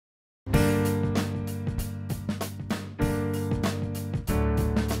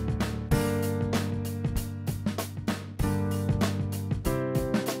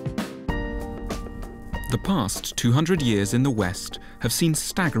The past 200 years in the West have seen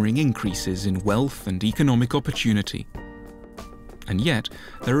staggering increases in wealth and economic opportunity. And yet,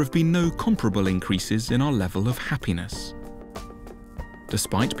 there have been no comparable increases in our level of happiness.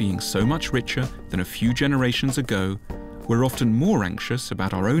 Despite being so much richer than a few generations ago, we're often more anxious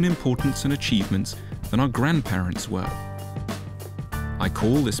about our own importance and achievements than our grandparents were. I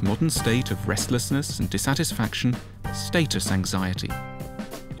call this modern state of restlessness and dissatisfaction status anxiety.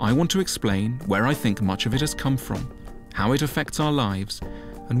 I want to explain where I think much of it has come from, how it affects our lives,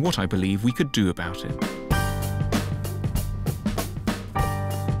 and what I believe we could do about it.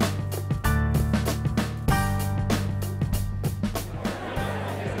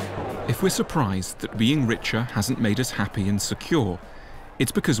 If we're surprised that being richer hasn't made us happy and secure,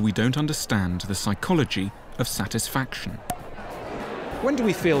 it's because we don't understand the psychology of satisfaction. When do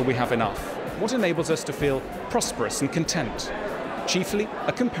we feel we have enough? What enables us to feel prosperous and content? Chiefly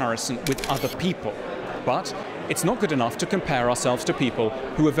a comparison with other people. But it's not good enough to compare ourselves to people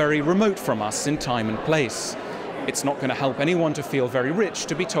who are very remote from us in time and place. It's not going to help anyone to feel very rich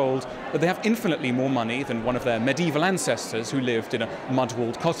to be told that they have infinitely more money than one of their medieval ancestors who lived in a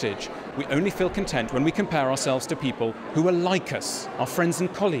mud-walled cottage. We only feel content when we compare ourselves to people who are like us, our friends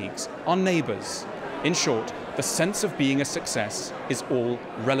and colleagues, our neighbours. In short, the sense of being a success is all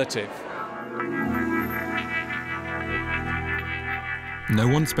relative. No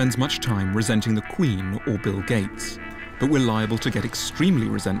one spends much time resenting the Queen or Bill Gates, but we're liable to get extremely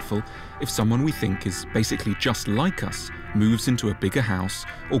resentful if someone we think is basically just like us moves into a bigger house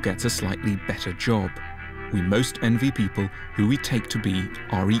or gets a slightly better job. We most envy people who we take to be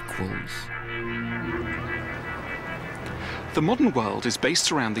our equals. The modern world is based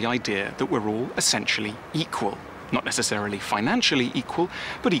around the idea that we're all essentially equal. Not necessarily financially equal,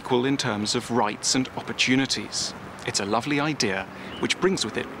 but equal in terms of rights and opportunities. It's a lovely idea, which brings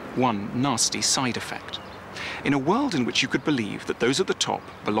with it one nasty side effect. In a world in which you could believe that those at the top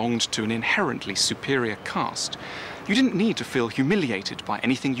belonged to an inherently superior caste, you didn't need to feel humiliated by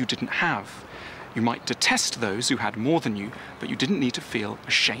anything you didn't have. You might detest those who had more than you, but you didn't need to feel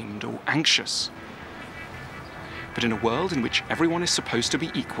ashamed or anxious. But in a world in which everyone is supposed to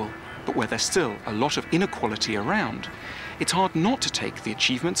be equal, but where there's still a lot of inequality around, it's hard not to take the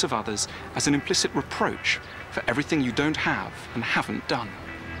achievements of others as an implicit reproach for everything you don't have and haven't done.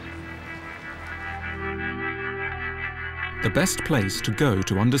 The best place to go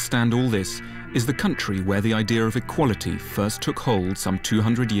to understand all this is the country where the idea of equality first took hold some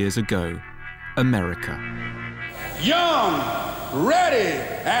 200 years ago, America. Young, ready,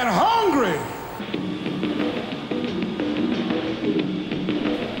 and hungry.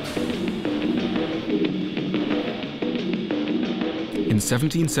 In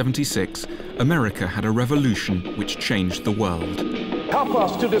 1776, America had a revolution which changed the world. Help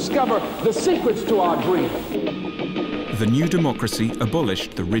us to discover the secrets to our dream. The new democracy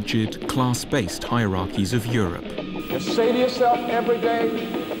abolished the rigid, class-based hierarchies of Europe. Just say to yourself every day,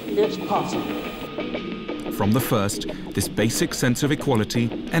 it's possible. From the first, this basic sense of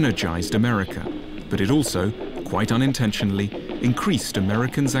equality energized America, but it also, quite unintentionally, increased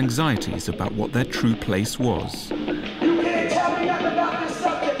Americans' anxieties about what their true place was. You can't tell me nothing about this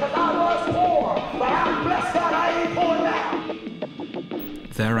subject because I was poor, but I'm blessed God I ain't poor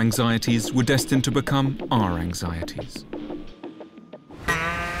now. Their anxieties were destined to become our anxieties.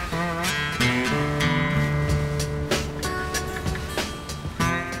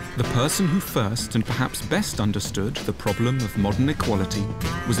 The person who first and perhaps best understood the problem of modern equality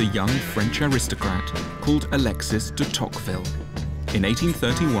was a young French aristocrat called Alexis de Tocqueville. In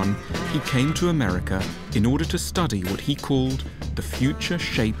 1831, he came to America in order to study what he called the future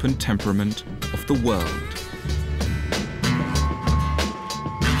shape and temperament of the world.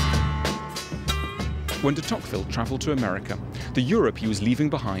 When de Tocqueville travelled to America, the Europe he was leaving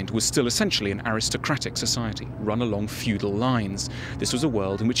behind was still essentially an aristocratic society, run along feudal lines. This was a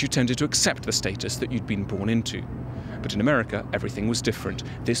world in which you tended to accept the status that you'd been born into. But in America, everything was different.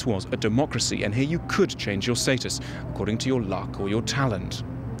 This was a democracy, and here you could change your status according to your luck or your talent.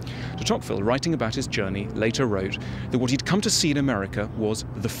 De Tocqueville, writing about his journey, later wrote that what he'd come to see in America was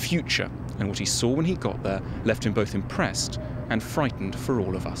the future, and what he saw when he got there left him both impressed and frightened for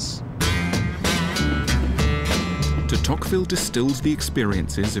all of us. De Tocqueville distilled the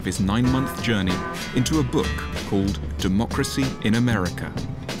experiences of his 9-month journey into a book called Democracy in America.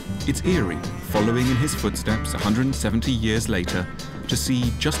 It's eerie, following in his footsteps 170 years later, to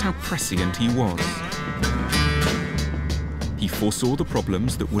see just how prescient he was. He foresaw the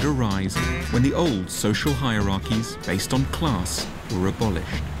problems that would arise when the old social hierarchies based on class were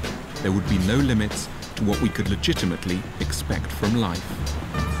abolished. There would be no limits to what we could legitimately expect from life.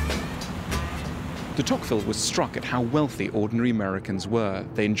 De De Tocqueville was struck at how wealthy ordinary Americans were.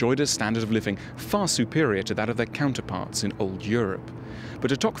 They enjoyed a standard of living far superior to that of their counterparts in old Europe. But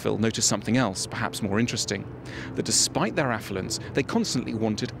de Tocqueville noticed something else, perhaps more interesting, that despite their affluence, they constantly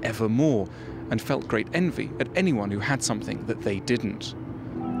wanted ever more, and felt great envy at anyone who had something that they didn't.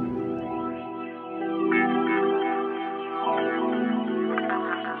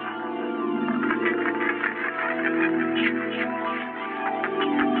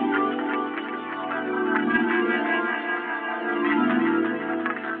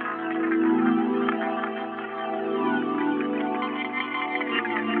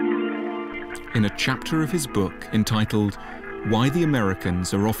 In a chapter of his book entitled "Why the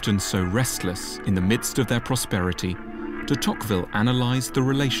Americans Are Often So Restless in the Midst of Their Prosperity," de Tocqueville analysed the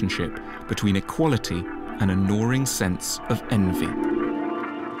relationship between equality and a gnawing sense of envy.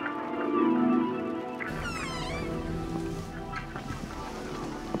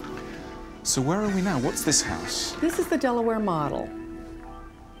 So where are we now? What's this house? This is the Delaware model.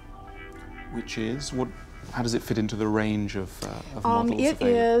 Which is? How does it fit into the range of models It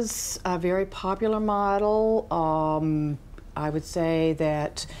available? is a very popular model. I would say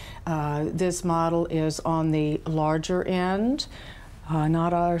that this model is on the larger end,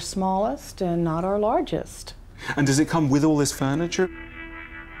 not our smallest and not our largest. And does it come with all this furniture?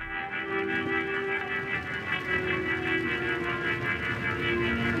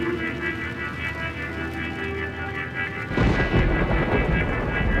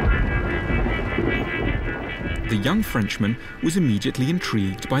 The young Frenchman was immediately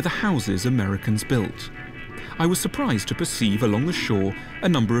intrigued by the houses Americans built. I was surprised to perceive along the shore a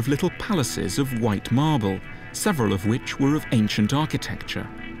number of little palaces of white marble, several of which were of ancient architecture.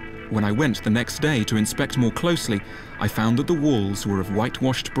 When I went the next day to inspect more closely, I found that the walls were of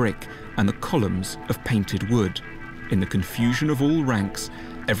whitewashed brick and the columns of painted wood. In the confusion of all ranks,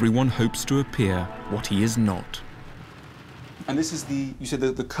 everyone hopes to appear what he is not. And this is you said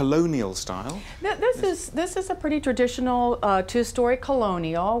the colonial style? This is a pretty traditional two-story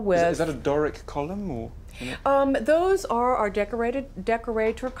colonial with... Is that a Doric column or? Those are our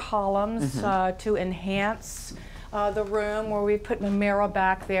decorator columns to enhance the room, where we put a mirror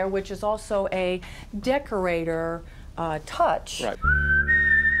back there, which is also a decorator touch. Right.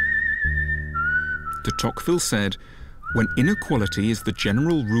 De Tocqueville said, "When inequality is the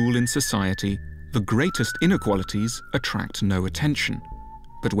general rule in society, the greatest inequalities attract no attention.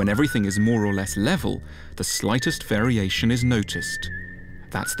 But when everything is more or less level, the slightest variation is noticed.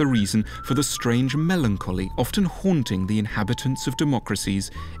 That's the reason for the strange melancholy often haunting the inhabitants of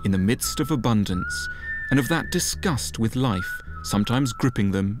democracies in the midst of abundance, and of that disgust with life, sometimes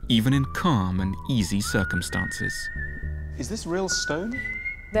gripping them even in calm and easy circumstances." Is this real stone?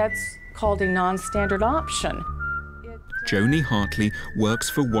 That's called a non-standard option. Joni Hartley works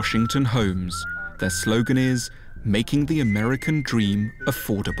for Washington Homes. Their slogan is, "Making the American Dream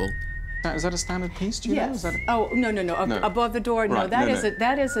Affordable." Is that a standard piece, do you know? Is Yes. that Oh, no. Above the door, no. Right,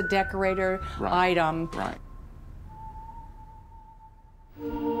 That is a decorator item. Right.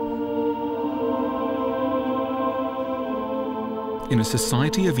 In a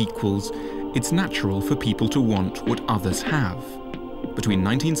society of equals, it's natural for people to want what others have. Between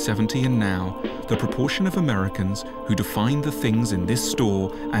 1970 and now, the proportion of Americans who define the things in this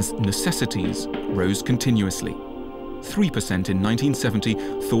store as necessities rose continuously. 3% in 1970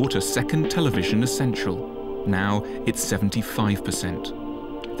 thought a second television essential. Now it's 75%.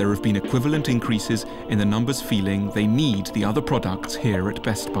 There have been equivalent increases in the numbers feeling they need the other products here at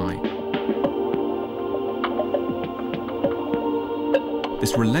Best Buy.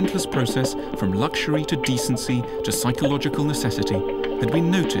 This relentless process from luxury to decency to psychological necessity had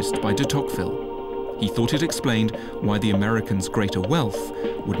been noticed by de Tocqueville. He thought it explained why the Americans' greater wealth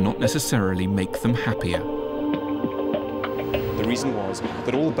would not necessarily make them happier. The reason was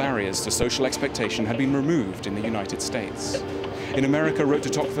that all barriers to social expectation had been removed in the United States. In America, wrote de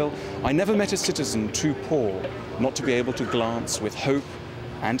Tocqueville, "I never met a citizen too poor not to be able to glance with hope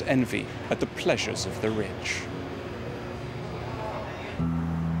and envy at the pleasures of the rich."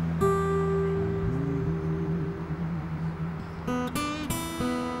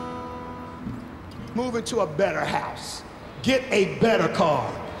 Move into a better house. Get a better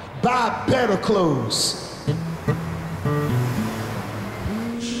car. Buy better clothes.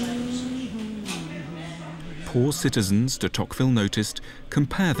 Poor citizens, de Tocqueville noticed,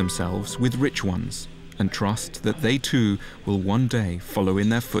 compare themselves with rich ones and trust that they too will one day follow in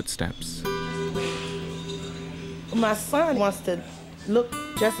their footsteps. My son wants to look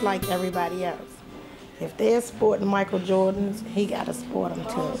just like everybody else. If they're sporting Michael Jordans, he got to sport them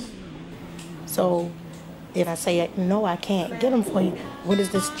too. So if I say, no, I can't get them for you, what is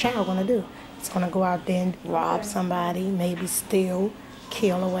this child going to do? It's going to go out there and rob somebody, maybe steal,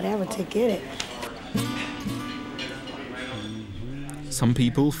 kill, or whatever to get it. Some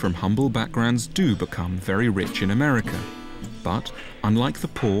people from humble backgrounds do become very rich in America. But, unlike the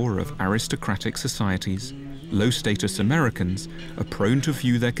poor of aristocratic societies, low-status Americans are prone to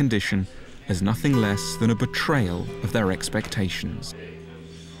view their condition as nothing less than a betrayal of their expectations.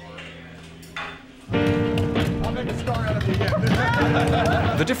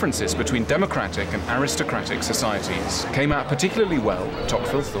 The differences between democratic and aristocratic societies came out particularly well,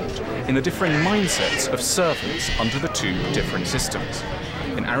 Tocqueville thought, in the differing mindsets of servants under the two different systems.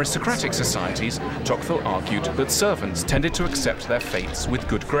 In aristocratic societies, Tocqueville argued that servants tended to accept their fates with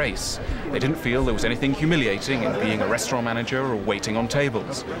good grace. They didn't feel there was anything humiliating in being a restaurant manager or waiting on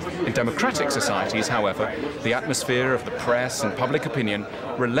tables. In democratic societies, however, the atmosphere of the press and public opinion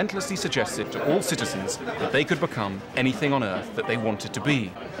relentlessly suggested to all citizens that they could become anything on earth that they wanted to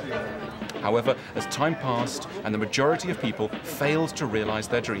be. However, as time passed and the majority of people failed to realize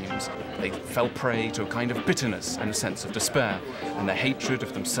their dreams, they fell prey to a kind of bitterness and a sense of despair, and their hatred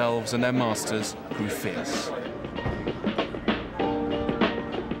of themselves and their masters grew fierce.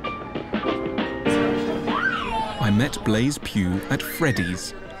 I met Blaise Pugh at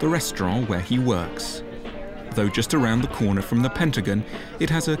Freddy's, the restaurant where he works. Though just around the corner from the Pentagon,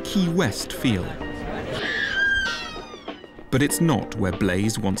 it has a Key West feel. But it's not where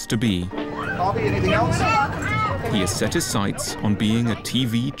Blaise wants to be. Coffee, anything else? He has set his sights on being a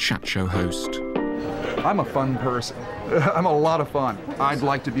TV chat show host. I'm a fun person. I'm a lot of fun. I'd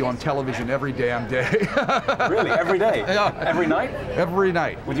like to be on television every damn day. Really? Every day? Yeah. Every night? Every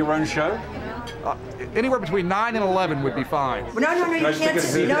night. With your own show? Anywhere between 9 and 11 would be fine. No, you can't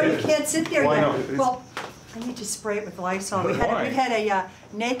sit. No, you can't sit there Why yet. not? Well, I need to spray it with Lysol. We had a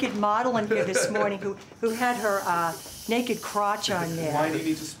naked model in here this morning who had her naked crotch on there. Why do you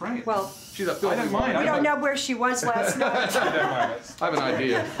need to spray it? Well, She's a I don't mind. we don't know where she was last night. I have an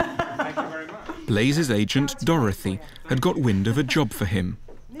idea. Thank you very much. Blaise's agent, Dorothy, had got wind of a job for him.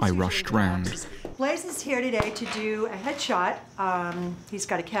 I rushed round. Blaise is here today to do a headshot. He's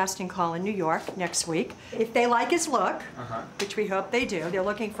got a casting call in New York next week. If they like his look, which we hope they do, they're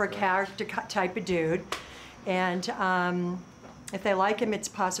looking for a character type of dude. And if they like him, it's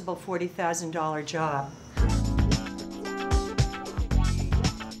a possible $40,000 job.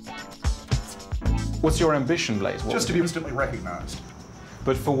 What's your ambition, Blaise? Just to be instantly recognized.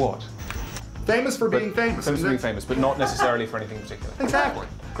 But for what? Famous for being famous. Famous for being famous, but not necessarily for anything particular. Exactly.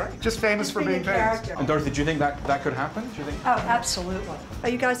 Great. Just famous for Being being a famous. character. And Dorothy, do you think that could happen? Do you think? Oh, absolutely. Are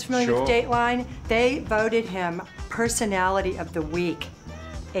you guys familiar with Sure. Dateline? They voted him Personality of the Week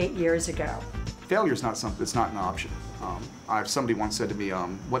 8 years ago. Failure's not something. It's not an option. Somebody once said to me,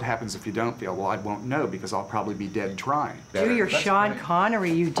 "What happens if you don't fail?" Well, I won't know because I'll probably be dead trying. Do your Sean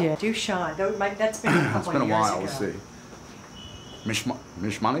Connery you did. Do Sean. That's been a couple It's been a of years while. ago. Let's see.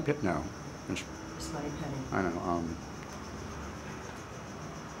 Miss Moneypit? No. Miss, Miss Moneypenny. I know.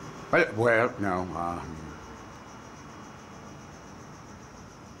 No.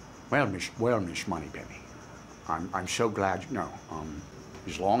 Miss Moneypenny. I'm so glad. No.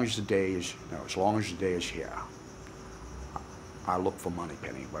 As long as the day is here, I look for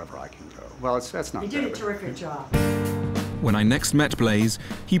Moneypenny wherever I can go. Well, that's not. You did a bad. terrific job. When I next met Blaise,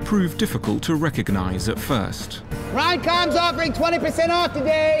 he proved difficult to recognize at first. Roncom's offering 20% off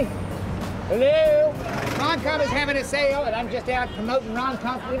today. Hello? Roncom is having a sale, and I'm just out promoting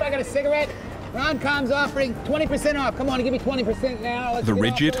Roncom. Anybody got a cigarette? Roncom's offering 20% off. Come on, give me 20% now. Let's The get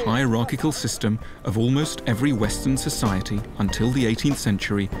rigid off hierarchical system of almost every Western society until the 18th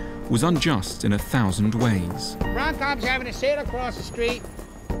century was unjust in 1,000 ways. Roncom's having a sale across the street.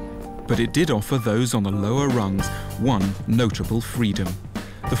 But it did offer those on the lower rungs one notable freedom.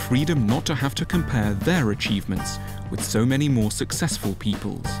 The freedom not to have to compare their achievements with so many more successful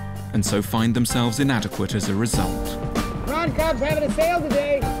people's, and so find themselves inadequate as a result. Roncom's having a sale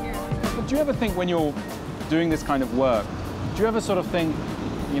today. But do you ever think when you're doing this kind of work, do you ever sort of think,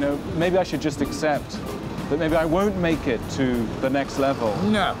 maybe I should just accept that maybe I won't make it to the next level?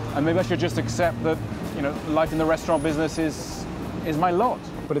 No. And maybe I should just accept that, life in the restaurant business is my lot.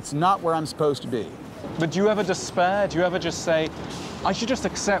 But it's not where I'm supposed to be. But do you ever despair? Do you ever just say, I should just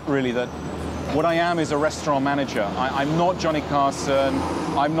accept really that what I am is a restaurant manager. I'm not Johnny Carson.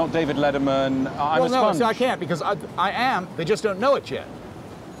 I'm not David Letterman. I'm a sponge. I can't because I am. They just don't know it yet.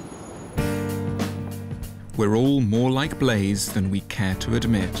 We're all more like Blaise than we care to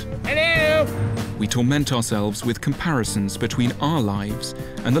admit. Hello? We torment ourselves with comparisons between our lives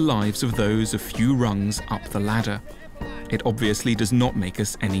and the lives of those a few rungs up the ladder. It obviously does not make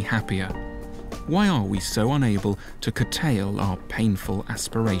us any happier. Why are we so unable to curtail our painful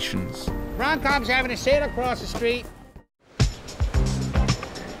aspirations? Ron-Com's having a sale across the street.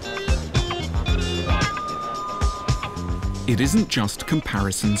 It isn't just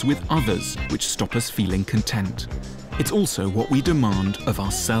comparisons with others which stop us feeling content. It's also what we demand of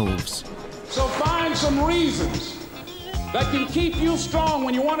ourselves. So find some reasons that can keep you strong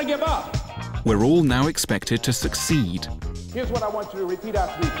when you want to give up. We're all now expected to succeed. Here's what I want you to repeat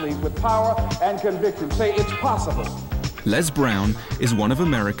after me, please, with power and conviction. Say, it's possible. Les Brown is one of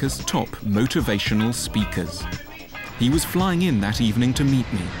America's top motivational speakers. He was flying in that evening to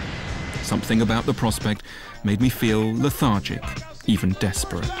meet me. Something about the prospect made me feel lethargic, even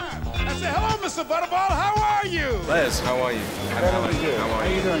desperate. I say, hello, Mr. Butterball, how are you? Les, how are you? How are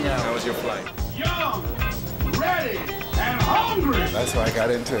you doing now? How was your flight? Young, ready, and hungry. That's why I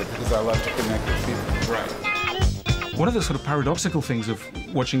got into it, because I love to connect with people. Right. One of the sort of paradoxical things of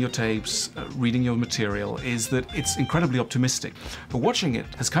watching your tapes, reading your material, is that it's incredibly optimistic. But watching it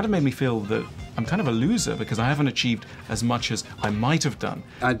has kind of made me feel that I'm kind of a loser because I haven't achieved as much as I might have done.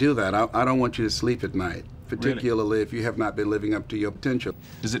 I do that. I don't want you to sleep at night, particularly if you have not been living up to your potential.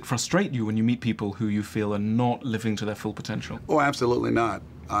 Does it frustrate you when you meet people who you feel are not living to their full potential? Oh, absolutely not.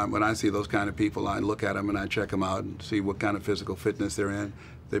 When I see those kind of people, I look at them and I check them out and see what kind of physical fitness they're in.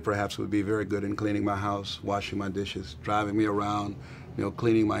 They perhaps would be very good in cleaning my house, washing my dishes, driving me around,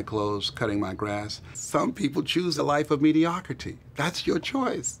 cleaning my clothes, cutting my grass. Some people choose a life of mediocrity. That's your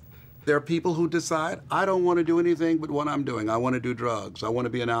choice. There are people who decide, I don't want to do anything but what I'm doing. I want to do drugs. I want to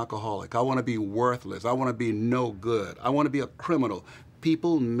be an alcoholic. I want to be worthless. I want to be no good. I want to be a criminal.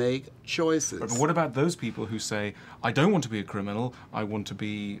 People make choices. But what about those people who say, I don't want to be a criminal, I want to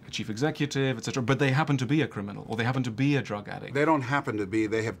be a chief executive, etc., but they happen to be a criminal, or they happen to be a drug addict? They don't happen to be,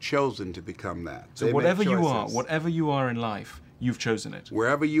 they have chosen to become that. So whatever you are in life, you've chosen it.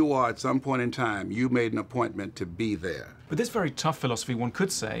 Wherever you are at some point in time, you made an appointment to be there. But this very tough philosophy, one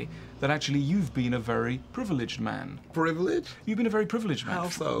could say that actually you've been a very privileged man. Privileged? You've been a very privileged man. How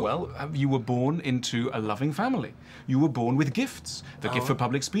so? Well, you were born into a loving family. You were born with gifts. The gift for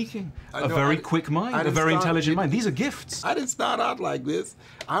public speaking, a very quick mind, a very intelligent mind. These are gifts. I didn't start out like this.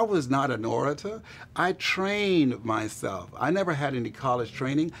 I was not an orator. I trained myself. I never had any college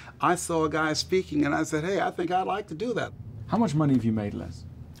training. I saw a guy speaking and I said, hey, I think I'd like to do that. How much money have you made, Les?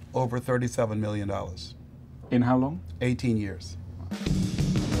 Over $37 million. In how long? 18 years.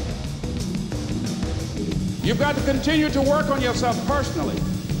 You've got to continue to work on yourself personally,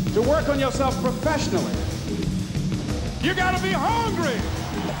 to work on yourself professionally. You got to be hungry.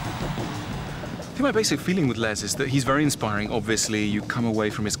 I think my basic feeling with Les is that he's very inspiring. Obviously, you come away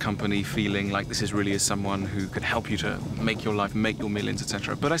from his company feeling like this really is someone who could help you to make your life, make your millions,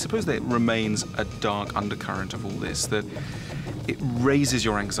 etc. But I suppose there remains a dark undercurrent of all this, that it raises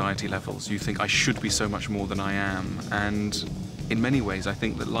your anxiety levels. You think, I should be so much more than I am. And in many ways, I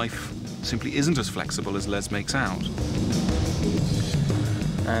think that life simply isn't as flexible as Les makes out.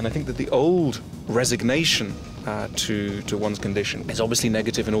 And I think that the old resignation to one's condition is obviously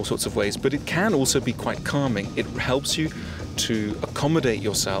negative in all sorts of ways, but it can also be quite calming. It helps you to accommodate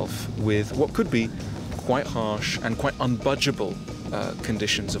yourself with what could be quite harsh and quite unbudgeable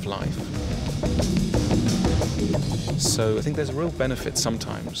conditions of life. So I think there's a real benefit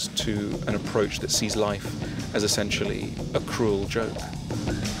sometimes to an approach that sees life as essentially a cruel joke.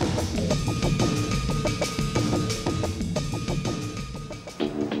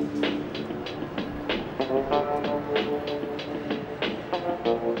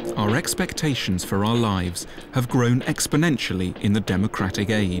 Our expectations for our lives have grown exponentially in the democratic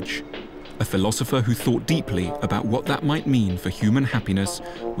age. A philosopher who thought deeply about what that might mean for human happiness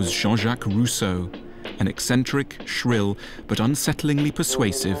was Jean-Jacques Rousseau, an eccentric, shrill, but unsettlingly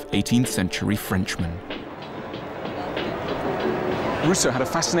persuasive 18th century Frenchman. Rousseau had a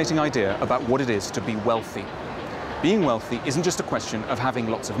fascinating idea about what it is to be wealthy. Being wealthy isn't just a question of having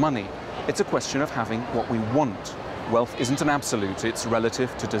lots of money, it's a question of having what we want. Wealth isn't an absolute, it's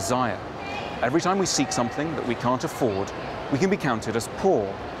relative to desire. Every time we seek something that we can't afford, we can be counted as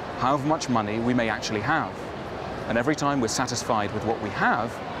poor, however much money we may actually have. And every time we're satisfied with what we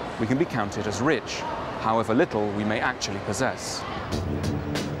have, we can be counted as rich, however little we may actually possess.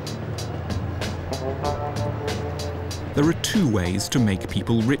 There are two ways to make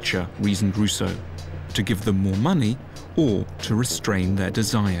people richer, reasoned Rousseau: to give them more money or to restrain their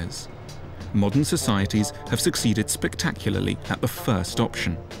desires. Modern societies have succeeded spectacularly at the first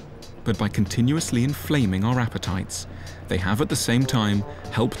option. But by continuously inflaming our appetites, they have at the same time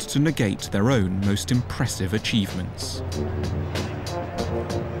helped to negate their own most impressive achievements.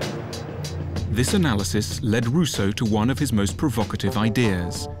 This analysis led Rousseau to one of his most provocative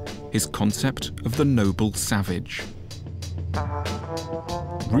ideas. his concept of the noble savage.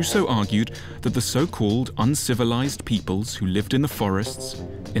 Rousseau argued that the so-called uncivilized peoples who lived in the forests,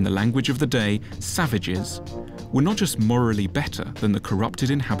 in the language of the day, savages, were not just morally better than the corrupted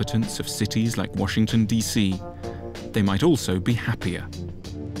inhabitants of cities like Washington, D.C., they might also be happier.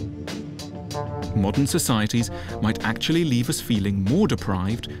 Modern societies might actually leave us feeling more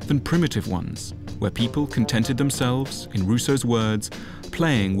deprived than primitive ones, where people contented themselves, in Rousseau's words,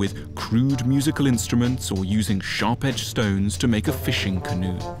 playing with crude musical instruments or using sharp-edged stones to make a fishing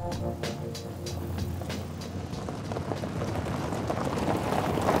canoe.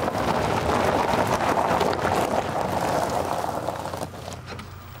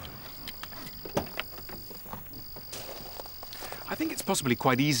 I think it's possibly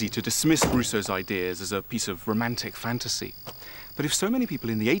quite easy to dismiss Rousseau's ideas as a piece of romantic fantasy. But if so many people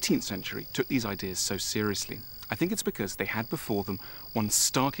in the 18th century took these ideas so seriously, I think it's because they had before them one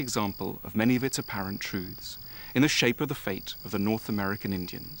stark example of many of its apparent truths, in the shape of the fate of the North American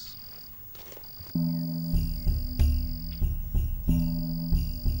Indians.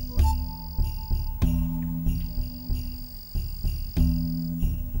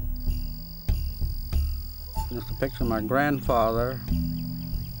 It's a picture of my grandfather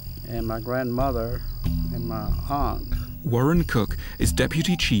and my grandmother and my aunt. Warren Cook is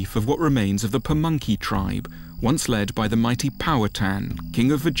deputy chief of what remains of the Pamunkey tribe, once led by the mighty Powhatan,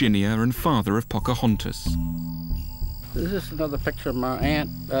 king of Virginia and father of Pocahontas. This is another picture of my aunt.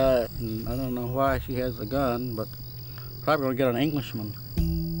 I don't know why she has a gun, but probably gonna get an Englishman.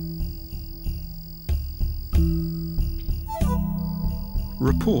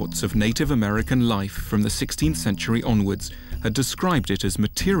 Reports of Native American life from the 16th century onwards had described it as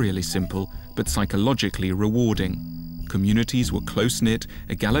materially simple but psychologically rewarding. Communities were close-knit,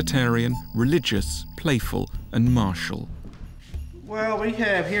 egalitarian, religious, playful, and martial. Well, we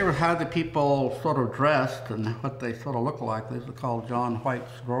have here how the people sort of dressed and what they sort of look like. These are called John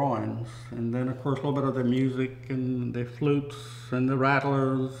White's drawings. And then, of course, a little bit of the music and the flutes and the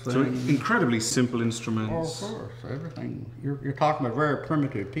rattlers. So incredibly simple instruments. Oh, of course, everything. You're talking about very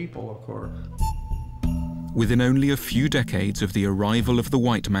primitive people, of course. Within only a few decades of the arrival of the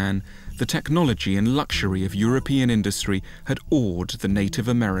white man, the technology and luxury of European industry had awed the Native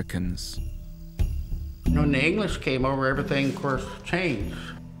Americans. When the English came over, everything, of course, changed.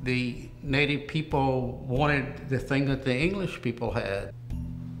 The native people wanted the thing that the English people had.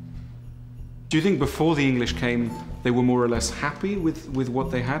 Do you think before the English came, they were more or less happy with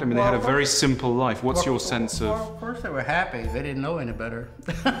what they had? I mean, they had a very simple life. What's your sense of... Well, of course they were happy. They didn't know any better.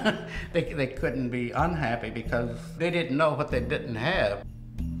 They couldn't be unhappy because they didn't know what they didn't have.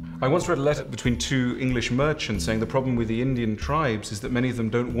 I once read a letter between two English merchants saying the problem with the Indian tribes is that many of them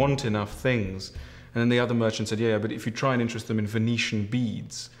don't want enough things. And then the other merchant said, yeah, but if you try and interest them in Venetian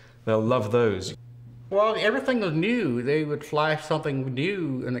beads, they'll love those. Well, everything was new. They would flash something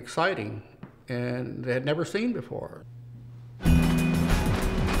new and exciting, and they had never seen before.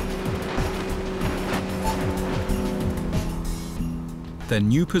 Their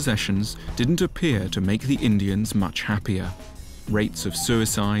new possessions didn't appear to make the Indians much happier. Rates of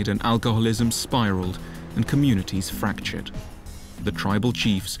suicide and alcoholism spiraled, and communities fractured. The tribal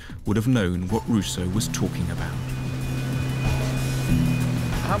chiefs would have known what Rousseau was talking about.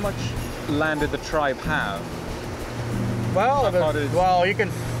 How much land did the tribe have? Well, you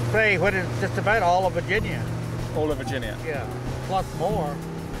can say what is just about all of Virginia. All of Virginia? Yeah, plus more.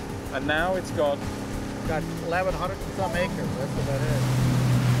 And now it's got 1,100 and some acres, that's about it.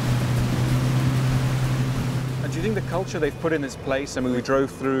 And do you think the culture they've put in this place, I mean, we drove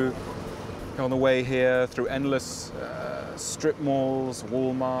through on the way here, through endless strip malls,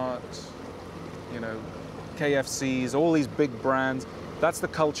 Walmart, you know, KFCs, all these big brands. That's the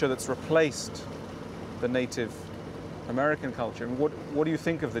culture that's replaced the Native American culture. And what do you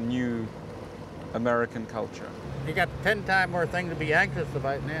think of the new American culture? You got 10 times more things to be anxious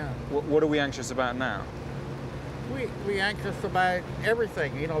about now. What are we anxious about now? We anxious about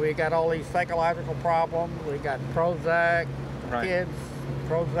everything. You know, we got all these psychological problems. We got Prozac kids,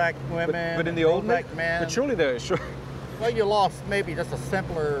 Prozac women, but in the old Prozac men. But surely they're sure. Well, you lost maybe just a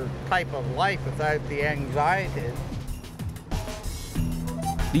simpler type of life without the anxiety.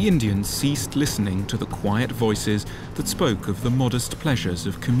 The Indians ceased listening to the quiet voices that spoke of the modest pleasures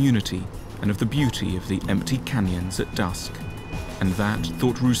of community and of the beauty of the empty canyons at dusk. And that,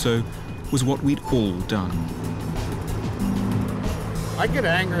 thought Rousseau, was what we'd all done. I get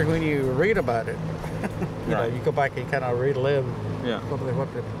angry when you read about it. You know, you go back and kind of relive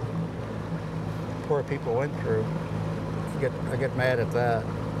what the poor people went through. I get mad at that.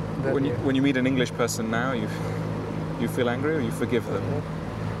 When you meet an English person now, you feel angry or you forgive them?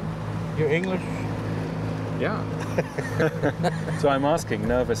 You're English? Yeah. So I'm asking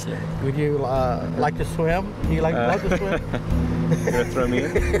nervously. Would you like to swim? Do you love to swim? You gonna throw me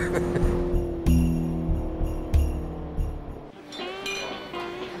in?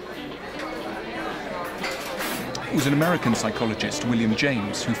 It was an American psychologist, William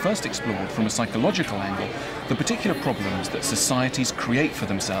James, who first explored from a psychological angle the particular problems that societies create for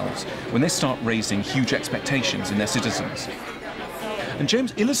themselves when they start raising huge expectations in their citizens. And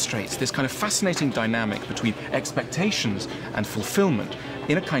James illustrates this kind of fascinating dynamic between expectations and fulfillment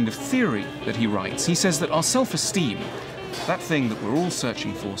in a kind of theory that he writes. He says that our self-esteem, that thing that we're all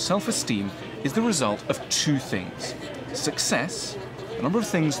searching for, self-esteem, is the result of two things: success, the number of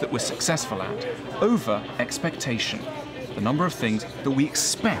things that we're successful at, over expectation, the number of things that we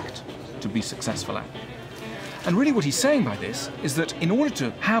expect to be successful at. And really what he's saying by this is that in order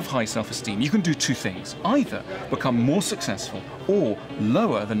to have high self-esteem, you can do two things: either become more successful or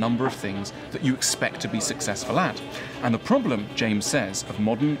lower the number of things that you expect to be successful at. And the problem, James says, of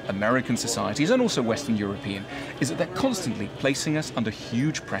modern American societies and also Western European is that they're constantly placing us under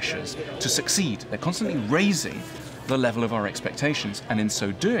huge pressures to succeed. They're constantly raising the level of our expectations, and in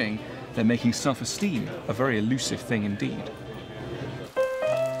so doing, they're making self-esteem a very elusive thing indeed.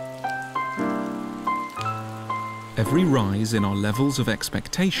 Every rise in our levels of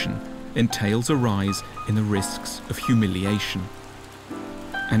expectation entails a rise in the risks of humiliation.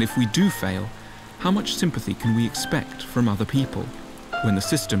 And if we do fail, how much sympathy can we expect from other people when the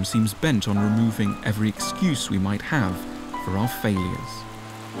system seems bent on removing every excuse we might have for our failures?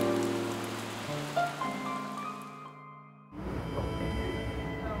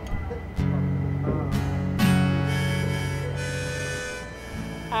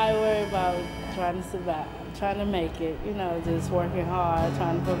 I worry about trying to survive, trying to make it, you know, just working hard,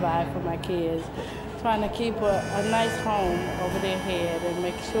 trying to provide for my kids, trying to keep a nice home over their head and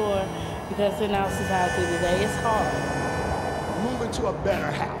make sure, because in our society today, it's hard. Move into a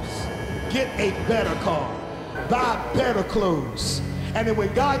better house, get a better car, buy better clothes, and then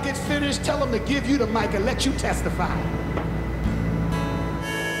when God gets finished, tell him to give you the mic and let you testify.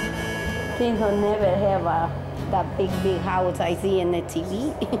 Things will never have that big house I see in the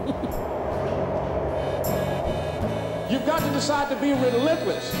TV. You've got to decide to be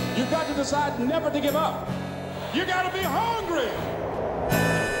relentless. You've got to decide never to give up. You got to be hungry.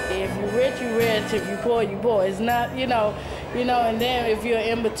 If you're rich, you're rich. If you're poor, you're poor. It's not, you know, and then if you're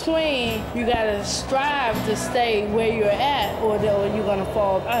in between, you got to strive to stay where you're at, or you're going to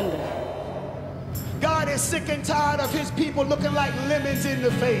fall under. God is sick and tired of his people looking like lemons in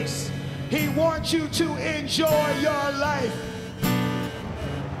the face. He wants you to enjoy your life.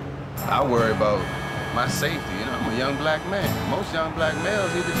 I worry about my safety, you know. I'm a young black man. Most young black males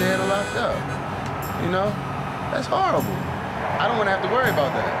either dead or locked up. You know, that's horrible. I don't want to have to worry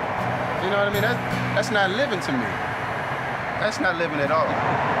about that. You know what I mean? That's not living to me. That's not living at all.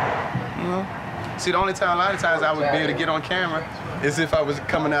 You know? See, the only time, a lot of times I would be able to get on camera is if I was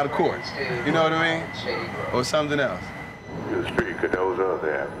coming out of court. You know what I mean? Or something else. The street could those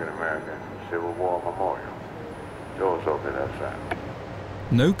other African-American Civil War Memorial. Doors open outside.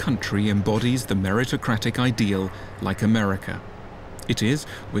 No country embodies the meritocratic ideal like America. It is,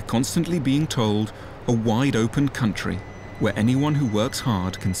 we're constantly being told, a wide-open country where anyone who works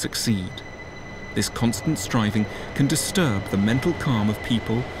hard can succeed. This constant striving can disturb the mental calm of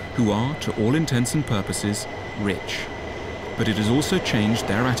people who are, to all intents and purposes, rich. But it has also changed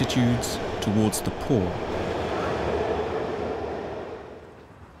their attitudes towards the poor.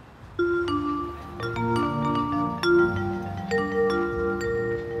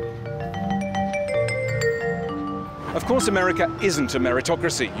 Of course, America isn't a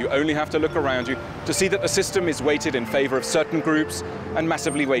meritocracy. You only have to look around you to see that the system is weighted in favor of certain groups and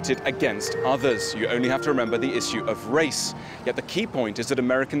massively weighted against others. You only have to remember the issue of race. Yet the key point is that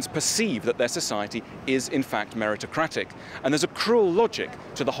Americans perceive that their society is in fact meritocratic. And there's a cruel logic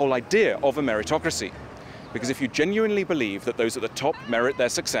to the whole idea of a meritocracy. Because if you genuinely believe that those at the top merit their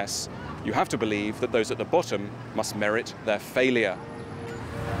success, you have to believe that those at the bottom must merit their failure.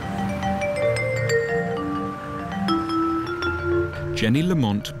 Jenny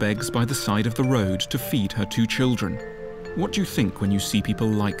Lamont begs by the side of the road to feed her 2 children. What do you think when you see people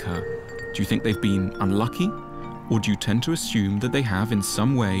like her? Do you think they've been unlucky? Or do you tend to assume that they have in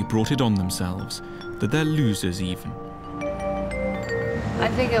some way brought it on themselves, that they're losers even? I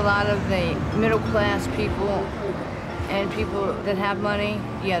think a lot of the middle-class people and people that have money,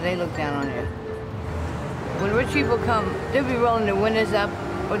 yeah, they look down on you. When rich people come, they'll be rolling their windows up,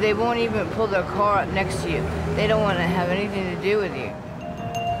 or they won't even pull their car up next to you. They don't want to have anything to do with you.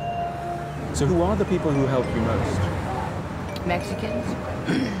 So who are the people who help you most? Mexicans,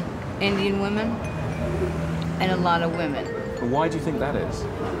 Indian women and a lot of women. Why do you think that is?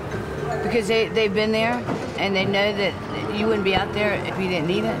 Because they've been there, and they know that you wouldn't be out there if you didn't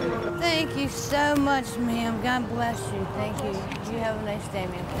need it. Thank you so much, ma'am. God bless you. Thank you. You have a nice day,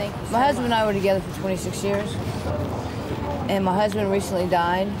 ma'am. Thank you so My husband and I were together for 26 years, and my husband recently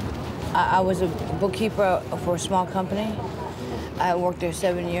died. I was a bookkeeper for a small company. I worked there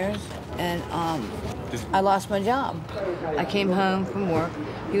 7 years, and I lost my job. I came home from work.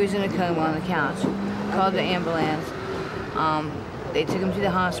 He was in a coma on the couch. Called the ambulance. They took him to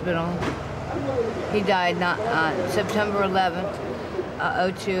the hospital. He died September 11th,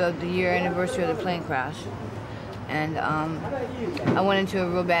 02 of the year anniversary of the plane crash. And I went into a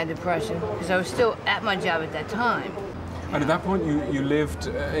real bad depression because I was still at my job at that time. And at that point, you lived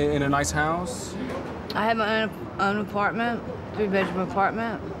in a nice house? I had my own apartment, 3-bedroom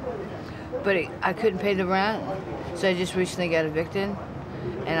apartment, but I couldn't pay the rent, so I just recently got evicted,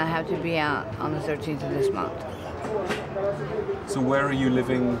 and I have to be out on the 13th of this month. So where are you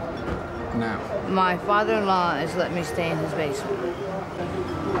living now? My father-in-law has let me stay in his basement.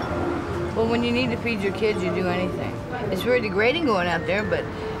 Well, when you need to feed your kids, you do anything. It's very degrading going out there, but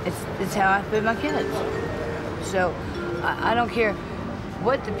it's how I feed my kids. So I don't care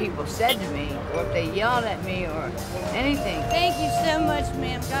what the people said to me, or if they yelled at me, or anything. Thank you so much,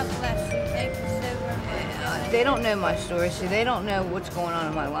 ma'am. God bless you. Thank you so very much. They don't know my story, so they don't know what's going on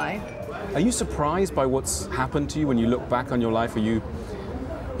in my life. Are you surprised by what's happened to you when you look back on your life? Are you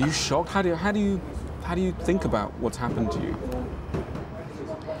shocked? How do you think about what's happened to you?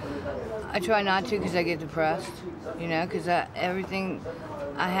 I try not to because I get depressed, you know, because everything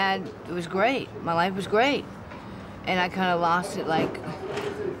I had, it was great. My life was great. And I kind of lost it, like,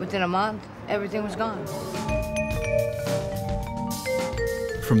 within a month. Everything was gone.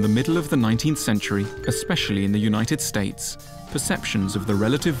 From the middle of the 19th century, especially in the United States, perceptions of the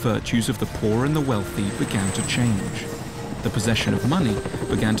relative virtues of the poor and the wealthy began to change. The possession of money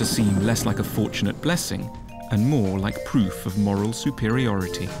began to seem less like a fortunate blessing and more like proof of moral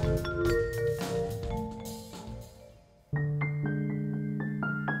superiority.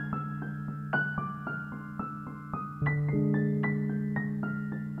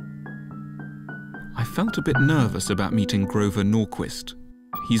 I felt a bit nervous about meeting Grover Norquist.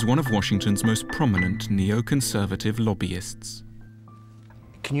 He's one of Washington's most prominent neoconservative lobbyists.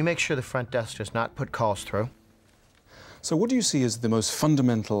 Can you make sure the front desk does not put calls through? So what do you see as the most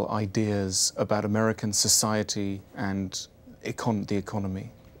fundamental ideas about American society and the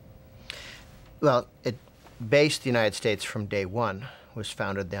economy? Well, it based the United States from day one, was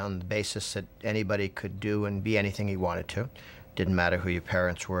founded on the basis that anybody could do and be anything he wanted to. Didn't matter who your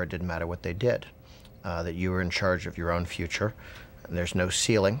parents were, it didn't matter what they did. That you were in charge of your own future. And there's no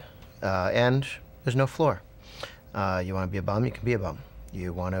ceiling, and there's no floor. You want to be a bum, you can be a bum.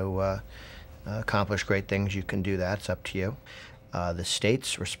 You want to accomplish great things, you can do that. It's up to you. The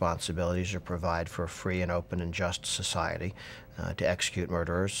state's responsibilities are to provide for a free and open and just society, to execute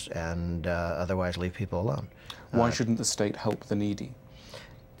murderers and otherwise leave people alone. Why shouldn't the state help the needy?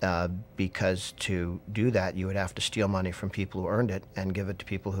 Because to do that, you would have to steal money from people who earned it and give it to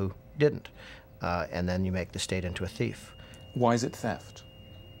people who didn't. And then you make the state into a thief. Why is it theft?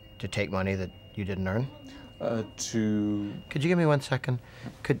 To take money that you didn't earn? Could you give me 1 second?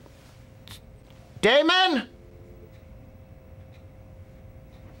 Damon!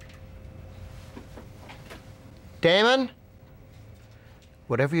 Damon?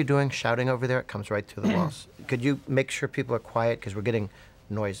 Whatever you're doing, shouting over there, it comes right through the walls. Could you make sure people are quiet? Because we're getting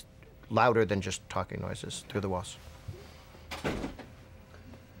noise louder than just talking noises through the walls.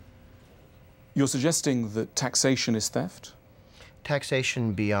 You're suggesting that taxation is theft?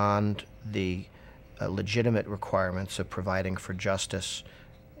 Taxation beyond the legitimate requirements of providing for justice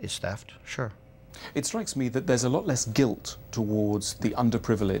is theft, sure. It strikes me that there's a lot less guilt towards the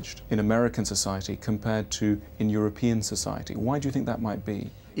underprivileged in American society compared to in European society. Why do you think that might be?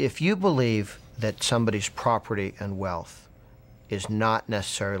 If you believe that somebody's property and wealth is not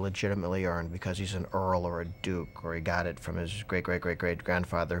necessarily legitimately earned because he's an earl or a duke, or he got it from his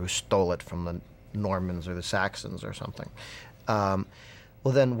great-great-great-great-grandfather who stole it from the Normans or the Saxons or something, well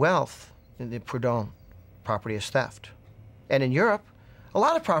then wealth, property is theft. And in Europe, a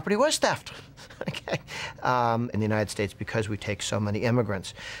lot of property was theft. Okay. In the United States, because we take so many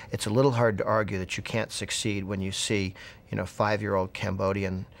immigrants, it's a little hard to argue that you can't succeed when you see, 5-year-old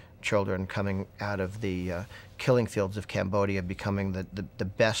Cambodian children coming out of the killing fields of Cambodia, becoming the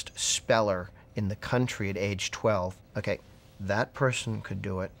best speller in the country at age 12. Okay, that person could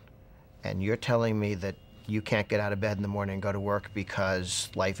do it, and you're telling me that you can't get out of bed in the morning and go to work because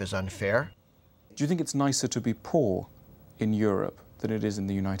life is unfair? Do you think it's nicer to be poor in Europe than it is in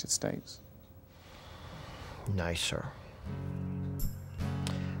the United States? Nicer.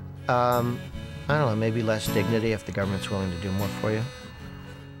 I don't know, maybe less dignity if the government's willing to do more for you.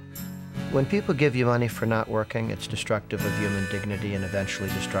 When people give you money for not working, it's destructive of human dignity and eventually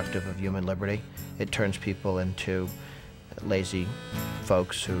destructive of human liberty. It turns people into lazy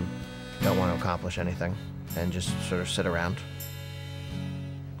folks who don't want to accomplish anything and just sort of sit around.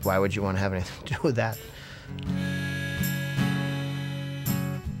 Why would you want to have anything to do with that?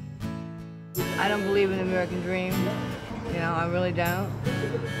 I don't believe in the American dream. You know, I really don't.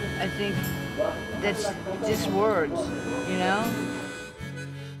 I think that's just words, you know?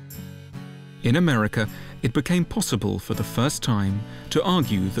 In America, it became possible for the first time to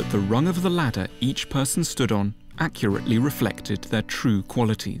argue that the rung of the ladder each person stood on accurately reflected their true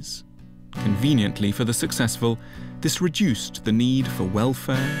qualities. Conveniently for the successful, this reduced the need for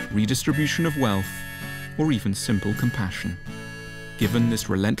welfare, redistribution of wealth, or even simple compassion. Given this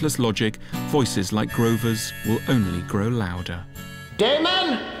relentless logic, voices like Grover's will only grow louder.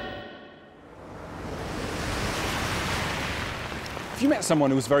 Damon! If you met someone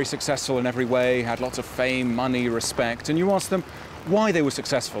who was very successful in every way, had lots of fame, money, respect, and you asked them why they were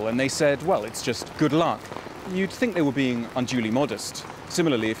successful, and they said, well, it's just good luck, you'd think they were being unduly modest.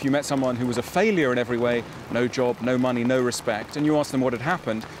 Similarly, if you met someone who was a failure in every way, no job, no money, no respect, and you asked them what had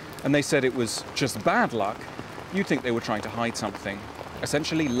happened, and they said it was just bad luck, you'd think they were trying to hide something.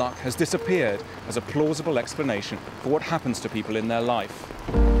 Essentially, luck has disappeared as a plausible explanation for what happens to people in their life.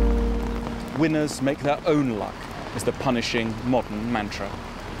 Winners make their own luck, is the punishing modern mantra.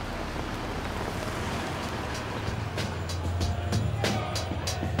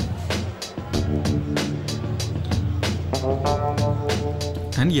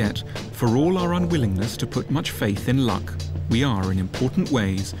 And yet, for all our unwillingness to put much faith in luck, we are in important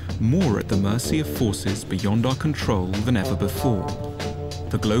ways more at the mercy of forces beyond our control than ever before.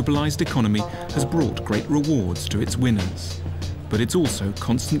 The globalized economy has brought great rewards to its winners, but it's also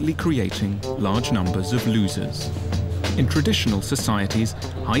constantly creating large numbers of losers. In traditional societies,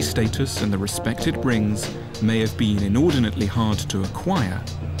 high status and the respect it brings may have been inordinately hard to acquire,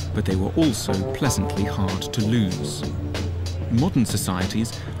 but they were also pleasantly hard to lose. Modern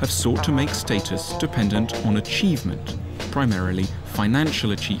societies have sought to make status dependent on achievement, primarily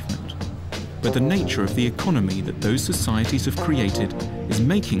financial achievement. But the nature of the economy that those societies have created is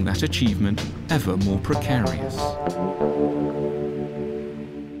making that achievement ever more precarious.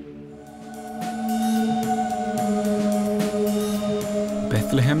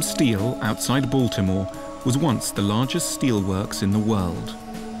 Bethlehem Steel, outside Baltimore, was once the largest steelworks in the world.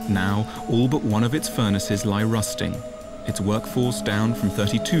 Now, all but one of its furnaces lie rusting, its workforce down from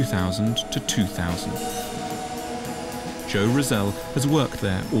 32,000 to 2,000. Joe Rozelle has worked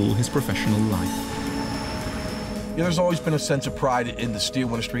there all his professional life. Yeah, there's always been a sense of pride in the steel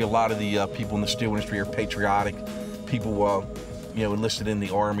industry. A lot of the people in the steel industry are patriotic. People, enlisted in the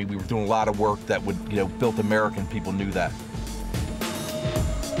Army. We were doing a lot of work that would, built American. People knew that.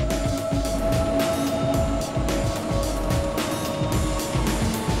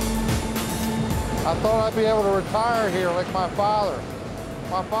 I thought I'd be able to retire here like my father.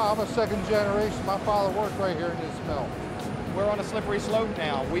 I'm a second generation. My father worked right here in this mill. We're on a slippery slope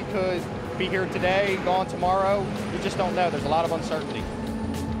now. We could be here today, gone tomorrow. We just don't know. There's a lot of uncertainty.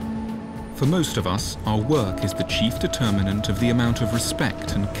 For most of us, our work is the chief determinant of the amount of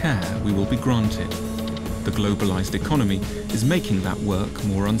respect and care we will be granted. The globalized economy is making that work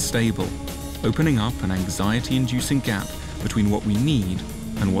more unstable, opening up an anxiety-inducing gap between what we need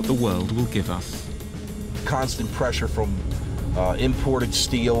and what the world will give us. Constant pressure from imported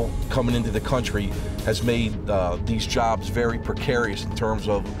steel coming into the country has made these jobs very precarious in terms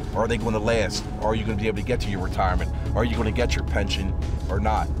of, are they going to last? Are you going to be able to get to your retirement? Are you going to get your pension or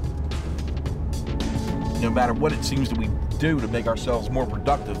not? No matter what it seems that we do to make ourselves more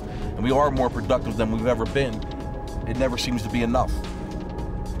productive, and we are more productive than we've ever been, it never seems to be enough.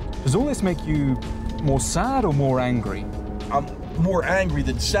 Does all this make you more sad or more angry? I'm more angry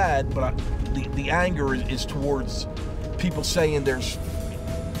than sad, but the anger is towards people saying there's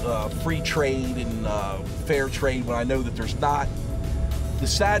free trade and fair trade when I know that there's not. The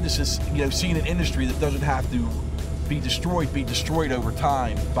sadness is, seeing an industry that doesn't have to be destroyed over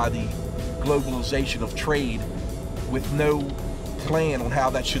time by the globalization of trade with no plan on how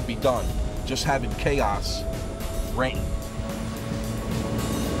that should be done, just having chaos reign.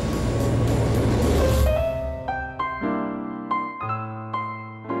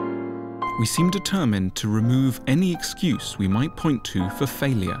 We seem determined to remove any excuse we might point to for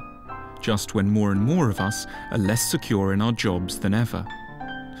failure, just when more and more of us are less secure in our jobs than ever.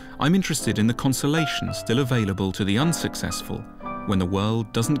 I'm interested in the consolation still available to the unsuccessful when the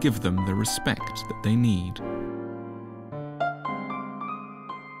world doesn't give them the respect that they need.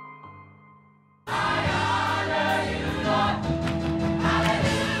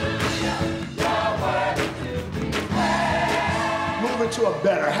 Move into a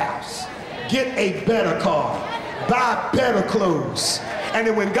better house. Get a better car. Buy better clothes. And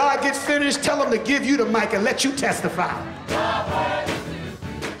then when God gets finished, tell him to give you the mic and let you testify.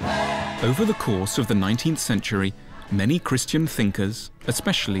 Over the course of the 19th century, many Christian thinkers,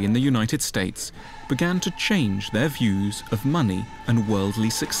 especially in the United States, began to change their views of money and worldly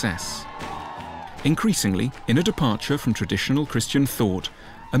success. Increasingly, in a departure from traditional Christian thought,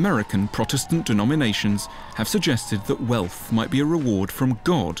 American Protestant denominations have suggested that wealth might be a reward from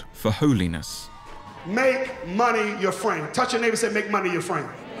God for holiness. Make money your friend. Touch your neighbor and say, make money your friend.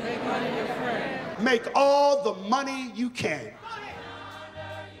 Make money your friend. Make all the money you can.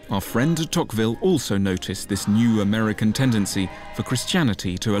 Our friend at Tocqueville also noticed this new American tendency for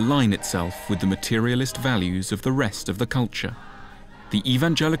Christianity to align itself with the materialist values of the rest of the culture. The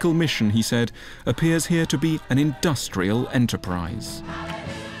evangelical mission, he said, appears here to be an industrial enterprise.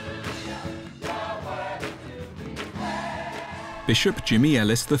 Bishop Jimmy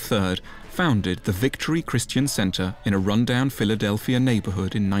Ellis III founded the Victory Christian Center in a rundown Philadelphia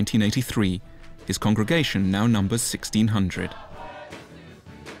neighborhood in 1983. His congregation now numbers 1,600.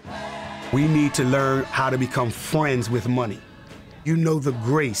 We need to learn how to become friends with money. You know the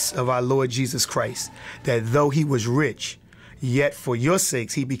grace of our Lord Jesus Christ, that though he was rich, yet for your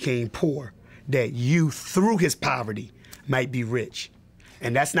sakes he became poor, that you, through his poverty, might be rich.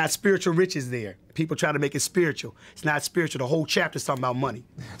 And that's not spiritual riches there. People try to make it spiritual. It's not spiritual. The whole chapter is talking about money.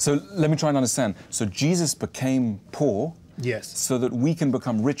 So let me try and understand. So Jesus became poor, yes, so that we can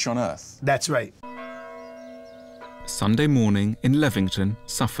become rich on earth. That's right. Sunday morning in Levington,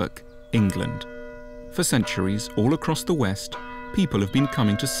 Suffolk, England. For centuries, all across the West, people have been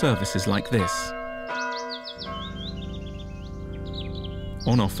coming to services like this.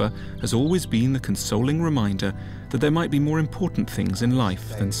 On offer has always been the consoling reminder that there might be more important things in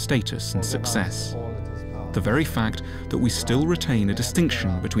life than status and success. The very fact that we still retain a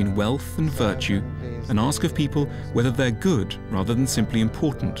distinction between wealth and virtue and ask of people whether they're good rather than simply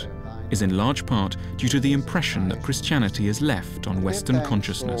important is in large part due to the impression that Christianity has left on Western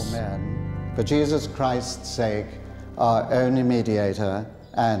consciousness. For Jesus Christ's sake, our only mediator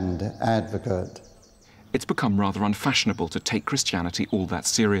and advocate. It's become rather unfashionable to take Christianity all that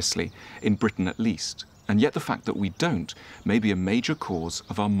seriously, in Britain at least, and yet the fact that we don't may be a major cause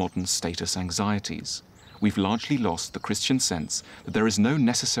of our modern status anxieties. We've largely lost the Christian sense that there is no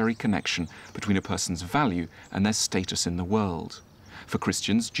necessary connection between a person's value and their status in the world. For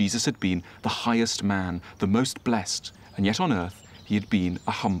Christians, Jesus had been the highest man, the most blessed, and yet on earth he had been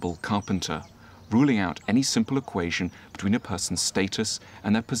a humble carpenter, ruling out any simple equation between a person's status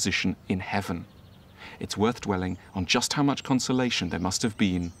and their position in heaven. It's worth dwelling on just how much consolation there must have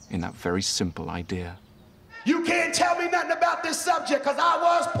been in that very simple idea. You can't tell me nothing about this subject because I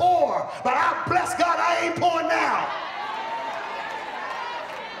was poor, but I bless God I ain't poor now.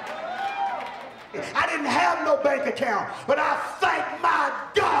 I didn't have no bank account, but I thank my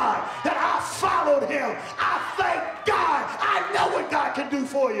God that I followed him. I thank God. I know what God can do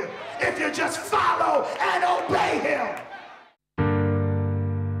for you if you just follow and obey him.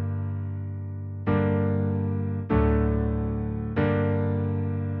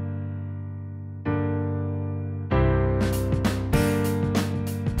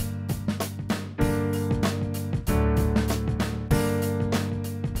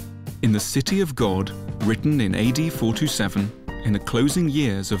 In the City of God, written in AD 427, in the closing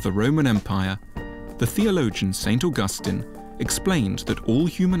years of the Roman Empire, the theologian St. Augustine explained that all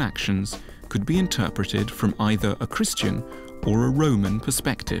human actions could be interpreted from either a Christian or a Roman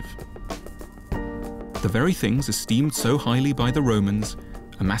perspective. The very things esteemed so highly by the Romans,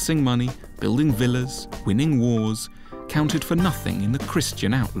 amassing money, building villas, winning wars, counted for nothing in the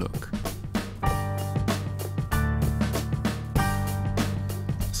Christian outlook.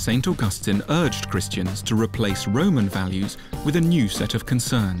 St. Augustine urged Christians to replace Roman values with a new set of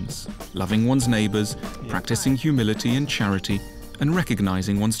concerns, loving one's neighbours, practicing humility and charity, and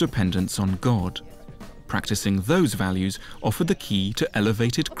recognising one's dependence on God. Practicing those values offered the key to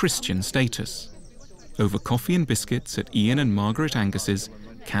elevated Christian status. Over coffee and biscuits at Ian and Margaret Angus's,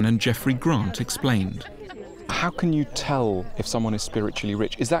 Canon Geoffrey Grant explained. How can you tell if someone is spiritually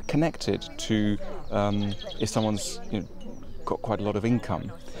rich? Is that connected to if someone's got quite a lot of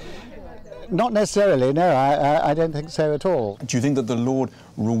income? Not necessarily, no, I don't think so at all. Do you think that the Lord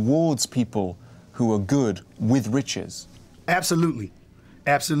rewards people who are good with riches? Absolutely.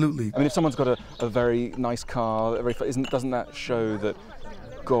 Absolutely. I mean, if someone's got a very nice car, doesn't that show that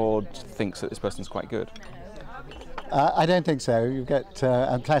God thinks that this person's quite good? I don't think so. You get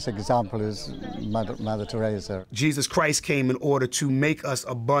a classic example is Mother Teresa. Jesus Christ came in order to make us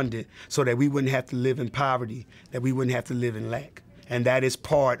abundant so that we wouldn't have to live in poverty, that we wouldn't have to live in lack. And that is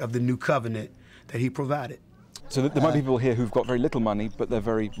part of the new covenant that he provided. So there might be people here who've got very little money, but they're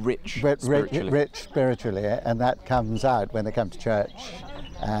very rich spiritually. Rich spiritually, and that comes out when they come to church.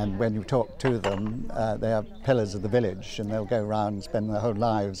 And when you talk to them, they are pillars of the village, and they'll go around and spend their whole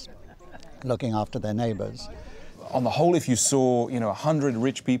lives looking after their neighbours. On the whole, if you saw, 100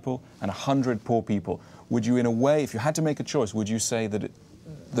 rich people and 100 poor people, would you, in a way, if you had to make a choice, would you say that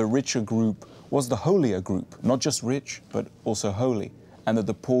the richer group was the holier group, not just rich, but also holy, and that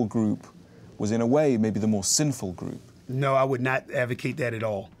the poor group was, in a way, maybe the more sinful group? No, I would not advocate that at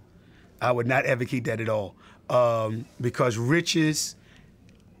all. I would not advocate that at all, because riches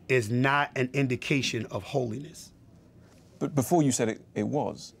is not an indication of holiness. But before you said it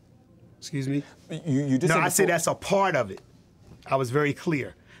was. Excuse me? You did say I said that's a part of it. I was very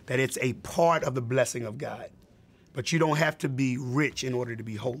clear that it's a part of the blessing of God. But you don't have to be rich in order to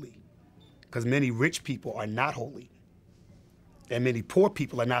be holy, because many rich people are not holy. And many poor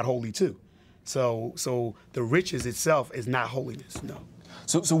people are not holy too. So the riches itself is not holiness, no.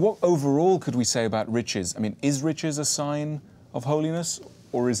 So what overall could we say about riches? I mean, is riches a sign of holiness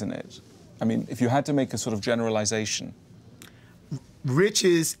or isn't it? I mean, if you had to make a sort of generalization.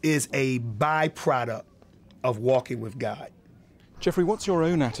 Riches is a byproduct of walking with God. Jeffrey, what's your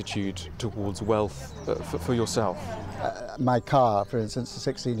own attitude towards wealth for yourself? My car, for instance, is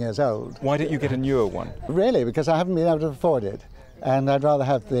 16 years old. Why don't you get a newer one? Really, because I haven't been able to afford it. And I'd rather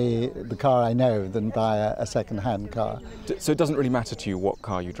have the car I know than buy a second-hand car. So it doesn't really matter to you what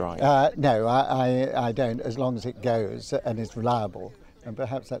car you drive? No, I don't, as long as it goes and is reliable. And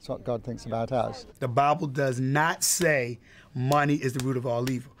perhaps that's what God thinks about us. The Bible does not say money is the root of all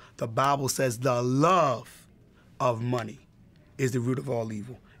evil. The Bible says the love of money is the root of all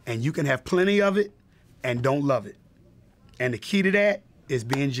evil. And you can have plenty of it and don't love it. And the key to that is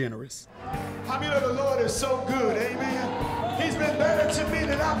being generous. How many of the Lord is so good, amen? He's been better to me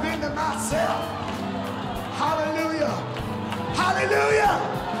than I've been to myself. Hallelujah. Hallelujah.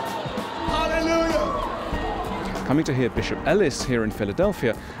 Hallelujah. Coming to hear Bishop Ellis here in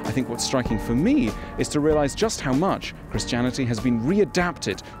Philadelphia, I think what's striking for me is to realize just how much Christianity has been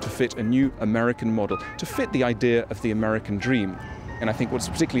readapted to fit a new American model, to fit the idea of the American dream. And I think what's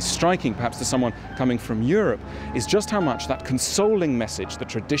particularly striking, perhaps to someone coming from Europe, is just how much that consoling message, the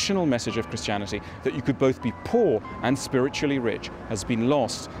traditional message of Christianity, that you could both be poor and spiritually rich, has been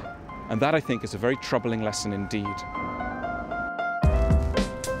lost. And that, I think, is a very troubling lesson indeed.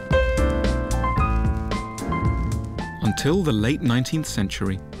 Until the late 19th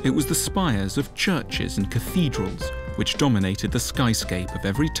century, it was the spires of churches and cathedrals which dominated the skyscape of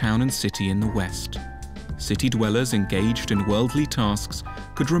every town and city in the West. City dwellers engaged in worldly tasks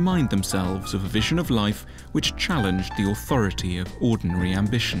could remind themselves of a vision of life which challenged the authority of ordinary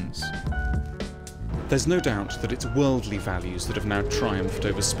ambitions. There's no doubt that it's worldly values that have now triumphed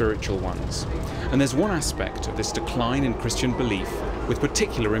over spiritual ones. And there's one aspect of this decline in Christian belief with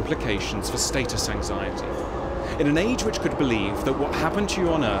particular implications for status anxiety. In an age which could believe that what happened to you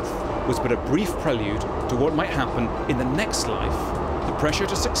on earth was but a brief prelude to what might happen in the next life, the pressure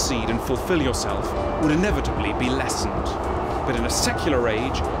to succeed and fulfill yourself would inevitably be lessened. But in a secular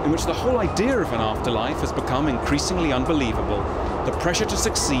age, in which the whole idea of an afterlife has become increasingly unbelievable, the pressure to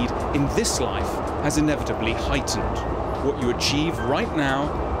succeed in this life has inevitably heightened. What you achieve right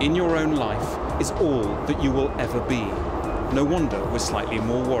now in your own life is all that you will ever be. No wonder we're slightly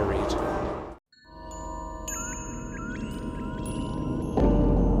more worried.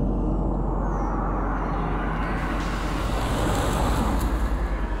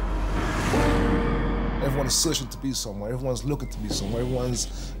 Everyone's searching to be someone, everyone's looking to be someone,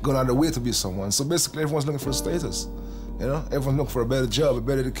 everyone's going out of their way to be someone. So basically everyone's looking for status, you know? Everyone's looking for a better job, a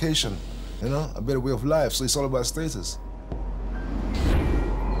better education, you know? A better way of life, so it's all about status.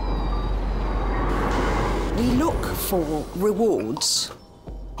 We look for rewards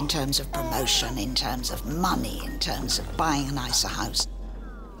in terms of promotion, in terms of money, in terms of buying a nicer house.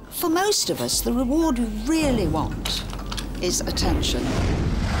 For most of us, the reward we really want is attention.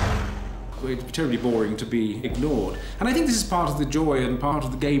 It's terribly boring to be ignored. And I think this is part of the joy and part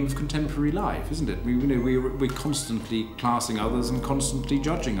of the game of contemporary life, isn't it? We're constantly classing others and constantly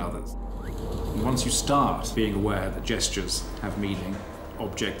judging others. And once you start being aware that gestures have meaning,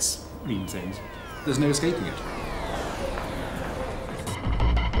 objects mean things, there's no escaping it.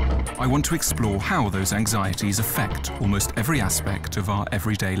 I want to explore how those anxieties affect almost every aspect of our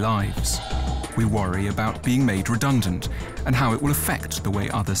everyday lives. We worry about being made redundant and how it will affect the way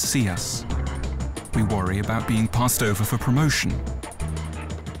others see us. We worry about being passed over for promotion.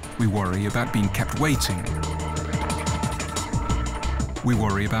 We worry about being kept waiting. We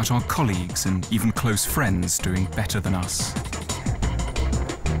worry about our colleagues and even close friends doing better than us.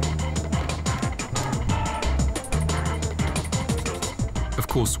 Of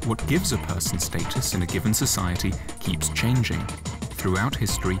course, what gives a person status in a given society keeps changing. Throughout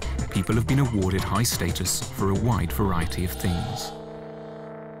history, people have been awarded high status for a wide variety of things.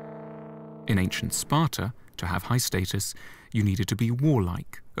 In ancient Sparta, to have high status, you needed to be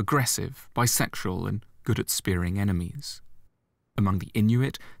warlike, aggressive, bisexual, and good at spearing enemies. Among the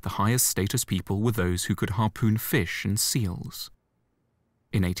Inuit, the highest status people were those who could harpoon fish and seals.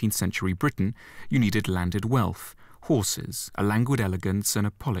 In 18th century Britain, you needed landed wealth, horses, a languid elegance, and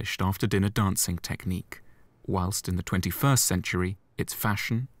a polished after-dinner dancing technique, whilst in the 21st century, it's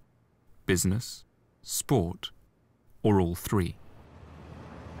fashion, business, sport, or all three.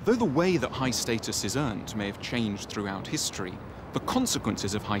 Though the way that high status is earned may have changed throughout history, the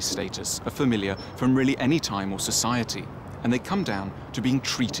consequences of high status are familiar from really any time or society, and they come down to being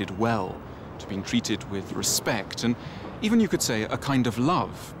treated well, to being treated with respect, and even you could say a kind of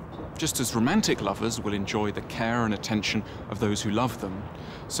love. Just as romantic lovers will enjoy the care and attention of those who love them,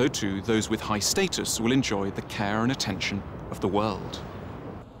 so too those with high status will enjoy the care and attention of the world.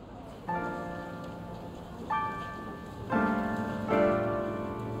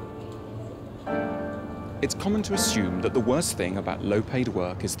 It's common to assume that the worst thing about low-paid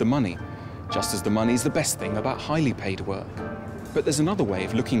work is the money, just as the money is the best thing about highly paid work. But there's another way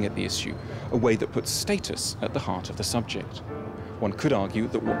of looking at the issue, a way that puts status at the heart of the subject. One could argue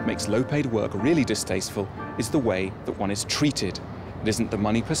that what makes low-paid work really distasteful is the way that one is treated. It isn't the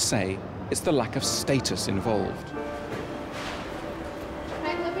money per se, it's the lack of status involved.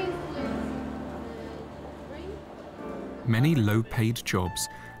 Many low-paid jobs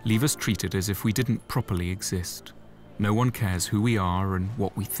leave us treated as if we didn't properly exist. No one cares who we are and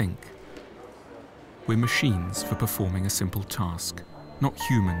what we think. We're machines for performing a simple task, not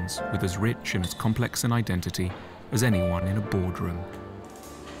humans with as rich and as complex an identity as anyone in a boardroom.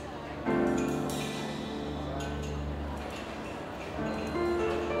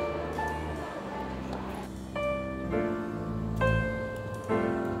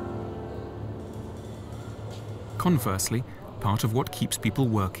 Conversely, part of what keeps people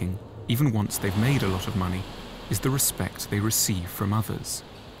working, even once they've made a lot of money, is the respect they receive from others.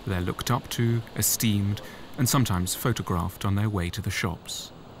 They're looked up to, esteemed, and sometimes photographed on their way to the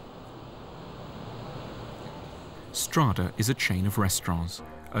shops. Strada is a chain of restaurants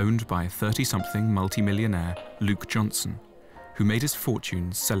owned by a 30-something multimillionaire, Luke Johnson, who made his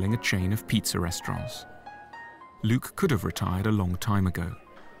fortune selling a chain of pizza restaurants. Luke could have retired a long time ago,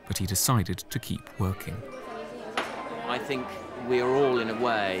 but he decided to keep working. I think we are all, in a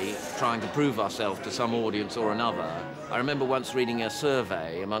way, trying to prove ourselves to some audience or another. I remember once reading a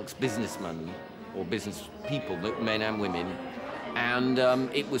survey amongst businessmen, or business people, men and women, and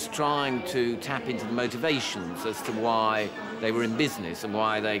it was trying to tap into the motivations as to why they were in business and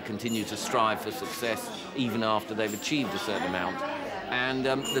why they continue to strive for success even after they've achieved a certain amount. And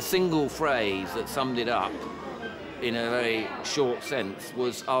the single phrase that summed it up in a very short sense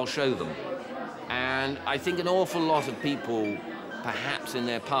was, "I'll show them." And I think an awful lot of people, perhaps in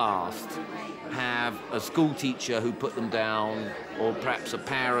their past, have a school teacher who put them down, or perhaps a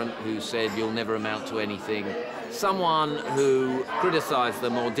parent who said, "You'll never amount to anything," someone who criticized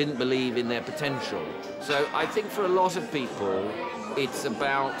them or didn't believe in their potential. So I think for a lot of people, it's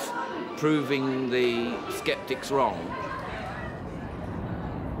about proving the skeptics wrong.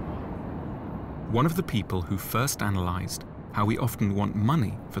 One of the people who first analysed how we often want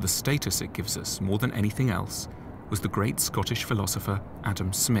money for the status it gives us more than anything else was the great Scottish philosopher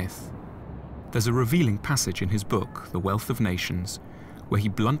Adam Smith. There's a revealing passage in his book, The Wealth of Nations, where he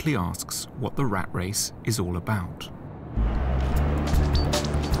bluntly asks what the rat race is all about.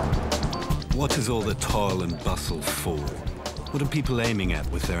 What is all the toil and bustle for? What are people aiming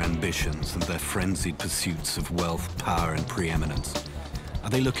at with their ambitions and their frenzied pursuits of wealth, power, and preeminence? Are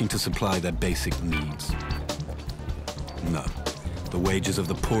they looking to supply their basic needs? No. The wages of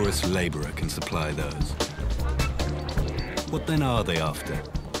the poorest laborer can supply those. What then are they after?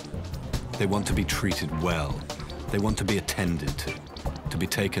 They want to be treated well. They want to be attended to be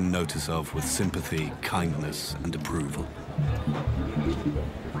taken notice of with sympathy, kindness, and approval.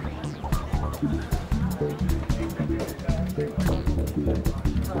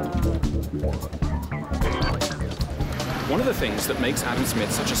 One of the things that makes Adam Smith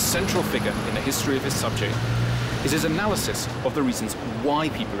such a central figure in the history of his subject is his analysis of the reasons why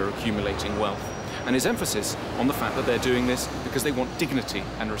people are accumulating wealth, and his emphasis on the fact that they're doing this because they want dignity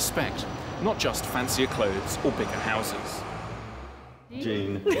and respect, not just fancier clothes or bigger houses.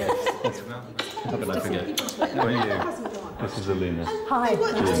 Jean. How can I forget? How are you? This is Alina. Hi,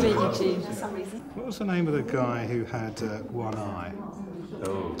 nice to meet you, Jean. What was the name of the guy who had one eye?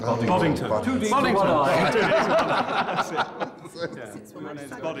 Oh, Boddington. Boddington.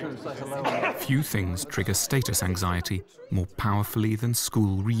 Few things trigger status anxiety more powerfully than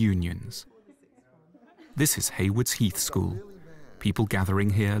school reunions. This is Haywards Heath School. People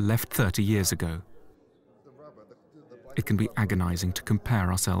gathering here left 30 years ago. It can be agonizing to compare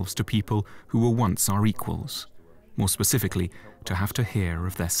ourselves to people who were once our equals. More specifically, to have to hear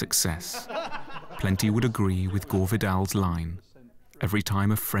of their success. Plenty would agree with Gore Vidal's line, "Every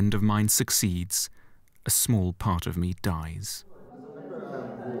time a friend of mine succeeds, a small part of me dies."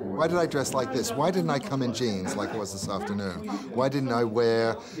 Why did I dress like this? Why didn't I come in jeans like it was this afternoon? Why didn't I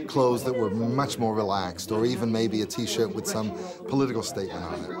wear clothes that were much more relaxed, or even maybe a t-shirt with some political statement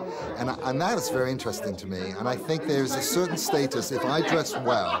on it? And that is very interesting to me, and I think there's a certain status. If I dress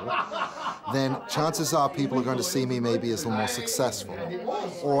well, then chances are people are going to see me maybe as a little more successful,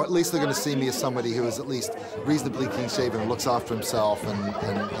 or at least they're going to see me as somebody who is at least reasonably clean-shaven and looks after himself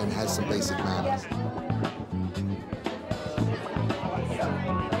and has some basic manners.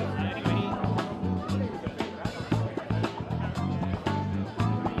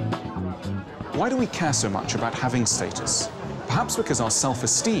 Why do we care so much about having status? Perhaps because our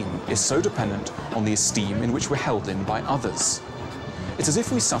self-esteem is so dependent on the esteem in which we're held in by others. It's as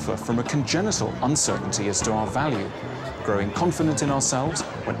if we suffer from a congenital uncertainty as to our value, growing confident in ourselves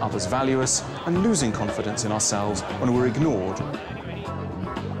when others value us, and losing confidence in ourselves when we're ignored.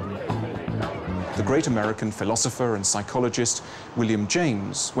 The great American philosopher and psychologist William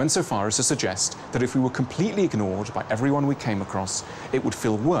James went so far as to suggest that if we were completely ignored by everyone we came across, it would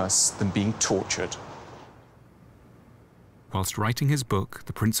feel worse than being tortured. Whilst writing his book,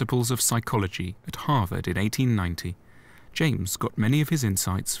 The Principles of Psychology, at Harvard in 1890, James got many of his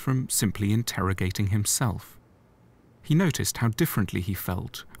insights from simply interrogating himself. He noticed how differently he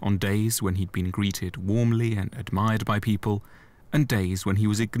felt on days when he'd been greeted warmly and admired by people, and days when he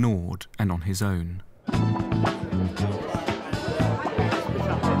was ignored and on his own.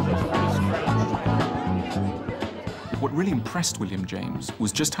 What really impressed William James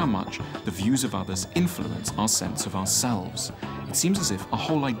was just how much the views of others influence our sense of ourselves. It seems as if our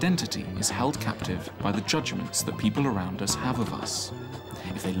whole identity is held captive by the judgments that people around us have of us.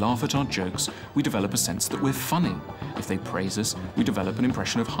 If they laugh at our jokes, we develop a sense that we're funny. If they praise us, we develop an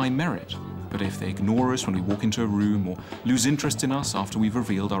impression of high merit. But if they ignore us when we walk into a room or lose interest in us after we've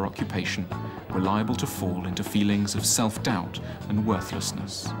revealed our occupation, we're liable to fall into feelings of self-doubt and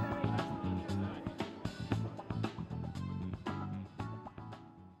worthlessness.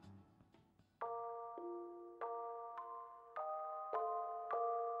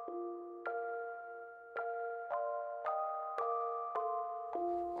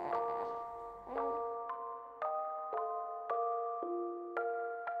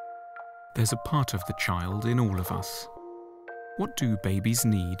 There's a part of the child in all of us. What do babies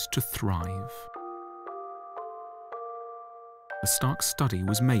need to thrive? A stark study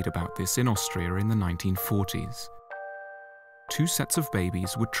was made about this in Austria in the 1940s. 2 sets of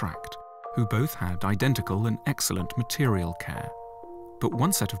babies were tracked, who both had identical and excellent material care. But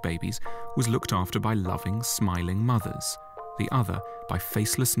one set of babies was looked after by loving, smiling mothers, the other by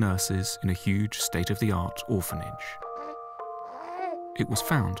faceless nurses in a huge state-of-the-art orphanage. It was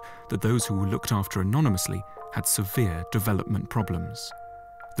found that those who were looked after anonymously had severe development problems.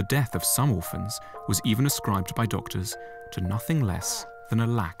 The death of some orphans was even ascribed by doctors to nothing less than a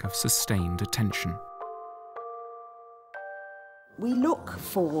lack of sustained attention. We look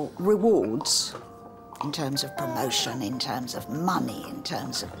for rewards in terms of promotion, in terms of money, in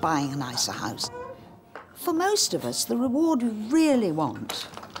terms of buying a nicer house. For most of us, the reward we really want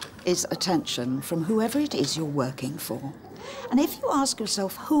is attention from whoever it is you're working for. And if you ask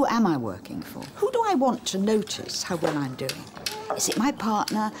yourself, who am I working for? Who do I want to notice how well I'm doing? Is it my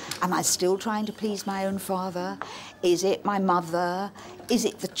partner? Am I still trying to please my own father? Is it my mother? Is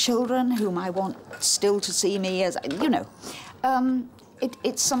it the children whom I want still to see me as, you know?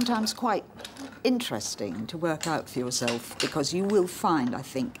 It's sometimes quite interesting to work out for yourself, because you will find, I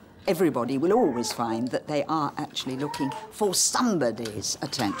think, everybody will always find that they are actually looking for somebody's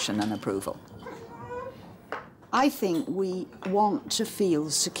attention and approval. I think we want to feel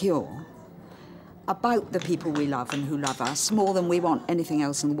secure, about the people we love and who love us more than we want anything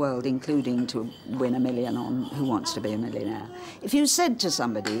else in the world, including to win $1 million on Who Wants to Be a Millionaire. If you said to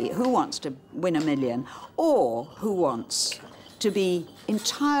somebody who wants to win $1 million or who wants to be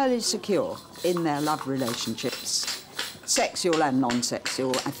entirely secure in their love relationships, sexual and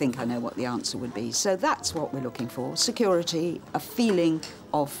non-sexual, I think I know what the answer would be. So that's what we're looking for: security, a feeling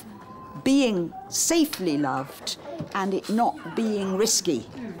of being safely loved and it not being risky.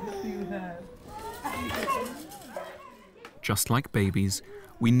 Just like babies,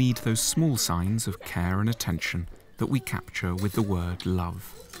 we need those small signs of care and attention that we capture with the word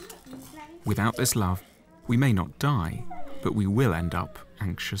love. Without this love, we may not die, but we will end up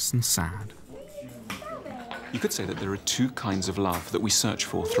anxious and sad. You could say that there are two kinds of love that we search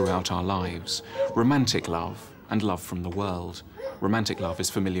for throughout our lives: romantic love and love from the world. Romantic love is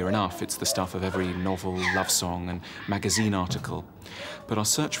familiar enough. It's the stuff of every novel, love song, and magazine article. But our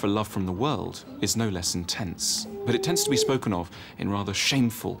search for love from the world is no less intense. But it tends to be spoken of in rather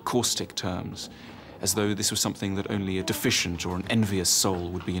shameful, caustic terms, as though this was something that only a deficient or an envious soul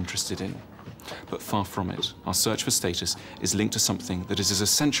would be interested in. But far from it. Our search for status is linked to something that is as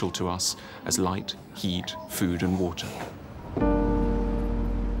essential to us as light, heat, food, and water.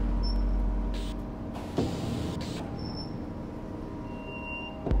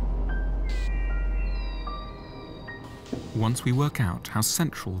 Once we work out how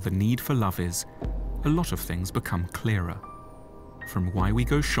central the need for love is, a lot of things become clearer. From why we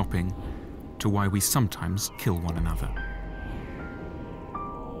go shopping to why we sometimes kill one another.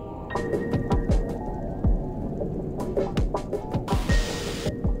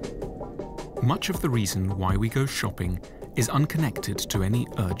 Much of the reason why we go shopping is unconnected to any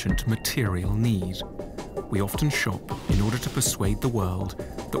urgent material need. We often shop in order to persuade the world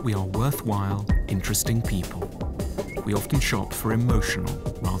that we are worthwhile, interesting people. We often shop for emotional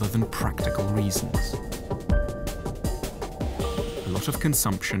rather than practical reasons. A lot of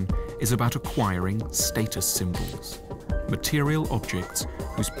consumption is about acquiring status symbols, material objects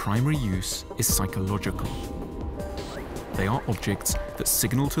whose primary use is psychological. They are objects that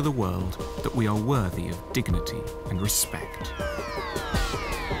signal to the world that we are worthy of dignity and respect.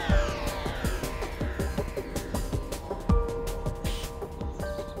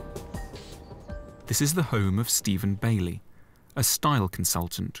 This is the home of Stephen Bailey, a style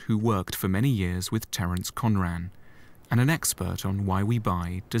consultant who worked for many years with Terence Conran, and an expert on why we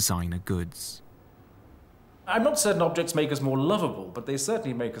buy designer goods. I'm not certain objects make us more lovable, but they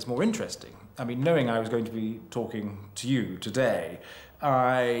certainly make us more interesting. I mean, knowing I was going to be talking to you today,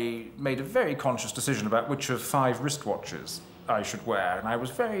 I made a very conscious decision about which of 5 wristwatches I should wear, and I was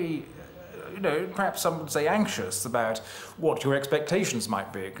very, perhaps some would say anxious about what your expectations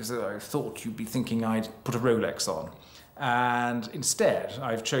might be, because I thought you'd be thinking I'd put a Rolex on. And instead,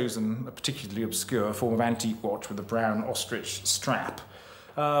 I've chosen a particularly obscure form of antique watch with a brown ostrich strap.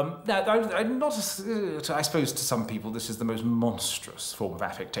 Now, I'm not, I suppose to some people this is the most monstrous form of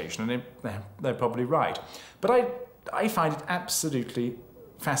affectation, and they're probably right. But I find it absolutely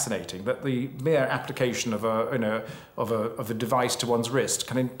fascinating that the mere application of a device to one's wrist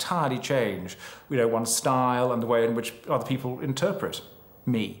can entirely change, one's style and the way in which other people interpret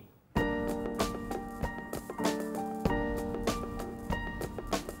me.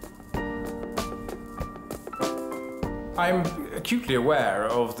 I'm acutely aware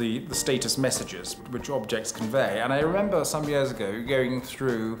of the status messages which objects convey, and I remember some years ago going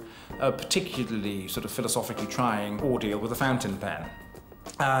through a particularly sort of philosophically trying ordeal with a fountain pen.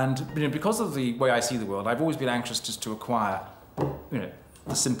 And because of the way I see the world, I've always been anxious just to acquire,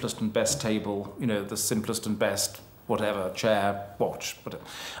 the simplest and best table, the simplest and best whatever, chair, watch, whatever.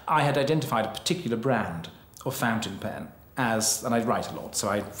 I had identified a particular brand of fountain pen as, and I write a lot,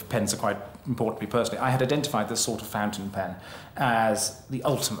 so pens are quite important to me personally. I had identified this sort of fountain pen as the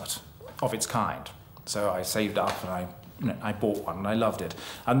ultimate of its kind. So I saved up and I bought one and I loved it.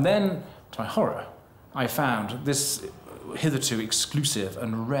 And then, to my horror, I found this hitherto exclusive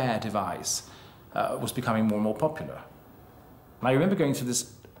and rare device was becoming more and more popular. And I remember going through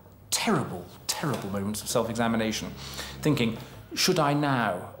this terrible, terrible moments of self-examination, thinking, should I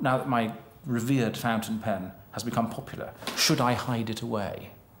now that my revered fountain pen has become popular, should I hide it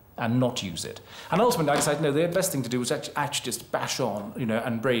away and not use it? And ultimately I decided, no, the best thing to do was actually just bash on,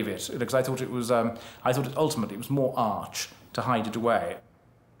 and brave it, because I thought it was, ultimately it was more arch to hide it away.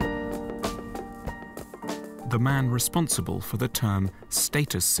 The man responsible for the term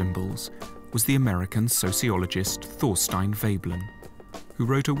status symbols was the American sociologist Thorstein Veblen, who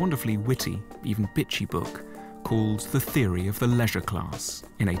wrote a wonderfully witty, even bitchy book called The Theory of the Leisure Class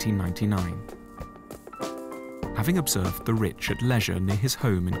in 1899. Having observed the rich at leisure near his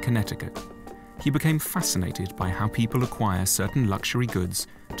home in Connecticut, he became fascinated by how people acquire certain luxury goods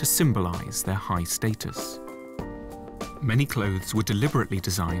to symbolize their high status. Many clothes were deliberately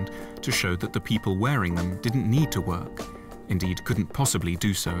designed to show that the people wearing them didn't need to work, indeed couldn't possibly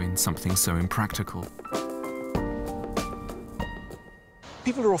do so in something so impractical.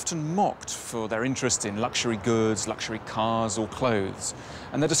 People are often mocked for their interest in luxury goods, luxury cars or clothes,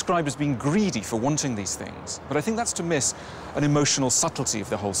 and they're described as being greedy for wanting these things. But I think that's to miss an emotional subtlety of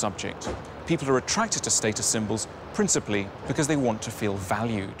the whole subject. People are attracted to status symbols principally because they want to feel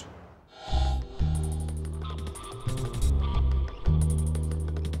valued.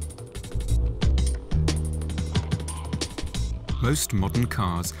 Most modern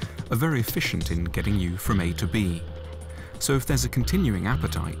cars are very efficient in getting you from A to B. So if there's a continuing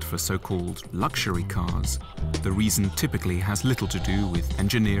appetite for so-called luxury cars, the reason typically has little to do with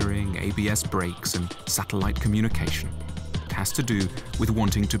engineering, ABS brakes and satellite communication. It has to do with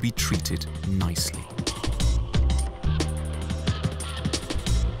wanting to be treated nicely.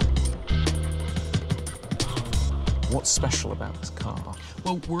 What's special about this car?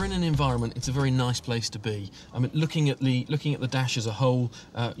 Well, we're in an environment, it's a very nice place to be. I mean, looking at the dash as a whole,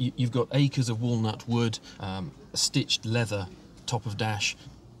 you've got acres of walnut wood, stitched leather top of dash.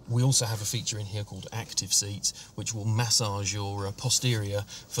 We also have a feature in here called active seats, which will massage your posterior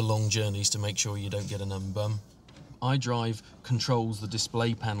for long journeys to make sure you don't get a numb bum. iDrive controls the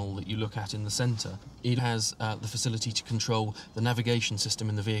display panel that you look at in the centre. It has the facility to control the navigation system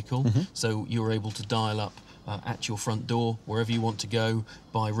in the vehicle, so you're able to dial up at your front door, wherever you want to go,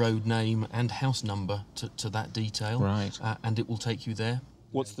 by road name and house number to that detail. Right. And it will take you there.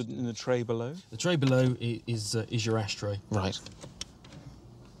 What's in the tray below? The tray below is your ashtray. Right.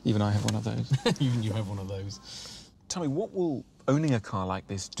 Even I have one of those. Even you have one of those. Tell me, what will owning a car like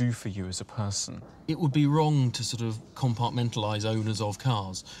this do for you as a person? It would be wrong to sort of compartmentalise owners of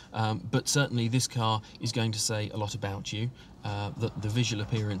cars, but certainly this car is going to say a lot about you. The visual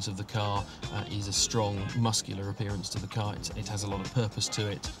appearance of the car is a strong, muscular appearance to the car. It has a lot of purpose to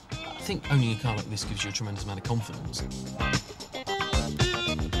it. I think owning a car like this gives you a tremendous amount of confidence.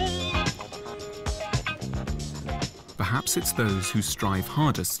 Perhaps it's those who strive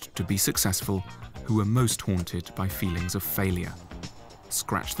hardest to be successful who are most haunted by feelings of failure.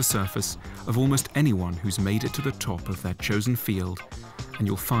 Scratch the surface of almost anyone who's made it to the top of their chosen field, and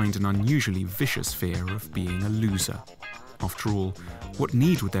you'll find an unusually vicious fear of being a loser. After all, what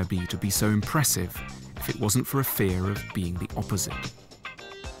need would there be to be so impressive if it wasn't for a fear of being the opposite?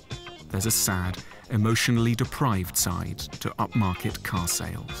 There's a sad, emotionally deprived side to upmarket car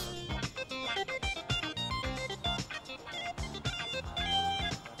sales.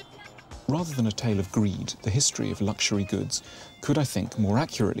 Rather than a tale of greed, the history of luxury goods could, I think, more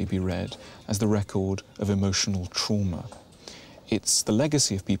accurately be read as the record of emotional trauma. It's the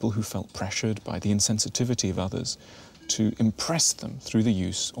legacy of people who felt pressured by the insensitivity of others to impress them through the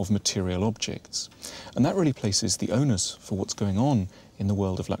use of material objects. And that really places the onus for what's going on in the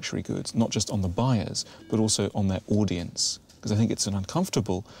world of luxury goods, not just on the buyers, but also on their audience. Because I think it's an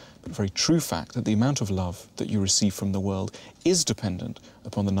uncomfortable but very true fact that the amount of love that you receive from the world is dependent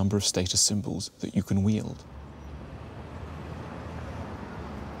upon the number of status symbols that you can wield.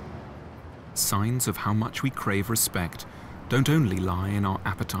 Signs of how much we crave respect don't only lie in our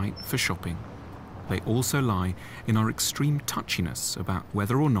appetite for shopping. They also lie in our extreme touchiness about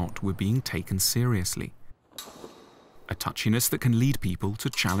whether or not we're being taken seriously. A touchiness that can lead people to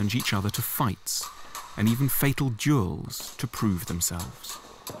challenge each other to fights, and even fatal duels to prove themselves.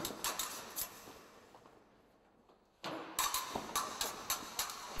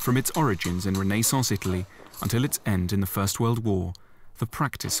 From its origins in Renaissance Italy until its end in the First World War, the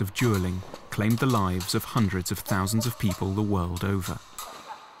practice of dueling claimed the lives of hundreds of thousands of people the world over.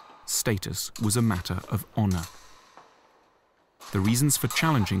 Status was a matter of honor. The reasons for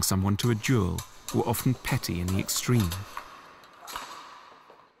challenging someone to a duel were often petty in the extreme.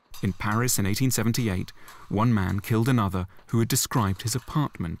 In Paris in 1878, one man killed another who had described his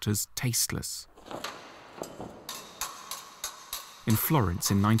apartment as tasteless. In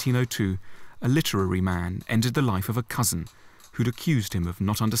Florence in 1902, a literary man ended the life of a cousin who'd accused him of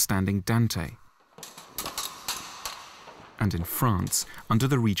not understanding Dante. And in France, under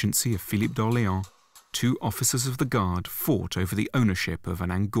the regency of Philippe d'Orléans, 2 officers of the guard fought over the ownership of an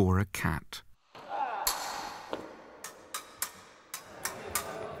Angora cat.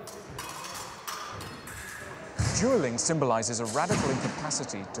 Dueling symbolises a radical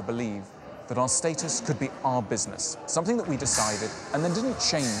incapacity to believe that our status could be our business, something that we decided and then didn't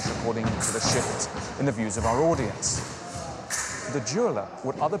change according to the shift in the views of our audience. For the dueler,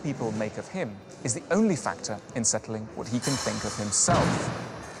 what other people make of him is the only factor in settling what he can think of himself.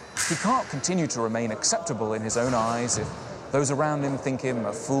 He can't continue to remain acceptable in his own eyes if those around him think him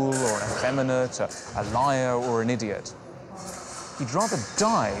a fool or an effeminate, a liar or an idiot. He'd rather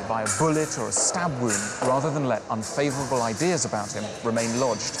die by a bullet or a stab wound rather than let unfavourable ideas about him remain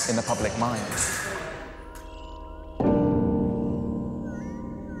lodged in the public mind.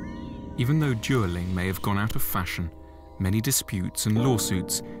 Even though duelling may have gone out of fashion, many disputes and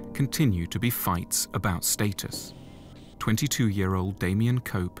lawsuits continue to be fights about status. 22-year-old Damien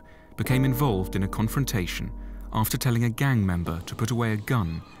Cope became involved in a confrontation after telling a gang member to put away a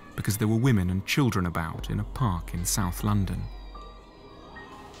gun because there were women and children about in a park in South London.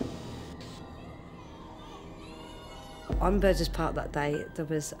 On Burgess Park that day, there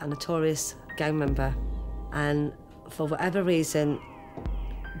was a notorious gang member, and for whatever reason,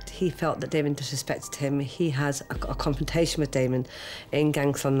 he felt that Damien disrespected him. He has a confrontation with Damien in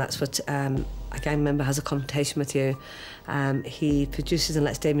Gangthon. That's what a gang member has, a confrontation with you. He produces and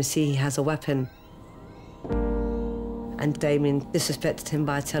lets Damien see he has a weapon. And Damien disrespected him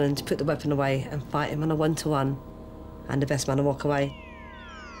by telling him to put the weapon away and fight him on a one-to-one, and the best man to walk away.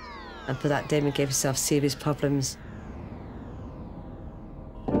 And for that, Damien gave himself serious problems.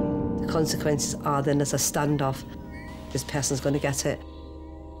 The consequences are then there's a standoff. This person's going to get it.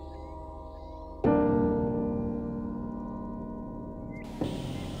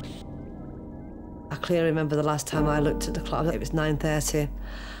 I clearly remember the last time I looked at the clock, it was 9:30,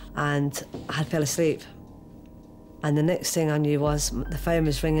 and I had fell asleep. And the next thing I knew was the phone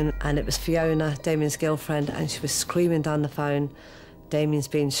was ringing, and it was Fiona, Damien's girlfriend, and she was screaming down the phone, "Damien's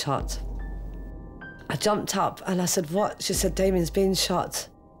been shot." I jumped up and I said, "What?" She said, "Damien's been shot."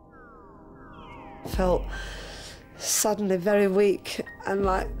 Felt suddenly very weak and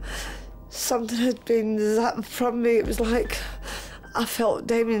like something had been zapped from me. It was like I felt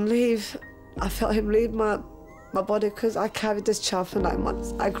Damien leave. I felt him leave my body because I carried this child for 9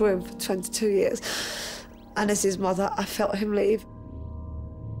 months. I grew him for 22 years. And as his mother, I felt him leave.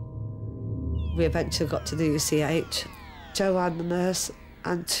 We eventually got to the UCH. Joanne, the nurse,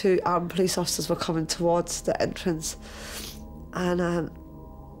 and 2 armed police officers were coming towards the entrance. And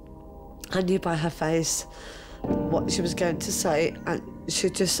I knew by her face what she was going to say, and she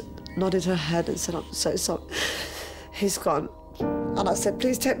just nodded her head and said, "I'm so sorry. He's gone." And I said,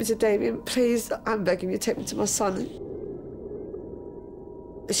 "Please take me to Damien. Please, I'm begging you, take me to my son."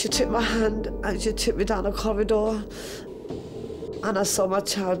 She took my hand and she took me down a corridor, and I saw my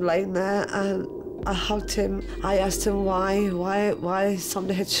child laying there, and I hugged him. I asked him why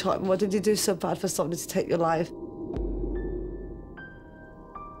somebody had shot him. What did you do so bad for somebody to take your life?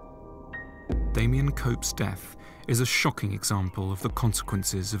 Damien Cope's death is a shocking example of the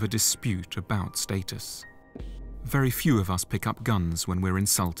consequences of a dispute about status. Very few of us pick up guns when we're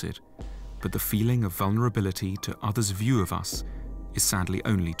insulted, but the feeling of vulnerability to others' view of us is sadly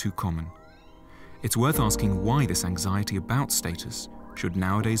only too common. It's worth asking why this anxiety about status should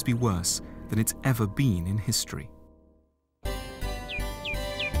nowadays be worse than it's ever been in history.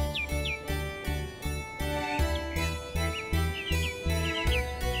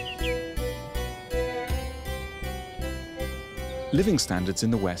 Living standards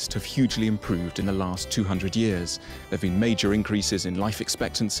in the West have hugely improved in the last 200 years. There have been major increases in life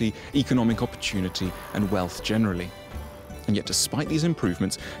expectancy, economic opportunity, and wealth generally. And yet, despite these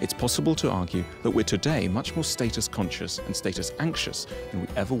improvements, it's possible to argue that we're today much more status conscious and status anxious than we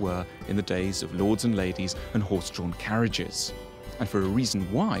ever were in the days of lords and ladies and horse-drawn carriages. And for a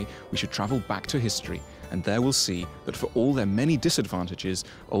reason why, we should travel back to history, and there we'll see that for all their many disadvantages,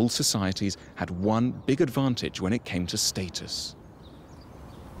 old societies had one big advantage when it came to status.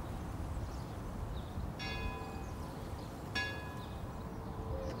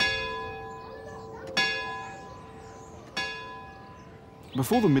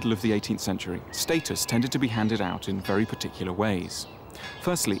 Before the middle of the 18th century, status tended to be handed out in very particular ways.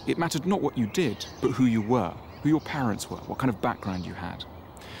 Firstly, it mattered not what you did, but who you were, who your parents were, what kind of background you had.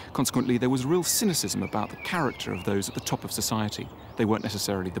 Consequently, there was real cynicism about the character of those at the top of society. They weren't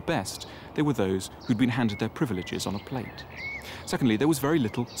necessarily the best, they were those who'd been handed their privileges on a plate. Secondly, there was very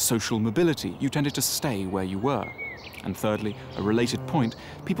little social mobility. You tended to stay where you were. And thirdly, a related point,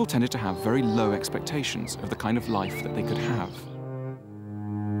 people tended to have very low expectations of the kind of life that they could have.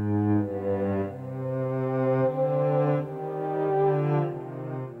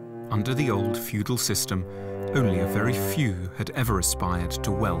 Under the old feudal system, only a very few had ever aspired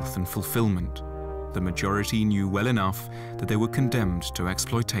to wealth and fulfillment. The majority knew well enough that they were condemned to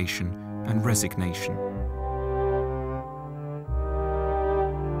exploitation and resignation.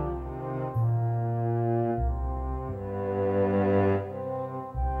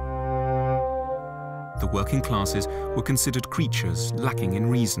 The working classes were considered creatures lacking in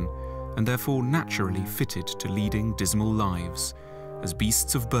reason, and therefore naturally fitted to leading dismal lives, as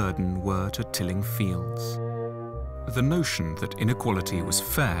beasts of burden were to tilling fields. The notion that inequality was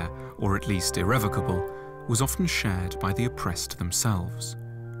fair, or at least irrevocable, was often shared by the oppressed themselves.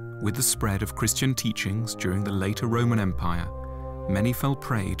 With the spread of Christian teachings during the later Roman Empire, many fell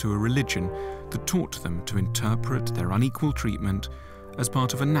prey to a religion that taught them to interpret their unequal treatment as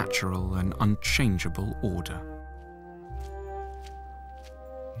part of a natural and unchangeable order.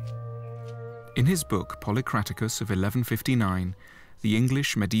 In his book Polycraticus of 1159, the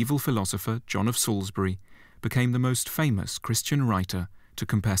English medieval philosopher John of Salisbury became the most famous Christian writer to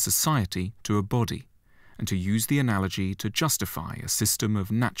compare society to a body, and to use the analogy to justify a system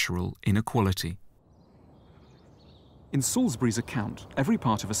of natural inequality. In Salisbury's account, every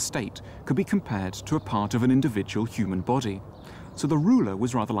part of a state could be compared to a part of an individual human body. So the ruler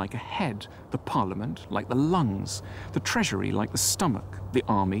was rather like a head, the parliament like the lungs, the treasury like the stomach, the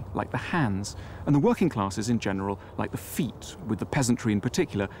army like the hands, and the working classes in general like the feet, with the peasantry in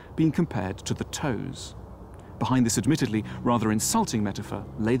particular being compared to the toes. Behind this admittedly rather insulting metaphor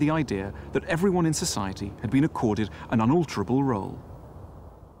lay the idea that everyone in society had been accorded an unalterable role.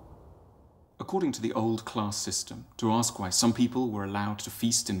 According to the old class system, to ask why some people were allowed to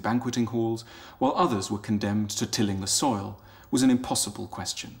feast in banqueting halls while others were condemned to tilling the soil was an impossible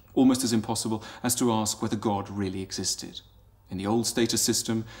question, almost as impossible as to ask whether God really existed. In the old status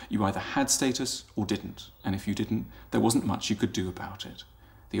system, you either had status or didn't, and if you didn't, there wasn't much you could do about it.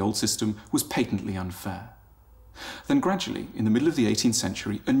 The old system was patently unfair. Then gradually, in the middle of the 18th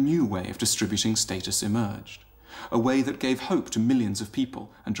century, a new way of distributing status emerged. A way that gave hope to millions of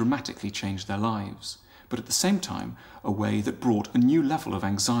people and dramatically changed their lives, but at the same time, a way that brought a new level of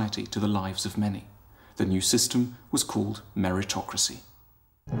anxiety to the lives of many. The new system was called meritocracy.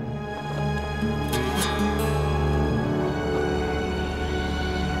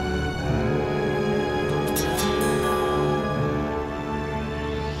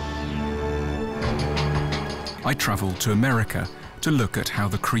 I travelled to America to look at how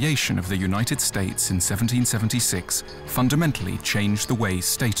the creation of the United States in 1776 fundamentally changed the way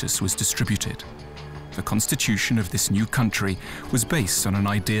status was distributed. The constitution of this new country was based on an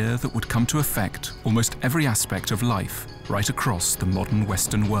idea that would come to affect almost every aspect of life right across the modern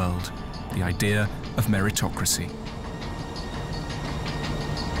Western world, the idea of meritocracy.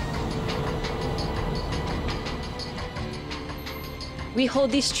 We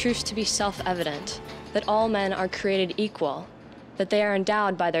hold these truths to be self-evident, that all men are created equal, that they are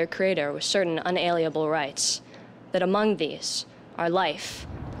endowed by their Creator with certain unalienable rights, that among these are life,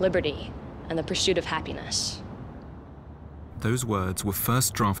 liberty, and the pursuit of happiness. Those words were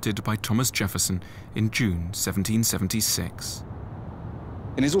first drafted by Thomas Jefferson in June 1776.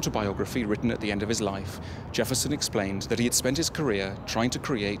 In his autobiography, written at the end of his life, Jefferson explained that he had spent his career trying to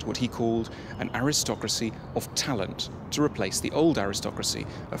create what he called an aristocracy of talent to replace the old aristocracy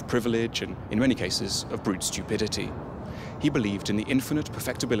of privilege and, in many cases, of brute stupidity. He believed in the infinite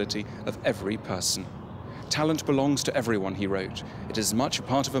perfectibility of every person. Talent belongs to everyone, he wrote. It is as much a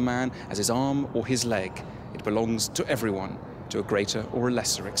part of a man as his arm or his leg. It belongs to everyone, to a greater or a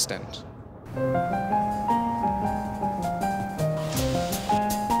lesser extent.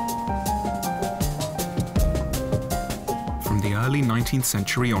 From the early 19th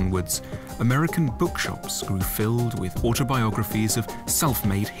century onwards, American bookshops grew filled with autobiographies of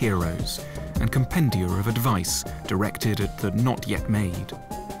self-made heroes and compendia of advice directed at the not yet made.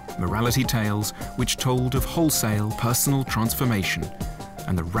 Morality tales which told of wholesale personal transformation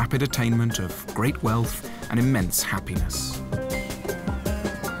and the rapid attainment of great wealth and immense happiness.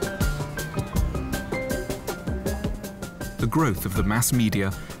 The growth of the mass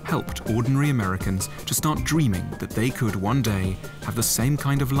media helped ordinary Americans to start dreaming that they could one day have the same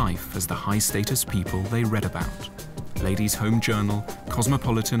kind of life as the high-status people they read about. Ladies' Home Journal,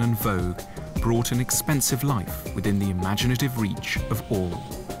 Cosmopolitan and Vogue brought an expensive life within the imaginative reach of all.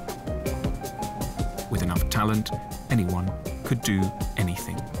 With enough talent, anyone could do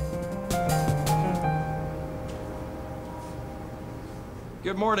anything.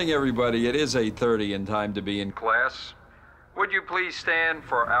 Good morning, everybody. It is 8:30 and time to be in class. Would you please stand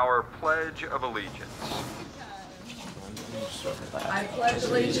for our Pledge of Allegiance? I pledge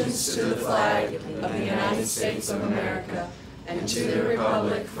allegiance to the flag of the United States of America and to the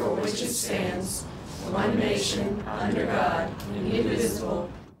republic for which it stands, one nation, under God, indivisible,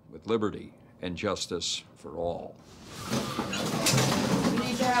 with liberty and justice for all. We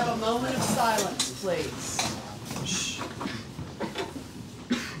need to have a moment of silence, please. Shh.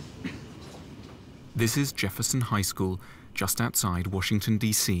 This is Jefferson High School, just outside Washington,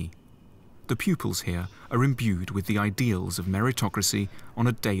 D.C. the pupils here are imbued with the ideals of meritocracy on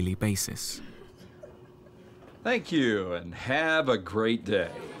a daily basis. Thank you, and have a great day.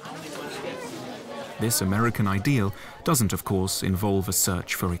 This American ideal doesn't, of course, involve a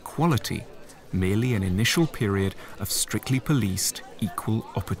search for equality, merely an initial period of strictly policed equal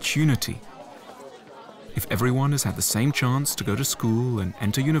opportunity. If everyone has had the same chance to go to school and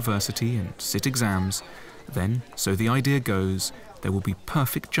enter university and sit exams, then, so the idea goes, there will be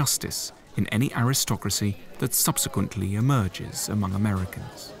perfect justice in any aristocracy that subsequently emerges among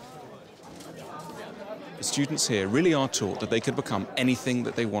Americans. The students here really are taught that they could become anything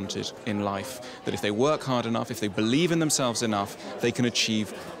that they wanted in life, that if they work hard enough, if they believe in themselves enough, they can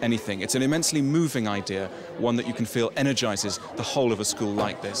achieve anything. It's an immensely moving idea, one that you can feel energizes the whole of a school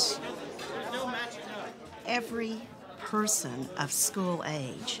like this. Every person of school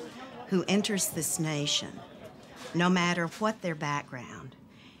age who enters this nation, no matter what their background,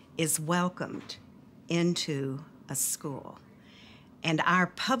 is welcomed into a school. And our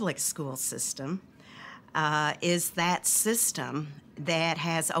public school system is that system that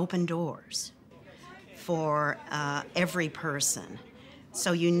has open doors for every person.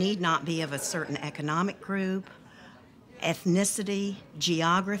 So you need not be of a certain economic group, ethnicity,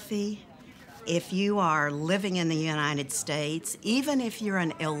 geography. If you are living in the United States, even if you're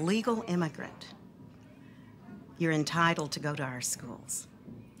an illegal immigrant, you're entitled to go to our schools,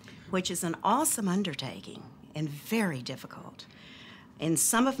 which is an awesome undertaking and very difficult. In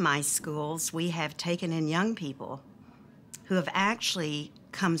some of my schools, we have taken in young people who have actually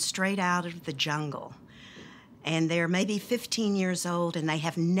come straight out of the jungle. And they're maybe 15 years old and they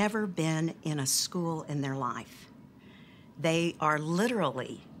have never been in a school in their life. They are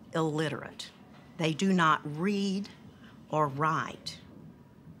literally illiterate. They do not read or write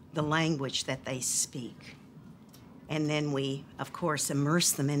the language that they speak. And then we, of course,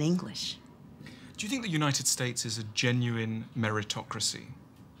 immerse them in English. Do you think the United States is a genuine meritocracy?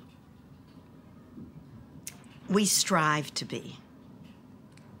 We strive to be.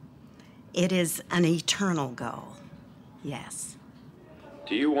 It is an eternal goal, yes.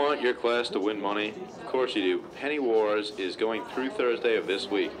 Do you want your class to win money? Of course you do. Penny Wars is going through Thursday of this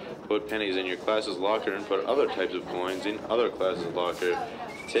week. Put pennies in your class's locker and put other types of coins in other classes' locker to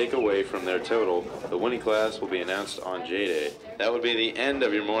take away from their total. The winning class will be announced on J-Day. That would be the end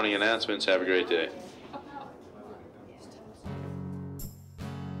of your morning announcements. Have a great day.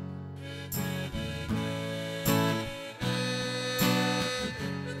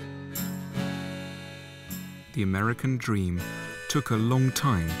 The American dream took a long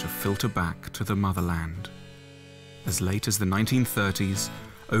time to filter back to the motherland. As late as the 1930s,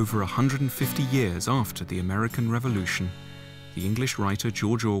 over 150 years after the American Revolution, the English writer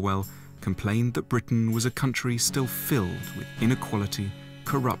George Orwell complained that Britain was a country still filled with inequality,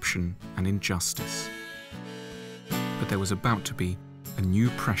 corruption, and injustice. But there was about to be a new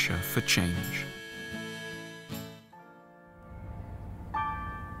pressure for change.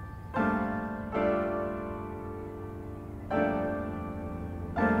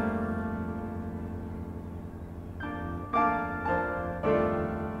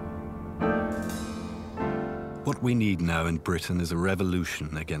 What we need now in Britain is a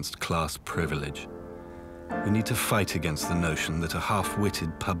revolution against class privilege. We need to fight against the notion that a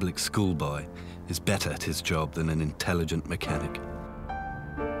half-witted public schoolboy is better at his job than an intelligent mechanic.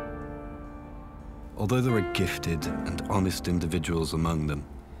 Although there are gifted and honest individuals among them,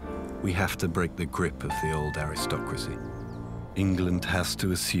 we have to break the grip of the old aristocracy. England has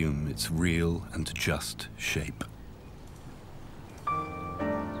to assume its real and just shape.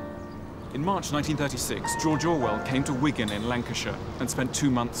 In March 1936, George Orwell came to Wigan in Lancashire and spent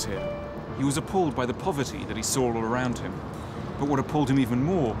 2 months here. He was appalled by the poverty that he saw all around him. But what appalled him even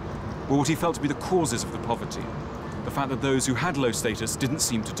more were what he felt to be the causes of the poverty. The fact that those who had low status didn't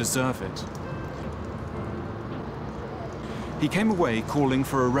seem to deserve it. He came away calling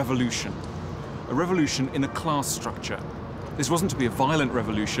for a revolution in a class structure. This wasn't to be a violent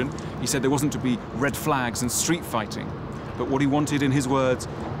revolution. He said there wasn't to be red flags and street fighting. But what he wanted, in his words,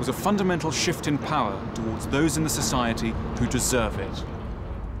 was a fundamental shift in power towards those in the society who deserve it.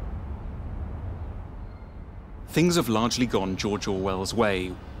 Things have largely gone George Orwell's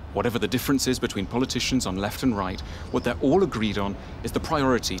way. Whatever the differences between politicians on left and right, what they're all agreed on is the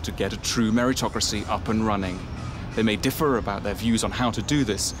priority to get a true meritocracy up and running. They may differ about their views on how to do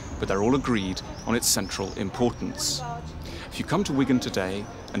this, but they're all agreed on its central importance. If you come to Wigan today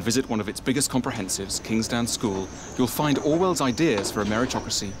and visit one of its biggest comprehensives, Kingsdown School, you'll find Orwell's ideas for a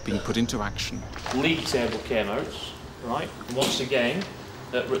meritocracy being put into action. League table came out, right? And once again,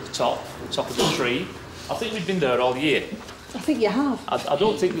 we're at the top of the tree. I think we'd been there all year. I think you have. I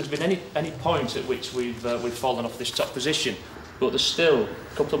don't think there's been any point at which we've fallen off this top position, but there's still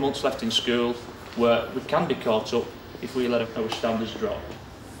a couple of months left in school where we can be caught up if we let our standards drop.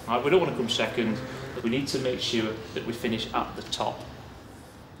 Right, we don't want to come second, but we need to make sure that we finish at the top.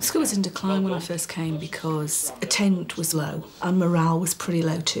 School was in decline when I first came because attainment was low and morale was pretty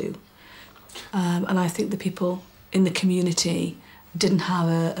low too. And I think the people in the community didn't have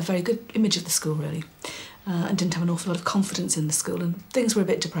a very good image of the school, really, and didn't have an awful lot of confidence in the school, and things were a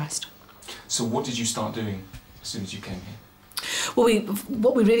bit depressed. So what did you start doing as soon as you came here? Well,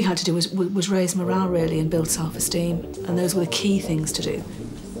 what we really had to do was raise morale, really, and build self-esteem, and those were the key things to do.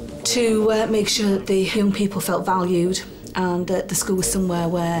 To make sure that the young people felt valued and that the school was somewhere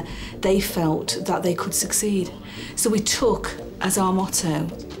where they felt that they could succeed. So we took as our motto,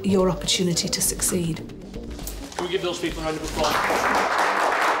 your opportunity to succeed. Can we give those people a round of applause?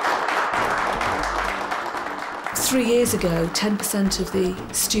 3 years ago, 10% of the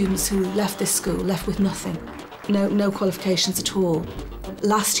students who left this school left with nothing, no qualifications at all.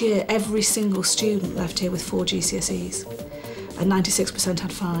 Last year, every single student left here with 4 GCSEs, and 96%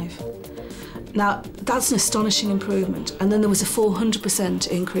 had 5. Now, that's an astonishing improvement. And then there was a 400%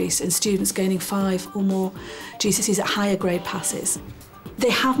 increase in students gaining 5 or more GCSEs at higher grade passes.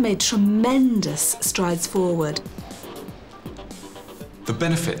 They have made tremendous strides forward. The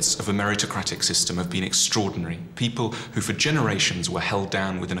benefits of a meritocratic system have been extraordinary. People who for generations were held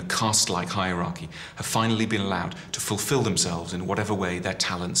down within a caste-like hierarchy have finally been allowed to fulfill themselves in whatever way their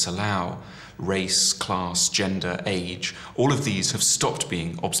talents allow. Race, class, gender, age, all of these have stopped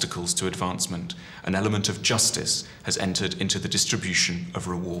being obstacles to advancement. An element of justice has entered into the distribution of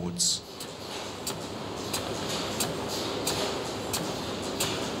rewards.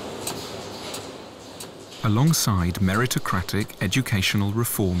 Alongside meritocratic educational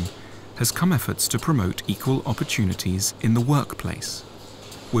reform has come efforts to promote equal opportunities in the workplace.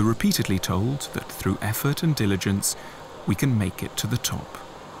 We're repeatedly told that through effort and diligence, we can make it to the top.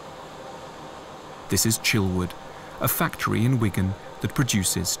 This is Chilwood, a factory in Wigan that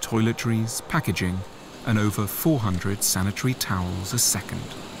produces toiletries, packaging, and over 400 sanitary towels a second.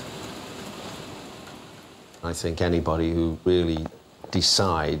 I think anybody who really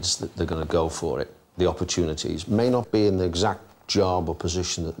decides that they're going to go for it, the opportunities may not be in the exact job or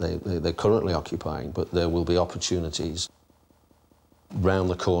position that they're currently occupying, but there will be opportunities round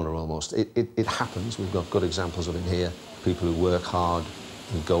the corner almost. It happens. We've got good examples of it here. People who work hard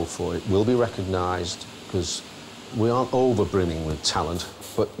and go for it will be recognised, because we aren't over-brimming with talent,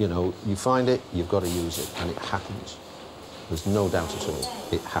 but, you know, you find it, you've got to use it, and it happens. There's no doubt at all.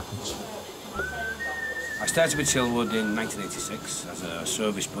 It happens. I started with Chilwood in 1986 as a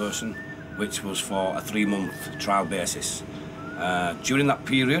service person, which was for a 3-month trial basis. During that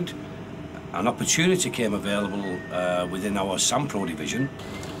period, an opportunity came available within our SAMPRO division,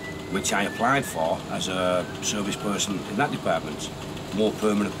 which I applied for as a service person in that department, more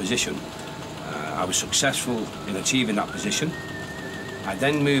permanent position. I was successful in achieving that position. I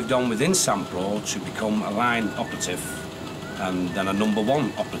then moved on within SAMPRO to become a line operative and then a number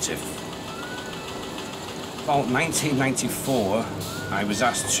 1 operative. About 1994, I was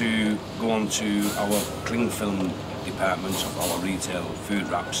asked to go on to our cling film department of our retail food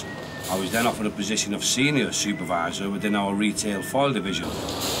wraps. I was then offered a position of senior supervisor within our retail foil division.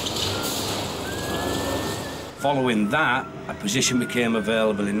 Following that, a position became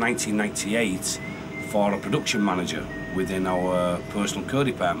available in 1998 for a production manager within our personal care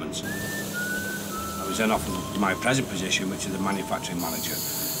department. I was then offered my present position, which is the manufacturing manager.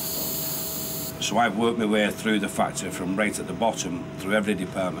 So I've worked my way through the factory from right at the bottom, through every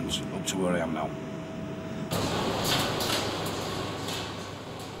department, up to where I am now.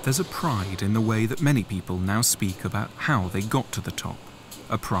 There's a pride in the way that many people now speak about how they got to the top.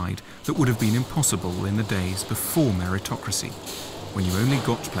 A pride that would have been impossible in the days before meritocracy, when you only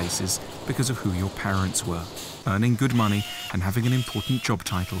got places because of who your parents were. Earning good money and having an important job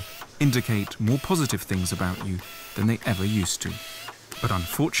title indicate more positive things about you than they ever used to. But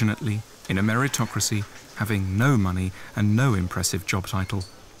unfortunately, in a meritocracy, having no money and no impressive job title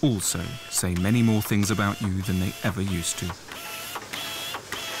also say many more things about you than they ever used to.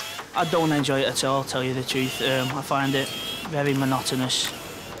 I don't enjoy it at all, tell you the truth. I find it very monotonous,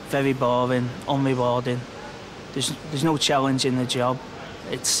 very boring, unrewarding. There's no challenge in the job.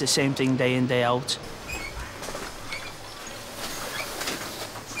 It's the same thing day in, day out.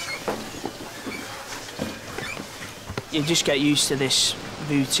 You just get used to this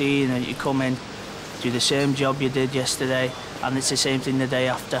routine, and you come in, do the same job you did yesterday, and it's the same thing the day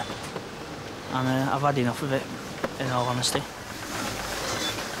after. And I've had enough of it, in all honesty.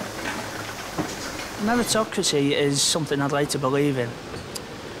 Meritocracy is something I'd like to believe in,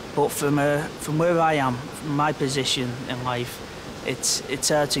 but from where I am, from my position in life, it's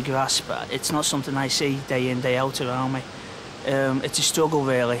hard to grasp. It's not something I see day in, day out around me. It's a struggle,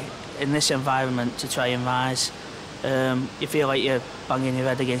 really, in this environment to try and rise. You feel like you're banging your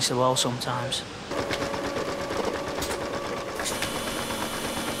head against the wall sometimes.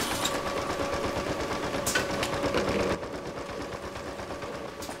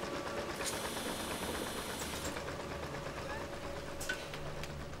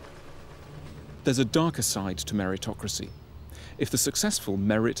 There's a darker side to meritocracy. If the successful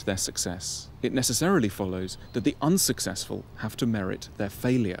merit their success, it necessarily follows that the unsuccessful have to merit their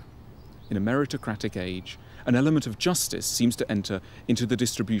failure. In a meritocratic age, an element of justice seems to enter into the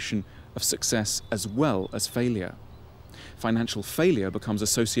distribution of success as well as failure. Financial failure becomes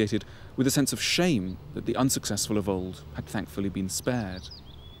associated with a sense of shame that the unsuccessful of old had thankfully been spared.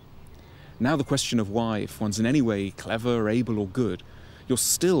 Now the question of why, if one's in any way clever, able or good, you're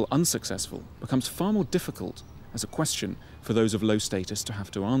still unsuccessful becomes far more difficult as a question for those of low status to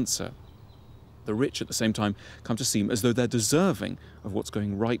have to answer. The rich at the same time come to seem as though they're deserving of what's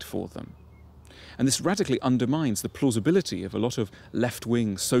going right for them. And this radically undermines the plausibility of a lot of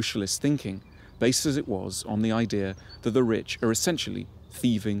left-wing socialist thinking, based as it was on the idea that the rich are essentially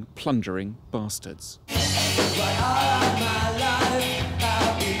thieving, plundering bastards.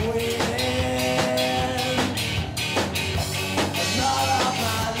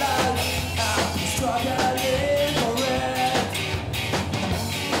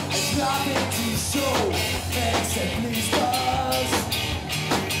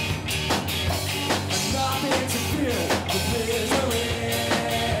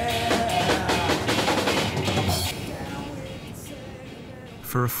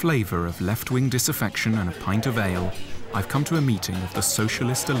 For a flavour of left-wing disaffection and a pint of ale, I've come to a meeting of the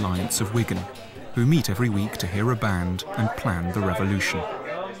Socialist Alliance of Wigan, who meet every week to hear a band and plan the revolution.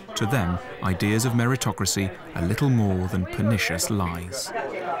 To them, ideas of meritocracy are little more than pernicious lies.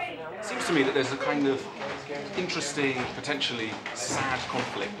 It seems to me that there's a kind of interesting, potentially sad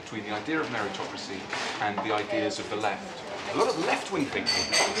conflict between the idea of meritocracy and the ideas of the left. A lot of left-wing thinking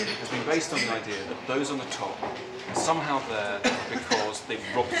has been based on the idea that those on the top are somehow there because they've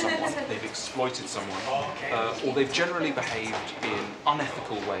robbed someone, they've exploited someone, or they've generally behaved in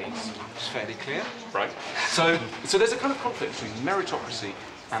unethical ways. It's fairly clear, right? So there's a kind of conflict between meritocracy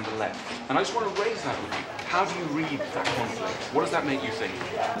and the left. And I just want to raise that with you. How do you read that conflict? What does that make you think?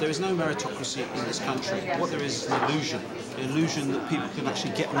 There is no meritocracy in this country. What there is an illusion that people can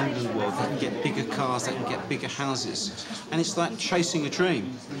actually get on in the world. They can get bigger cars, they can get bigger houses. And it's like chasing a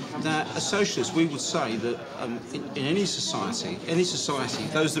dream. Now, as socialists, we would say that in any society,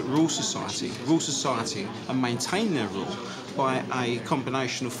 those that rule society and maintain their rule by a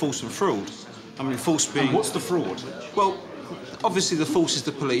combination of force and fraud. I mean, force being... And what's the fraud? Well, obviously the force is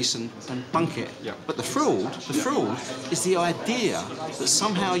the police and bunk it. Yeah. But the fraud is the idea that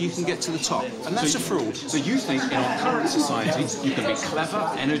somehow you can get to the top. And that's a fraud. So you think in our current society you can be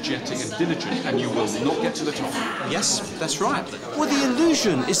clever, energetic and diligent and you will not get to the top? Yes, that's right. Well, the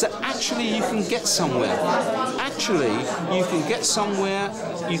illusion is that actually you can get somewhere. Actually, you can get somewhere,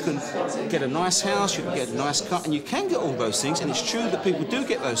 you can get a nice house, you can get a nice car, and you can get all those things, and it's true that people do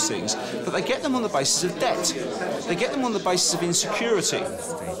get those things, but they get them on the basis of debt. They get them on the basis of insecurity.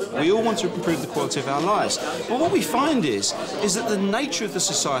 We all want to improve the quality of our lives. But what we find is that the nature of the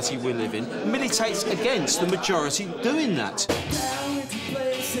society we live in militates against the majority doing that.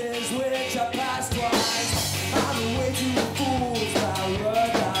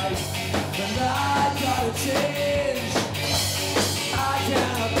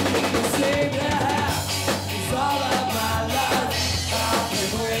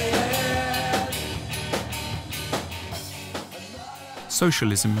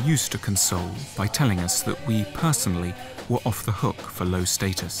 Socialism used to console by telling us that we personally were off the hook for low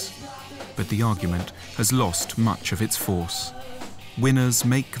status. But the argument has lost much of its force. Winners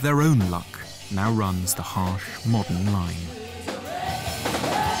make their own luck now runs the harsh modern line.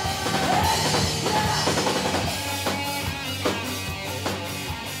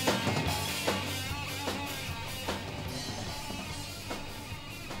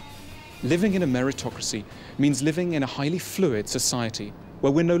 Living in a meritocracy means living in a highly fluid society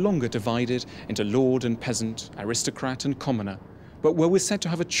where we're no longer divided into lord and peasant, aristocrat and commoner, but where we're said to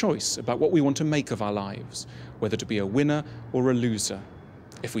have a choice about what we want to make of our lives, whether to be a winner or a loser.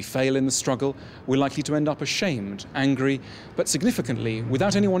 If we fail in the struggle, we're likely to end up ashamed, angry, but significantly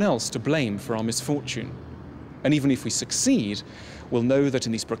without anyone else to blame for our misfortune. And even if we succeed, we'll know that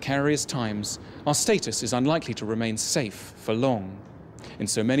in these precarious times, our status is unlikely to remain safe for long. In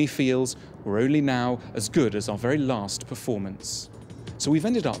so many fields, we're only now as good as our very last performance. So we've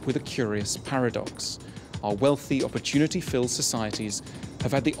ended up with a curious paradox. Our wealthy, opportunity-filled societies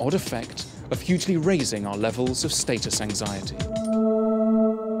have had the odd effect of hugely raising our levels of status anxiety.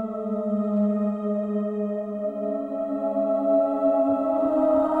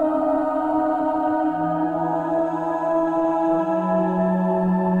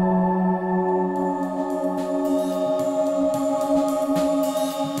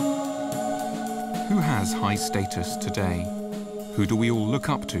 Who has high status today? Who do we all look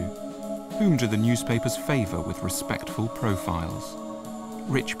up to? Whom do the newspapers favour with respectful profiles?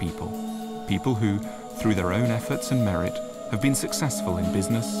 Rich people. People who, through their own efforts and merit, have been successful in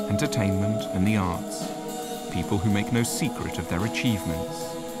business, entertainment and the arts. People who make no secret of their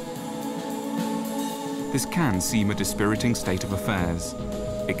achievements. This can seem a dispiriting state of affairs.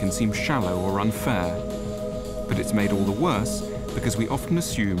 It can seem shallow or unfair. But it's made all the worse because we often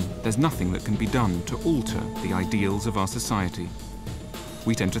assume there's nothing that can be done to alter the ideals of our society.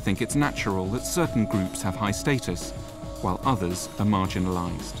 We tend to think it's natural that certain groups have high status, while others are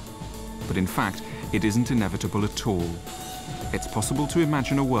marginalized. But in fact, it isn't inevitable at all. It's possible to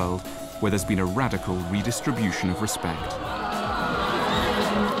imagine a world where there's been a radical redistribution of respect.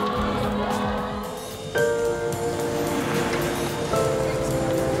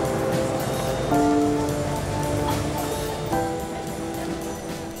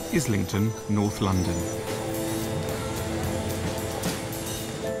 Islington, North London.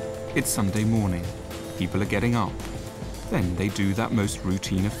 It's Sunday morning. People are getting up. Then they do that most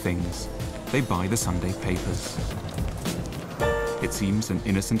routine of things. They buy the Sunday papers. It seems an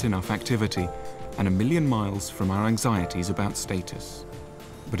innocent enough activity, and a million miles from our anxieties about status.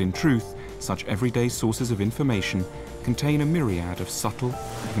 But in truth, such everyday sources of information contain a myriad of subtle,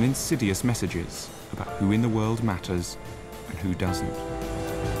 even insidious messages about who in the world matters and who doesn't.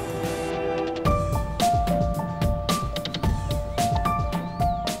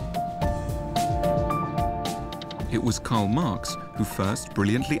 It was Karl Marx who first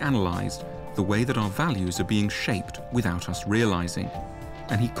brilliantly analysed the way that our values are being shaped without us realising,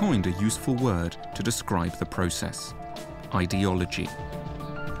 and he coined a useful word to describe the process: ideology.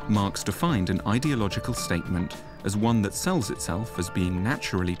 Marx defined an ideological statement as one that sells itself as being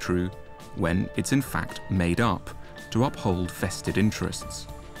naturally true when it's in fact made up to uphold vested interests.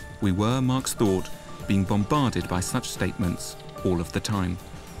 We were, Marx thought, being bombarded by such statements all of the time.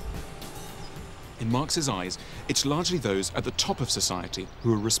 In Marx's eyes, it's largely those at the top of society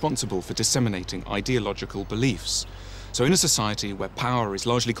who are responsible for disseminating ideological beliefs. So in a society where power is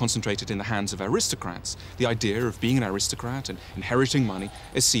largely concentrated in the hands of aristocrats, the idea of being an aristocrat and inheriting money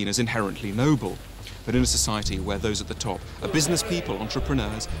is seen as inherently noble. But in a society where those at the top are business people,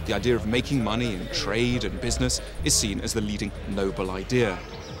 entrepreneurs, the idea of making money in trade and business is seen as the leading noble idea.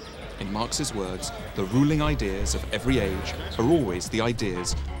 In Marx's words, the ruling ideas of every age are always the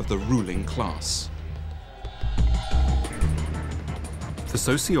ideas of the ruling class. The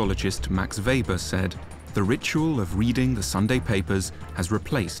sociologist Max Weber said, "The ritual of reading the Sunday papers has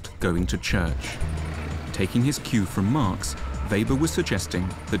replaced going to church." Taking his cue from Marx, Weber was suggesting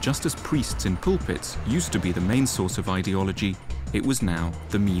that just as priests in pulpits used to be the main source of ideology, it was now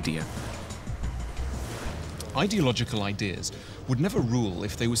the media. Ideological ideas would never rule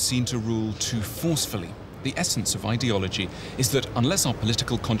if they were seen to rule too forcefully. The essence of ideology is that unless our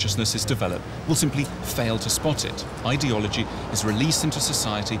political consciousness is developed, we'll simply fail to spot it. Ideology is released into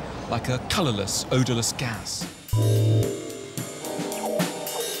society like a colourless, odourless gas.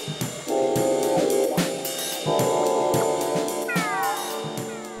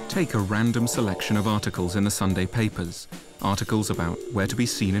 Take a random selection of articles in the Sunday papers. Articles about where to be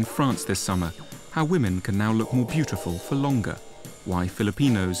seen in France this summer, how women can now look more beautiful for longer, why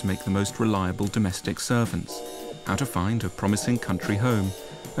Filipinos make the most reliable domestic servants, how to find a promising country home,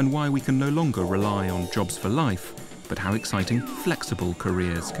 and why we can no longer rely on jobs for life, but how exciting flexible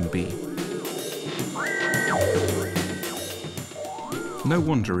careers can be. No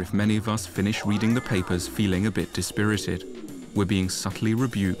wonder if many of us finish reading the papers feeling a bit dispirited. We're being subtly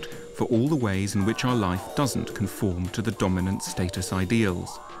rebuked for all the ways in which our life doesn't conform to the dominant status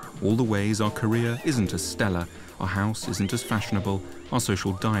ideals. All the ways our career isn't as stellar, our house isn't as fashionable, our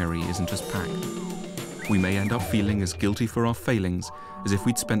social diary isn't as packed. We may end up feeling as guilty for our failings as if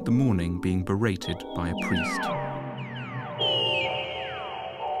we'd spent the morning being berated by a priest.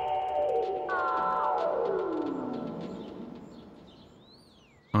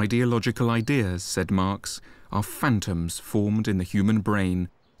 Ideological ideas, said Marx, are phantoms formed in the human brain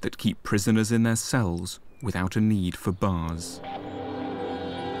that keep prisoners in their cells without a need for bars.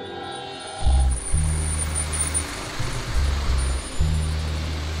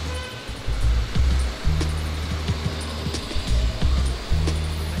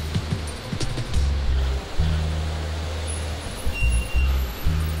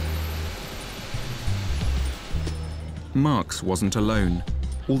 Marx wasn't alone.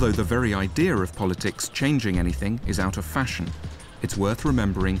 Although the very idea of politics changing anything is out of fashion, it's worth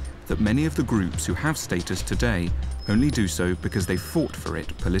remembering that many of the groups who have status today only do so because they fought for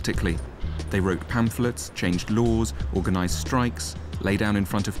it politically. They wrote pamphlets, changed laws, organized strikes, lay down in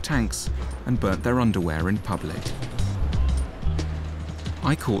front of tanks, and burnt their underwear in public.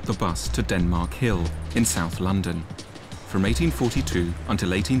 I caught the bus to Denmark Hill in South London. From 1842 until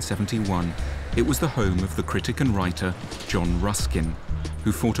 1871, it was the home of the critic and writer John Ruskin,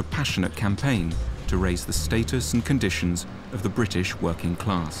 who fought a passionate campaign to raise the status and conditions of the British working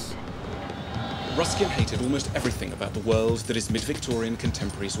class. Ruskin hated almost everything about the world that his mid-Victorian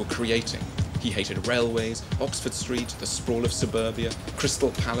contemporaries were creating. He hated railways, Oxford Street, the sprawl of suburbia,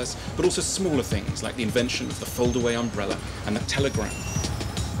 Crystal Palace, but also smaller things like the invention of the fold-away umbrella and the telegram.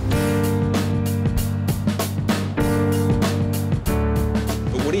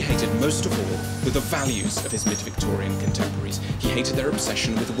 But what he hated most of all were the values of his mid-Victorian contemporaries. He hated their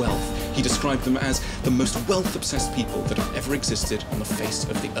obsession with wealth. He described them as the most wealth-obsessed people that have ever existed on the face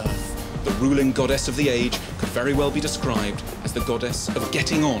of the earth. The ruling goddess of the age could very well be described as the goddess of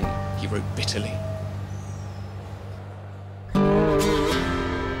getting on, he wrote bitterly.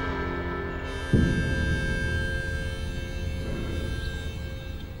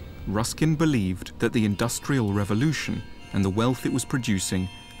 Ruskin believed that the Industrial Revolution and the wealth it was producing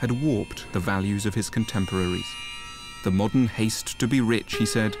had warped the values of his contemporaries. The modern haste to be rich, he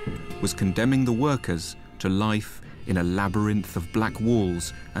said, was condemning the workers to life in a labyrinth of black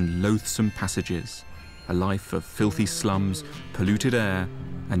walls and loathsome passages, a life of filthy slums, polluted air,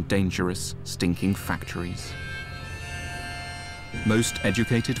 and dangerous, stinking factories. Most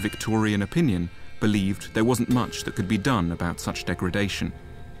educated Victorian opinion believed there wasn't much that could be done about such degradation,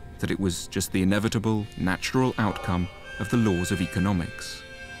 that it was just the inevitable, natural outcome of the laws of economics.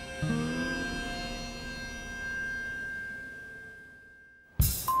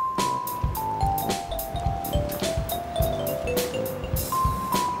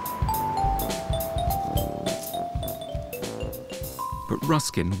 But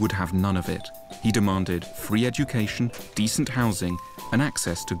Ruskin would have none of it. He demanded free education, decent housing, and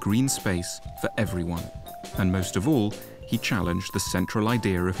access to green space for everyone. And most of all, he challenged the central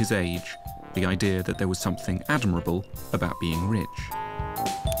idea of his age, the idea that there was something admirable about being rich.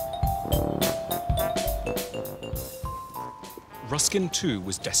 Ruskin too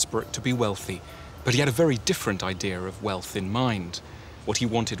was desperate to be wealthy, but he had a very different idea of wealth in mind. What he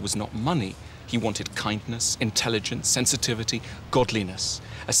wanted was not money. He wanted kindness, intelligence, sensitivity, godliness,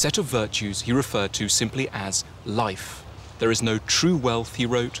 a set of virtues he referred to simply as life. There is no true wealth, he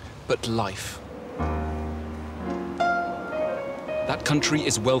wrote, but life. That country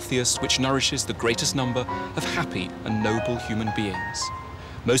is wealthiest which nourishes the greatest number of happy and noble human beings.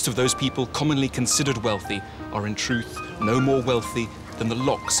 Most of those people commonly considered wealthy are in truth no more wealthy than the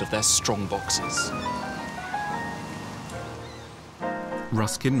locks of their strong boxes.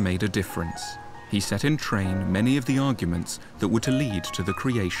 Ruskin made a difference. He set in train many of the arguments that were to lead to the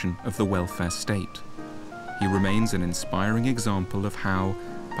creation of the welfare state. He remains an inspiring example of how,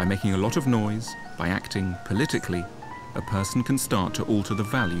 by making a lot of noise, by acting politically, a person can start to alter the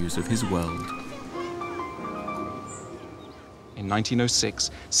values of his world. In 1906,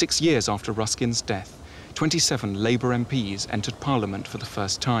 6 years after Ruskin's death, 27 Labour MPs entered Parliament for the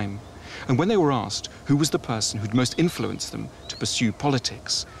first time. And when they were asked who was the person who'd most influenced them to pursue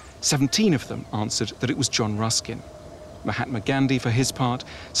politics, 17 of them answered that it was John Ruskin. Mahatma Gandhi, for his part,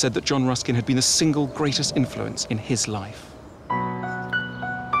 said that John Ruskin had been the single greatest influence in his life.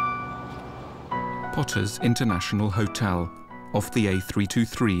 Potter's International Hotel, off the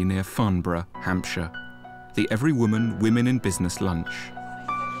A323 near Farnborough, Hampshire. The every woman, women in business lunch.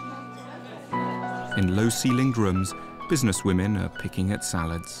 In low-ceilinged rooms, business women are picking at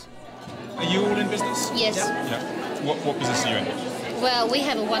salads. Are you all in business? Yes. Yeah. What business are you in? Well, we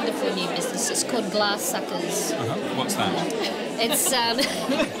have a wonderful new business. It's called Glass Suckers. What's that? It's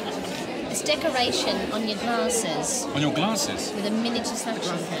it's decoration on your glasses. On your glasses? With a miniature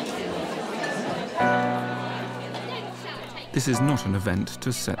suction cup. This is not an event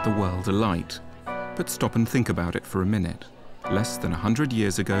to set the world alight, but stop and think about it for a minute. Less than 100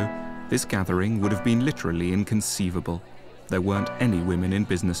 years ago, this gathering would have been literally inconceivable. There weren't any women in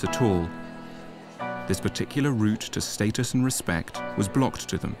business at all. This particular route to status and respect was blocked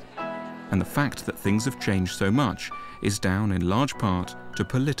to them. And the fact that things have changed so much is down in large part to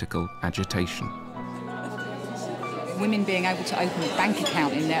political agitation. Women being able to open a bank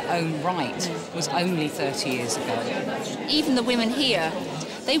account in their own right was only 30 years ago. Even the women here,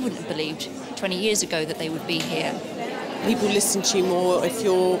 they wouldn't have believed 20 years ago that they would be here. people listen to you more. If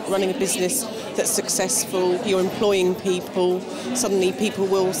you're running a business that's successful, you're employing people, suddenly people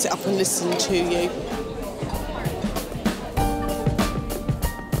will sit up and listen to you.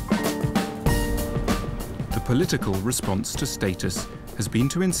 The political response to status has been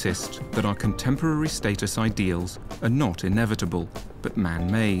to insist that our contemporary status ideals are not inevitable, but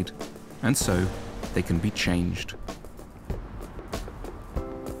man-made, and so they can be changed.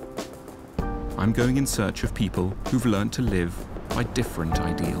 I'm going in search of people who've learned to live by different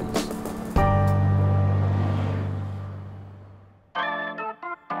ideals.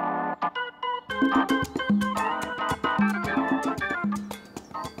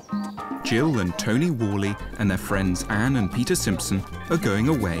 Jill and Tony Worley and their friends Anne and Peter Simpson are going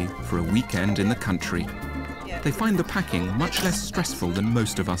away for a weekend in the country. They find the packing much less stressful than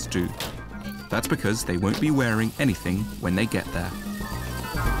most of us do. That's because they won't be wearing anything when they get there.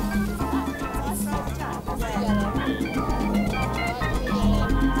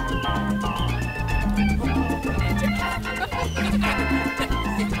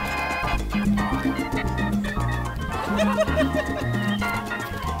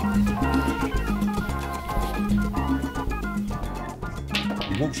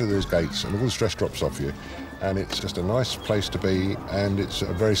 You walk through those gates and all the stress drops off you, and it's just a nice place to be, and it's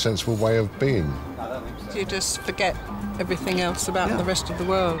a very sensible way of being. You just forget everything else about the rest of the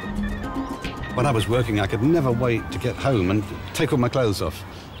world. When I was working, I could never wait to get home and take all my clothes off.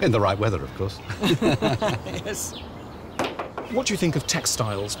 In the right weather, of course. Yes. What do you think of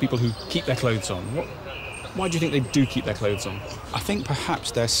textiles, people who keep their clothes on? Why do you think they do keep their clothes on? I think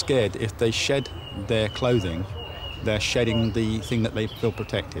perhaps they're scared if they shed their clothing, they're shedding the thing that they feel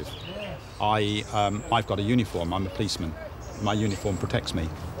protective. I've got a uniform, I'm a policeman. My uniform protects me.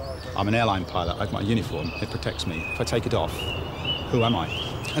 I'm an airline pilot, I've got a uniform, it protects me. If I take it off, who am I?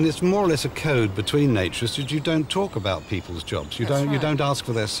 And it's more or less a code between naturists that you don't talk about people's jobs. You don't ask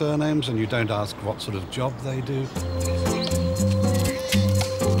for their surnames, and you don't ask what sort of job they do.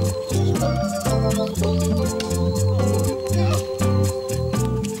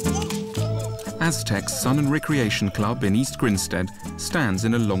 Aztec's Sun and Recreation Club in East Grinstead stands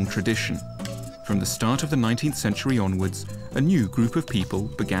in a long tradition. From the start of the 19th century onwards, a new group of people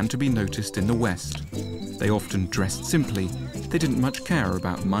began to be noticed in the West. They often dressed simply, they didn't much care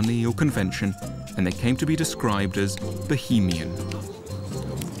about money or convention, and they came to be described as bohemian.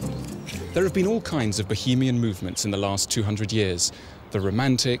 There have been all kinds of bohemian movements in the last 200 years. The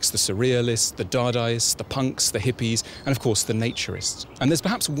Romantics, the Surrealists, the Dadaists, the Punks, the Hippies, and of course the Naturists. And there's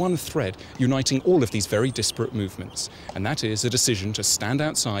perhaps one thread uniting all of these very disparate movements, and that is a decision to stand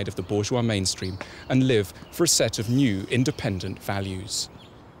outside of the bourgeois mainstream and live for a set of new, independent values.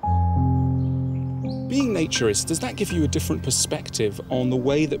 Being naturist, does that give you a different perspective on the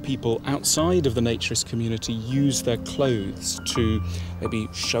way that people outside of the naturist community use their clothes to maybe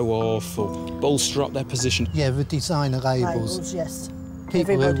show off or bolster up their position? Yeah, the designer labels. Labels, yes.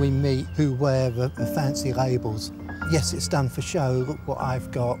 People who we meet who wear the fancy labels. Yes, it's done for show, look what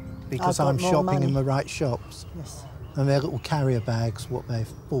I've got, because I'm shopping in the right shops. Yes. And their little carrier bags, what they've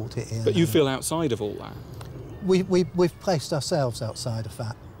bought it in. But you feel outside of all that? We've placed ourselves outside of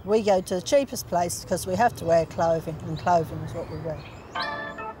that. We go to the cheapest place because we have to wear clothing, and clothing is what we wear.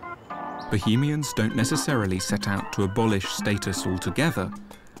 Bohemians don't necessarily set out to abolish status altogether,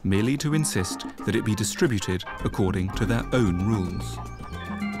 merely to insist that it be distributed according to their own rules.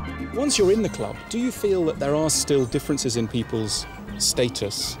 Once you're in the club, do you feel that there are still differences in people's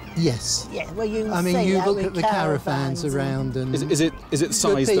status? Yes. Yeah, well, you I mean, you look at the caravans around and... Is it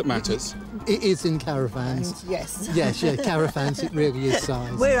size that matters? It is in caravans. Yes. Yes, yeah, caravans, it really is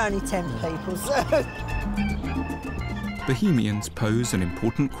size. We're only 10 people, so... Bohemians pose an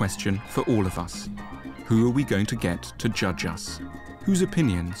important question for all of us. Who are we going to get to judge us? Whose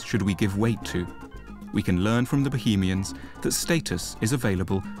opinions should we give weight to? We can learn from the Bohemians that status is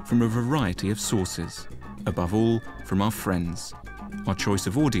available from a variety of sources. Above all, from our friends. Our choice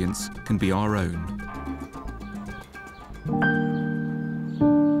of audience can be our own.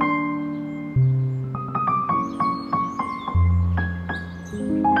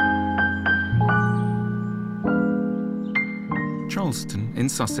 Charleston in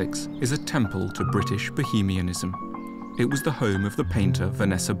Sussex is a temple to British Bohemianism. It was the home of the painter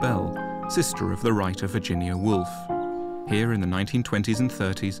Vanessa Bell, sister of the writer Virginia Woolf. Here in the 1920s and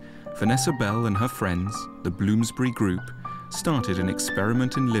 30s, Vanessa Bell and her friends, the Bloomsbury Group, started an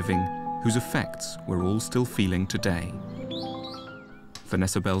experiment in living whose effects we're all still feeling today.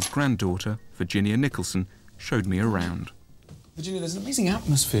 Vanessa Bell's granddaughter, Virginia Nicholson, showed me around. Virginia, there's an amazing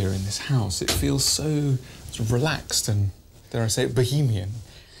atmosphere in this house. It feels so sort of relaxed and, dare I say it, bohemian.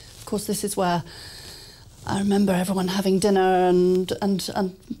 Of course, this is where I remember everyone having dinner and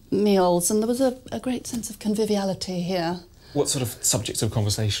meals, and there was a great sense of conviviality here. What sort of subjects of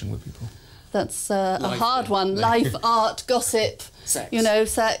conversation were people? That's a hard one. Life, art, gossip, sex. You know,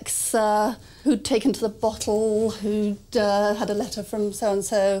 sex, who'd taken to the bottle, who'd had a letter from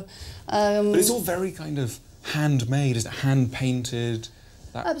so-and-so. But it's all very kind of handmade, is it? Hand-painted?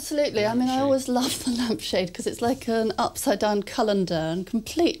 Absolutely. I mean, I always love the lampshade because it's like an upside-down colander and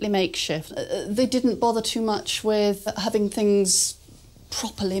completely makeshift. They didn't bother too much with having things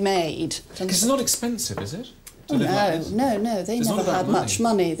properly made. Because it's not expensive, is it? Oh, no, they never had much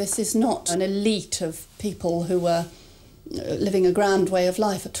money. This is not an elite of people who were living a grand way of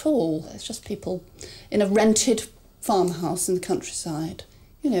life at all. It's just people in a rented farmhouse in the countryside.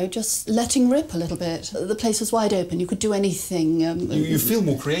 You know, just letting rip a little bit. The place was wide open, you could do anything. You feel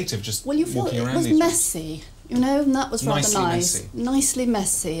more creative just walking around. Well, you feel it was messy, you know, and that was rather nice. Nicely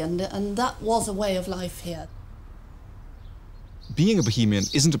messy, and that was a way of life here. Being a Bohemian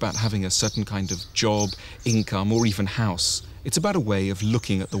isn't about having a certain kind of job, income, or even house. It's about a way of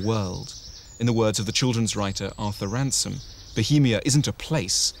looking at the world. In the words of the children's writer Arthur Ransom, Bohemia isn't a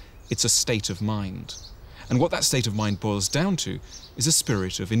place, it's a state of mind. And what that state of mind boils down to is a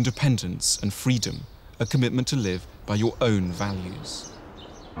spirit of independence and freedom, a commitment to live by your own values.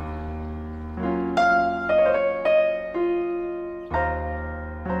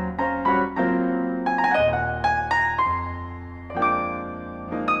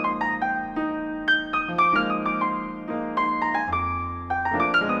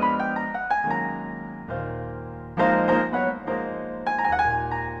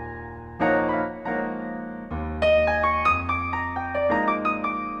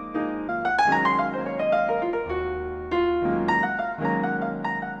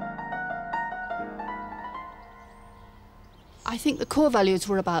 I think the core values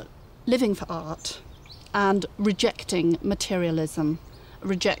were about living for art and rejecting materialism,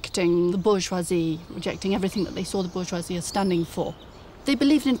 rejecting the bourgeoisie, rejecting everything that they saw the bourgeoisie as standing for. They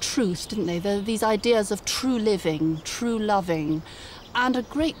believed in truth, didn't they? These ideas of true living, true loving, and a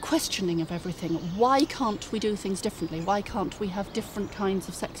great questioning of everything. Why can't we do things differently? Why can't we have different kinds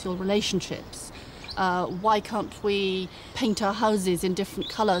of sexual relationships? Why can't we paint our houses in different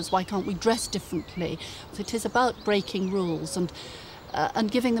colours? Why can't we dress differently? It is about breaking rules and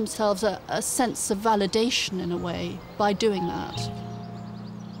giving themselves a sense of validation in a way by doing that.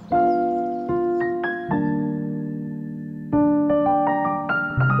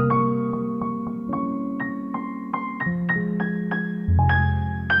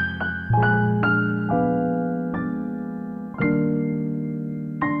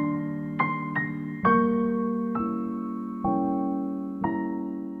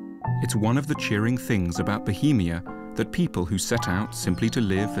 It's one of the cheering things about Bohemia that people who set out simply to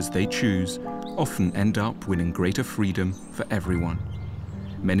live as they choose often end up winning greater freedom for everyone.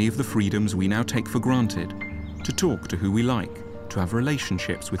 Many of the freedoms we now take for granted, to talk to who we like, to have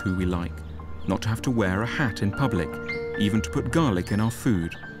relationships with who we like, not to have to wear a hat in public, even to put garlic in our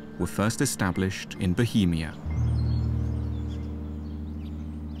food, were first established in Bohemia.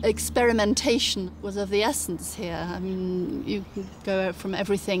 Experimentation was of the essence here. I mean, you can go from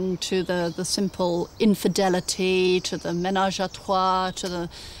everything to the simple infidelity, to the ménage à trois, to the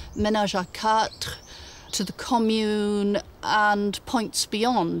ménage à quatre, to the commune, and points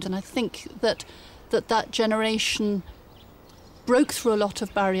beyond. And I think that generation broke through a lot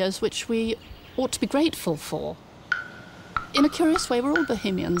of barriers which we ought to be grateful for. In a curious way, we're all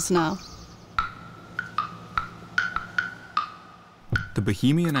Bohemians now. The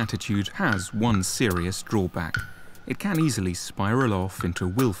Bohemian attitude has one serious drawback. It can easily spiral off into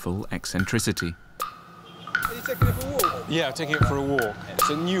willful eccentricity. Are you taking it for a walk? Yeah, I'm taking it for a walk. It's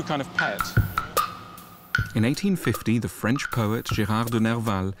a new kind of pet. In 1850, the French poet Gérard de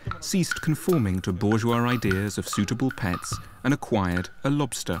Nerval ceased conforming to bourgeois ideas of suitable pets and acquired a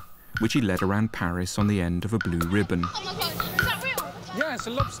lobster, which he led around Paris on the end of a blue ribbon. Oh my God, is that real? Yeah, it's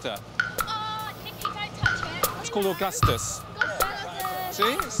a lobster. Oh, Nicky, don't touch it. It's called Augustus. See?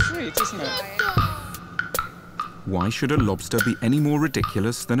 It's sweet, isn't it? Why should a lobster be any more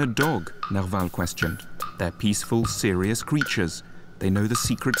ridiculous than a dog? Nerval questioned. They're peaceful, serious creatures. They know the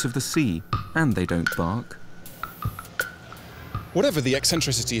secrets of the sea, and they don't bark. Whatever the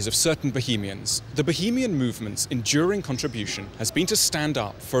eccentricities of certain Bohemians, the Bohemian movement's enduring contribution has been to stand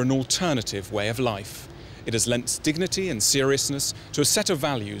up for an alternative way of life. It has lent dignity and seriousness to a set of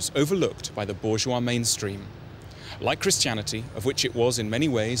values overlooked by the bourgeois mainstream. Like Christianity, of which it was in many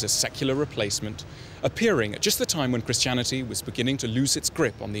ways a secular replacement, appearing at just the time when Christianity was beginning to lose its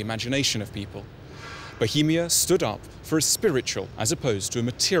grip on the imagination of people. Bohemia stood up for a spiritual as opposed to a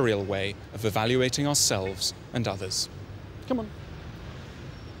material way of evaluating ourselves and others. Come on.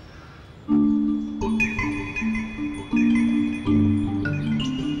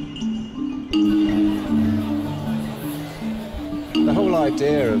 The whole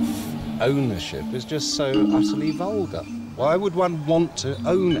idea of ownership is just so utterly vulgar. Why would one want to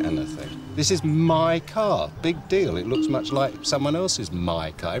own anything? This is my car, big deal. It looks much like someone else's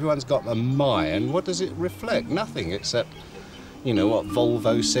my car. Everyone's got a my, and what does it reflect? Nothing except, you know, what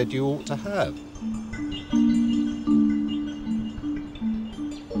Volvo said you ought to have.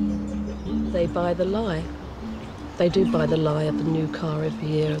 They buy the lie. They do buy the lie of the new car every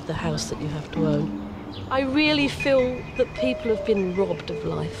year, of the house that you have to own. I really feel that people have been robbed of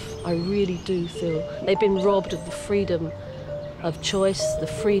life. I really do feel they've been robbed of the freedom of choice, the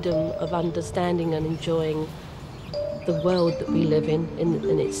freedom of understanding and enjoying the world that we live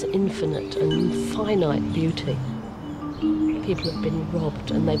in its infinite and finite beauty. People have been robbed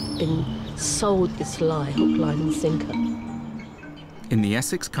and they've been sold this lie, hook, line and sinker. In the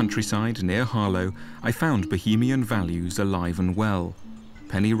Essex countryside near Harlow, I found Bohemian values alive and well.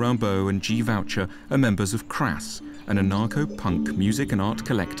 Penny Rimbaud and G. Voucher are members of Crass, an anarcho-punk music and art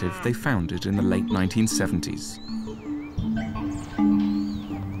collective they founded in the late 1970s.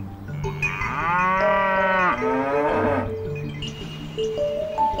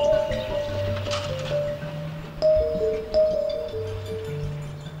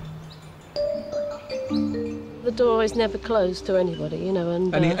 The door is never closed to anybody, you know,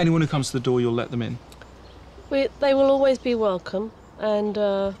 and anyone who comes to the door, you'll let them in? They will always be welcome, and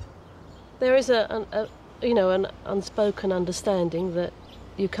there is an unspoken understanding that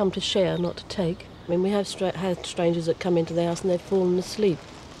you come to share, not to take. I mean, we have had strangers that come into the house and they've fallen asleep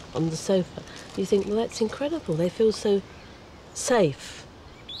on the sofa. You think, well, that's incredible. They feel so safe,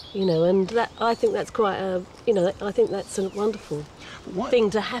 you know, and that, I think that's quite a, you know, I think that's a wonderful thing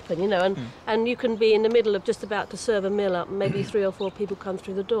to happen, you know, and you can be in the middle of just about to serve a meal up and maybe 3 or 4 people come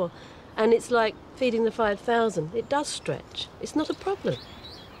through the door. And it's like feeding the 5,000. It does stretch. It's not a problem.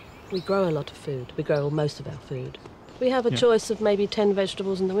 We grow a lot of food. We grow most of our food. We have a choice of maybe 10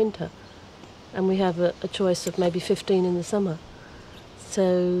 vegetables in the winter, and we have a choice of maybe 15 in the summer.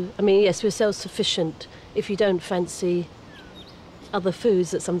 So, I mean, yes, we're self-sufficient if you don't fancy other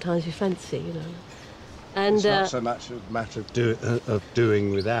foods that sometimes you fancy, you know. And it's not so much a matter of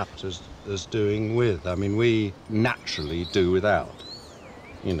doing without as doing with. I mean, we naturally do without.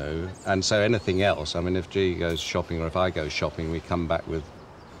 You know, and so anything else, I mean, if G goes shopping or if I go shopping, we come back with,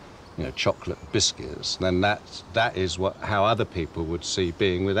 you know, chocolate biscuits, then that is how other people would see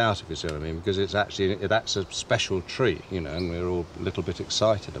being without, if you see what I mean, because it's actually, that's a special treat, you know, and we're all a little bit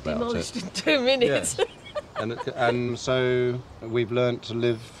excited about demolished it. in 2 minutes. Yeah. and so we've learnt to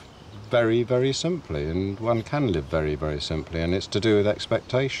live very, very simply, and one can live very, very simply, and it's to do with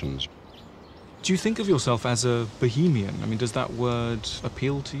expectations. Do you think of yourself as a bohemian? I mean, does that word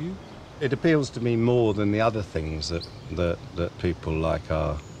appeal to you? It appeals to me more than the other things that people like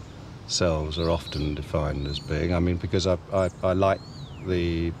ourselves are often defined as being. I mean, because I like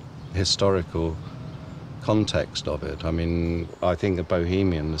the historical context of it. I mean, I think a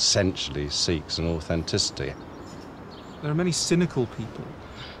bohemian essentially seeks an authenticity. There are many cynical people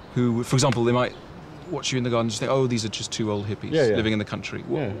who, for example, they might watch you in the garden and just think, oh, these are just 2 old hippies living in the country.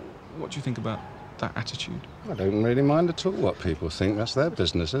 What do you think about that attitude? I don't really mind at all what people think. That's their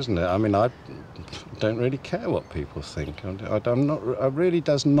business, isn't it? I mean, I don't really care what people think. It really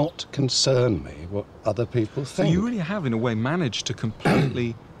does not concern me what other people think. So you really have, in a way, managed to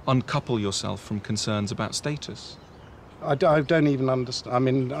completely uncouple yourself from concerns about status? I don't even understand. I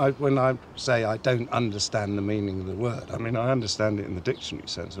mean, when I say I don't understand the meaning of the word, I mean, I understand it in the dictionary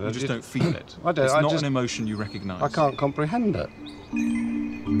sense. You just don't feel it? I don't. It's not an emotion you recognise? I can't comprehend it.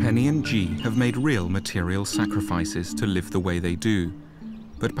 Penny and G have made real material sacrifices to live the way they do.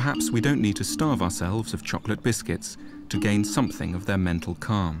 But perhaps we don't need to starve ourselves of chocolate biscuits to gain something of their mental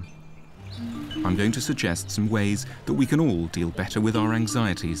calm. I'm going to suggest some ways that we can all deal better with our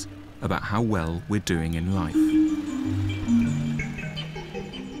anxieties about how well we're doing in life.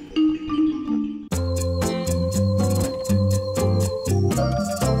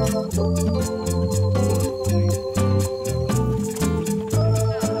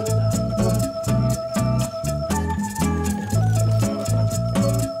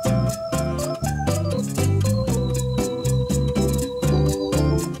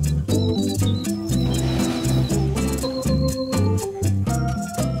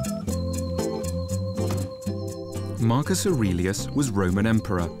 Marcus Aurelius was Roman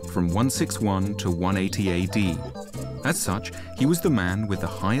emperor from 161 to 180 AD. As such, he was the man with the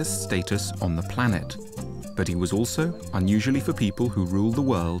highest status on the planet. But he was also, unusually for people who rule the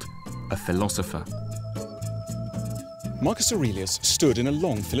world, a philosopher. Marcus Aurelius stood in a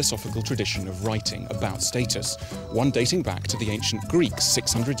long philosophical tradition of writing about status, one dating back to the ancient Greeks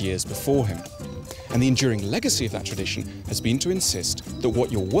 600 years before him. And the enduring legacy of that tradition has been to insist that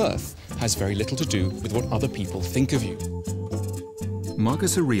what you're worth has very little to do with what other people think of you.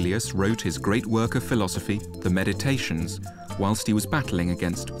 Marcus Aurelius wrote his great work of philosophy, the Meditations, whilst he was battling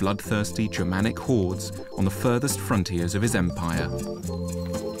against bloodthirsty Germanic hordes on the furthest frontiers of his empire.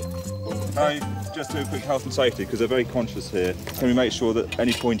 Just do a quick health and safety, because they're very conscious here. Can we make sure that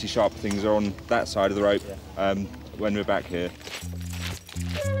any pointy, sharp things are on that side of the rope when we're back here?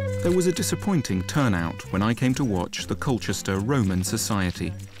 There was a disappointing turnout when I came to watch the Colchester Roman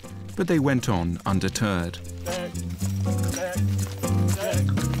Society, but they went on undeterred.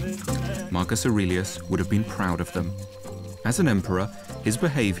 Marcus Aurelius would have been proud of them. As an emperor, his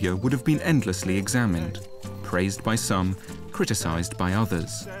behaviour would have been endlessly examined, praised by some, criticised by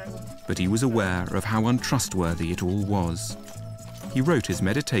others. But he was aware of how untrustworthy it all was. He wrote his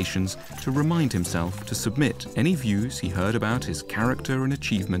Meditations to remind himself to submit any views he heard about his character and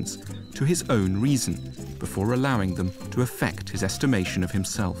achievements to his own reason before allowing them to affect his estimation of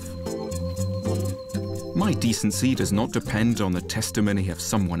himself. My decency does not depend on the testimony of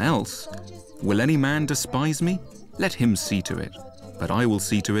someone else. Will any man despise me? Let him see to it. But I will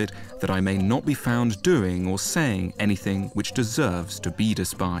see to it that I may not be found doing or saying anything which deserves to be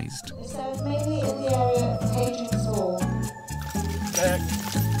despised. Mainly in the area of Hadrian's Wall.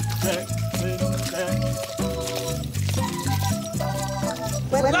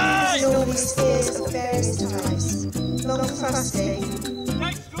 Weapons in all these spheres of various types, long thrusting,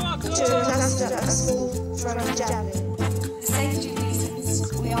 to cluster a small thrown javelin. For safety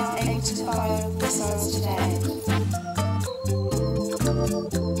reasons, we aren't able to fire missiles today.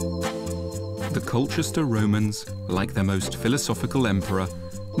 The Colchester Romans, like their most philosophical emperor,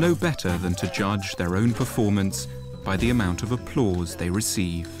 know better than to judge their own performance by the amount of applause they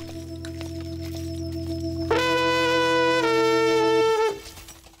receive.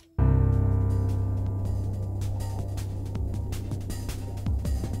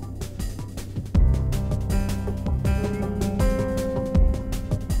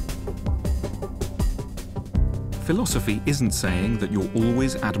 Philosophy isn't saying that you're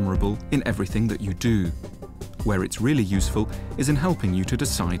always admirable in everything that you do. Where it's really useful is in helping you to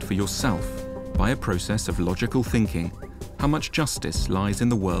decide for yourself, by a process of logical thinking, how much justice lies in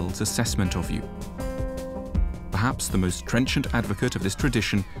the world's assessment of you. Perhaps the most trenchant advocate of this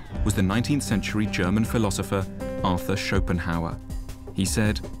tradition was the 19th century German philosopher Arthur Schopenhauer. He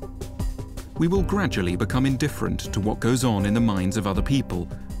said, "We will gradually become indifferent to what goes on in the minds of other people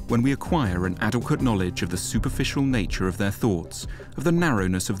when we acquire an adequate knowledge of the superficial nature of their thoughts, of the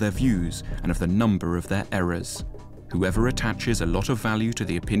narrowness of their views, and of the number of their errors. Whoever attaches a lot of value to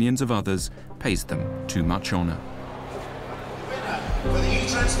the opinions of others pays them too much honour." For the new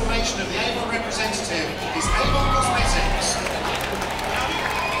transformation of the Avon representative is Avon Cosmetics.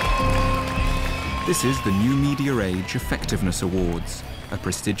 This is the New Media Age Effectiveness Awards, a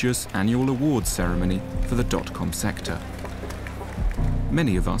prestigious annual awards ceremony for the .com sector.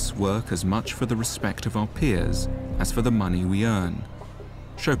 Many of us work as much for the respect of our peers as for the money we earn.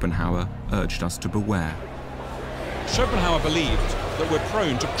 Schopenhauer urged us to beware. Schopenhauer believed that we're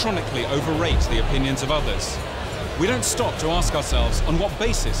prone to chronically overrate the opinions of others. We don't stop to ask ourselves on what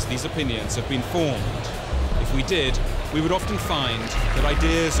basis these opinions have been formed. If we did, we would often find that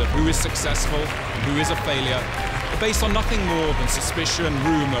ideas of who is successful and who is a failure are based on nothing more than suspicion,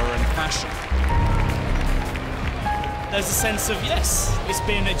 rumour and passion. There's a sense of, yes, it's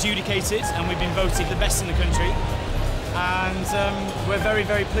been adjudicated and we've been voted the best in the country, and we're very,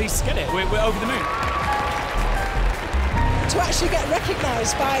 very pleased to get it. We're over the moon. To actually get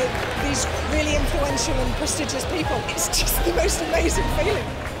recognised by these really influential and prestigious people, it's just the most amazing feeling.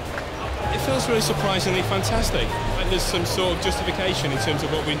 It feels really surprisingly fantastic, and there's some sort of justification in terms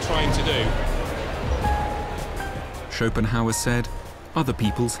of what we're trying to do. Schopenhauer said, "Other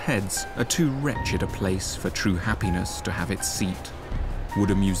people's heads are too wretched a place for true happiness to have its seat."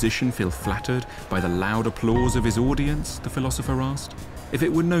 Would a musician feel flattered by the loud applause of his audience, the philosopher asked, if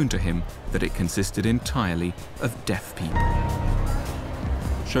it were known to him that it consisted entirely of deaf people?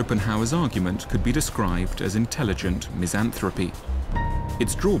 Schopenhauer's argument could be described as intelligent misanthropy.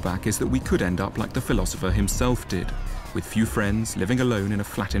 Its drawback is that we could end up like the philosopher himself did, with few friends, living alone in a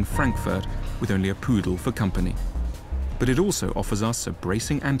flat in Frankfurt with only a poodle for company. But it also offers us a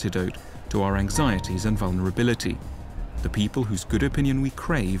bracing antidote to our anxieties and vulnerability. The people whose good opinion we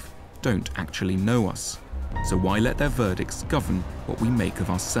crave don't actually know us. so why let their verdicts govern what we make of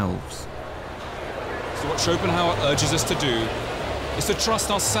ourselves? So what Schopenhauer urges us to do is to trust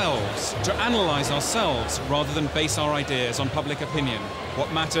ourselves, to analyse ourselves, rather than base our ideas on public opinion.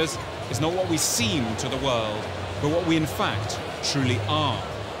 What matters is not what we seem to the world, but what we in fact truly are.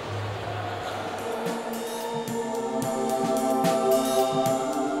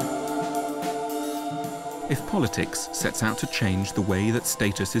 If politics sets out to change the way that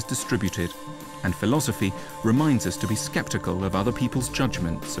status is distributed, and philosophy reminds us to be sceptical of other people's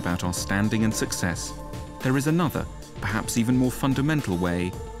judgments about our standing and success, there is another, perhaps even more fundamental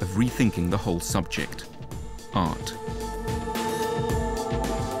way of rethinking the whole subject: art.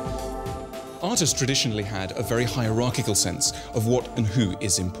 Art has traditionally had a very hierarchical sense of what and who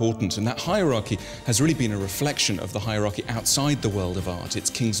is important, and that hierarchy has really been a reflection of the hierarchy outside the world of art.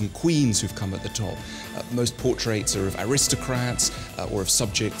 It's kings and queens who've come at the top. Most portraits are of aristocrats or of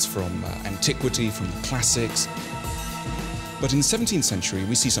subjects from antiquity, from the classics. But in the 17th century,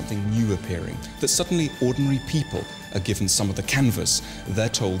 we see something new appearing, that suddenly ordinary people are given some of the canvas. They're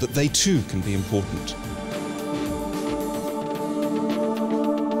told that they too can be important.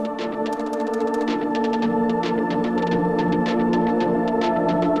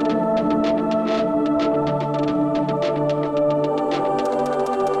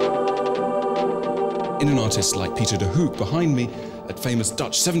 In an artist like Pieter de Hoek behind me, a famous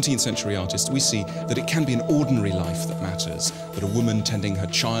Dutch 17th century artist, we see that it can be an ordinary life that matters, that a woman tending her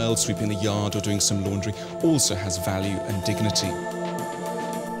child, sweeping the yard or doing some laundry also has value and dignity.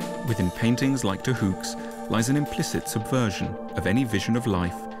 Within paintings like de Hoek's lies an implicit subversion of any vision of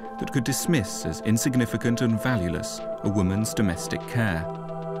life that could dismiss as insignificant and valueless a woman's domestic care.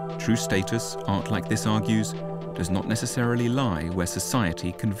 True status, art like this argues, does not necessarily lie where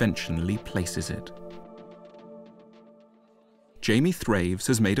society conventionally places it. Jamie Thraves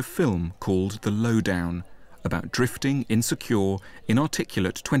has made a film called The Lowdown, about drifting, insecure,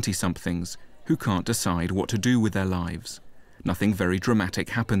 inarticulate 20-somethings who can't decide what to do with their lives. Nothing very dramatic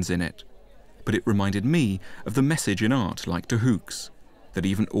happens in it, but it reminded me of the message in art like de Hoek's, that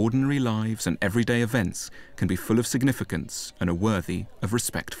even ordinary lives and everyday events can be full of significance and are worthy of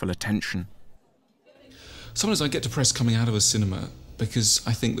respectful attention. Sometimes I get depressed coming out of a cinema because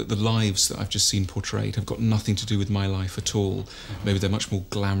I think that the lives that I've just seen portrayed have got nothing to do with my life at all. Maybe they're much more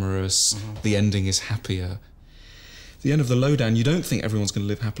glamorous, the ending is happier. The end of The Lowdown, you don't think everyone's going to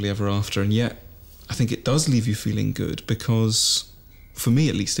live happily ever after, and yet I think it does leave you feeling good because, for me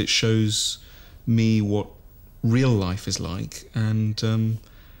at least, it shows me what real life is like, and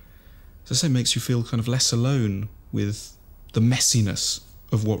as I say, makes you feel kind of less alone with the messiness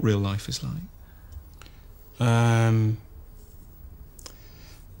of what real life is like. And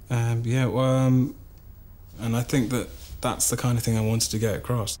I think that that's the kind of thing I wanted to get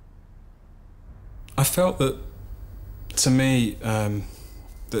across. I felt that, to me, that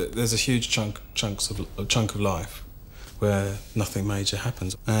there's a huge chunk of life where nothing major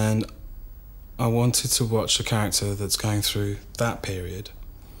happens, and I wanted to watch a character that's going through that period.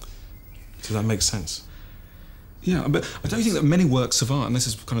 Does that make sense? Yeah, but I don't think that many works of art, and this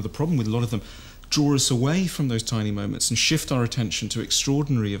is kind of the problem with a lot of them, draw us away from those tiny moments and shift our attention to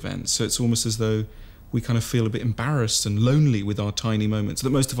extraordinary events. So it's almost as though we kind of feel a bit embarrassed and lonely with our tiny moments, that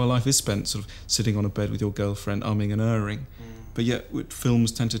most of our life is spent sort of sitting on a bed with your girlfriend, umming and erring. But yet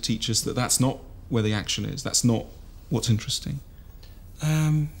films tend to teach us that that's not where the action is, that's not what's interesting.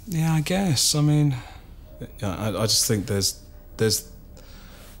 Yeah, I guess. I mean, yeah, I just think there's.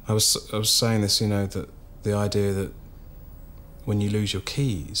 I was saying this, you know, that the idea that when you lose your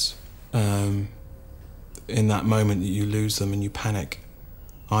keys, in that moment that you lose them and you panic,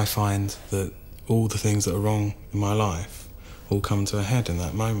 I find that all the things that are wrong in my life all come to a head in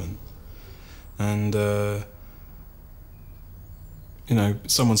that moment. And, you know,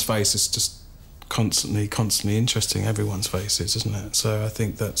 someone's face is just constantly interesting. Everyone's face is, isn't it? So I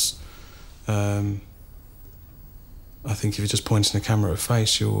think that's, I think if you're just pointing a camera at a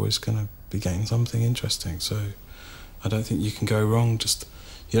face, you're always going to be getting something interesting. So I don't think you can go wrong. Just,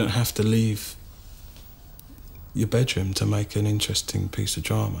 you don't have to leave your bedroom to make an interesting piece of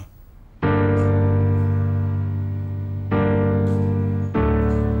drama.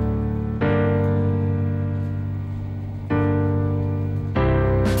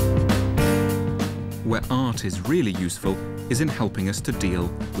 Where art is really useful is in helping us to deal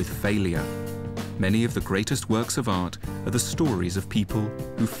with failure. Many of the greatest works of art are the stories of people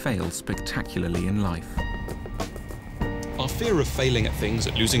who failed spectacularly in life. Our fear of failing at things,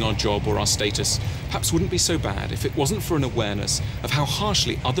 at losing our job or our status, perhaps wouldn't be so bad if it wasn't for an awareness of how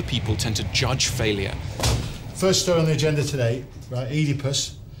harshly other people tend to judge failure. First story on the agenda today, right,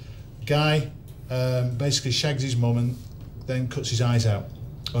 Oedipus, guy basically shags his mum and then cuts his eyes out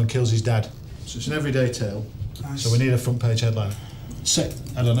and kills his dad. So it's an everyday tale. Nice. So we need a front page headline.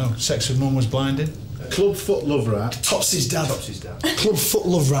 I don't know. Sex with mum was blinding. Club foot love rat. Tops his dad. Tops his dad. Club foot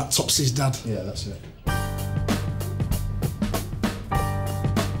love rat. Tops his dad. Yeah, that's it.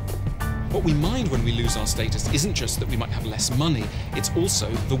 What we mind when we lose our status isn't just that we might have less money, it's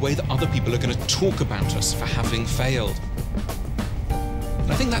also the way that other people are going to talk about us for having failed.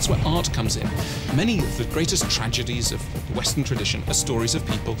 And I think that's where art comes in. Many of the greatest tragedies of the Western tradition are stories of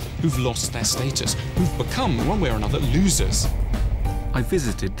people who've lost their status, who've become, one way or another, losers. I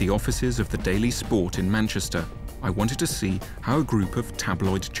visited the offices of the Daily Sport in Manchester. I wanted to see how a group of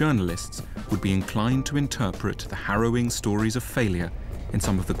tabloid journalists would be inclined to interpret the harrowing stories of failure in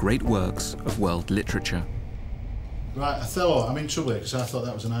some of the great works of world literature. Right, Othello. I'm in trouble because I thought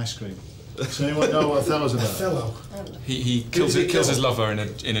that was an ice cream. Does anyone know what Othello's about? Othello. He kills his lover in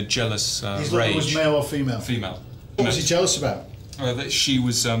a jealous rage. His lover was male or female? Female. What was he jealous about? That she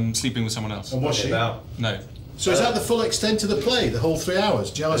was sleeping with someone else. And was she? No. So is that the full extent of the play, the whole 3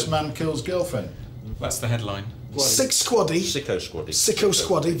 hours? Jealous man kills girlfriend? That's the headline. Six Squaddy. Sicko Squaddy. Sicko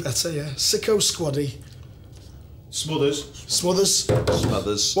Squaddy, better, yeah. Sicko Squaddy. Smothers.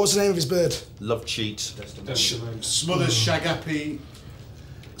 What was the name of his bird? Love Cheat. Smothers, Shagappy,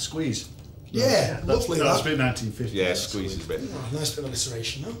 Squeeze. Yeah, lovely that. That's been 1950. Yeah, Squeeze is a bit. Oh, nice bit of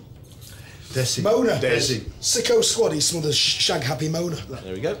alliteration, no? Desi. Mona. Desi. Sicko Squaddy, Smothers, Shag Happy Mona.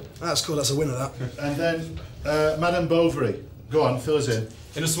 There we go. That's cool, that's a winner, that. And then Madame Bovary. Go on, fill us in.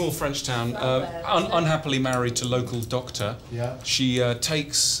 In a small French town, unhappily married to local doctor, she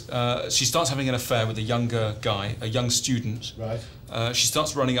starts having an affair with a younger guy, a young student. Right. She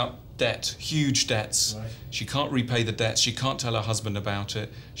starts running up debt, huge debts. Right. She can't repay the debts. She can't tell her husband about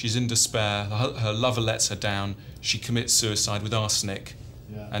it. She's in despair. Her lover lets her down. She commits suicide with arsenic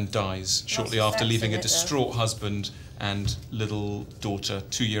and dies shortly after, leaving a distraught husband and little daughter,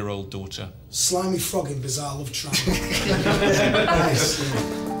 2-year-old daughter. Slimy frog in bizarre love triangle.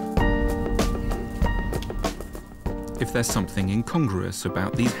 If there's something incongruous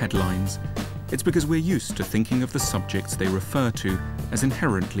about these headlines, it's because we're used to thinking of the subjects they refer to as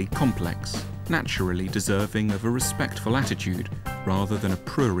inherently complex, naturally deserving of a respectful attitude rather than a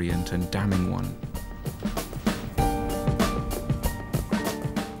prurient and damning one.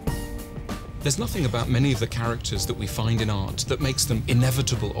 There's nothing about many of the characters that we find in art that makes them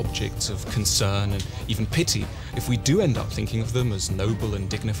inevitable objects of concern and even pity. If we do end up thinking of them as noble and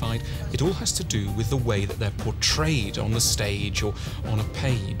dignified, it all has to do with the way that they're portrayed on the stage or on a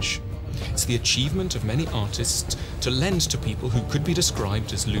page. It's the achievement of many artists to lend to people who could be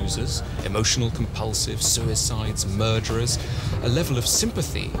described as losers, emotional compulsive, suicides, murderers, a level of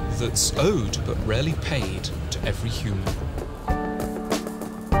sympathy that's owed but rarely paid to every human.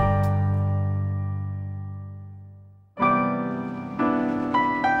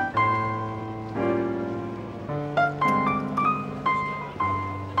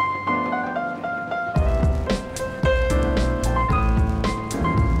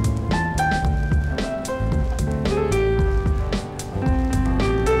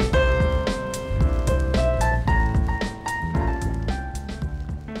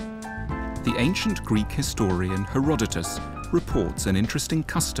 Ancient Greek historian Herodotus reports an interesting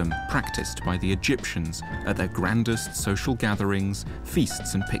custom practiced by the Egyptians at their grandest social gatherings,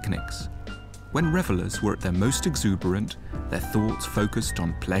 feasts and picnics. When revelers were at their most exuberant, their thoughts focused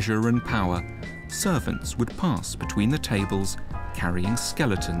on pleasure and power, servants would pass between the tables carrying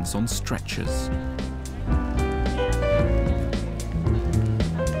skeletons on stretchers.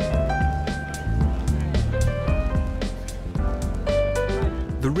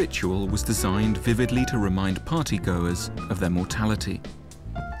 The ritual was designed vividly to remind partygoers of their mortality.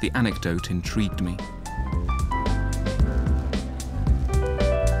 The anecdote intrigued me.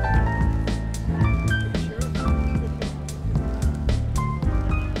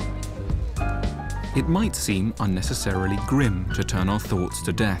 It might seem unnecessarily grim to turn our thoughts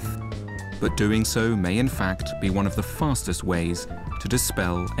to death, but doing so may in fact be one of the fastest ways to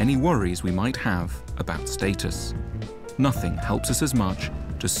dispel any worries we might have about status. Nothing helps us as much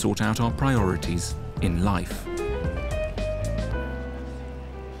to sort out our priorities in life.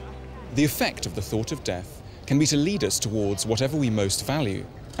 The effect of the thought of death can be to lead us towards whatever we most value,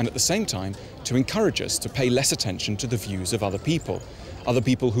 and at the same time to encourage us to pay less attention to the views of other people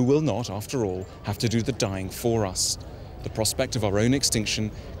who will not, after all, have to do the dying for us. The prospect of our own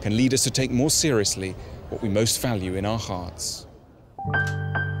extinction can lead us to take more seriously what we most value in our hearts.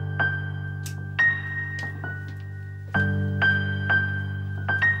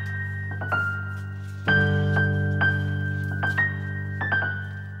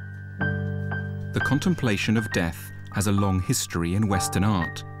 The contemplation of death has a long history in Western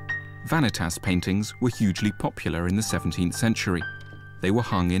art. Vanitas paintings were hugely popular in the 17th century. They were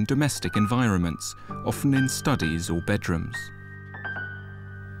hung in domestic environments, often in studies or bedrooms.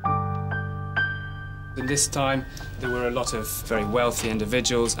 In this time, there were a lot of very wealthy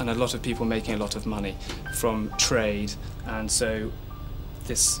individuals and a lot of people making a lot of money from trade, and so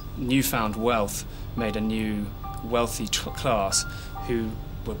this newfound wealth made a new wealthy class who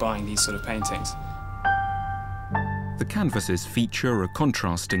were buying these sort of paintings. The canvases feature a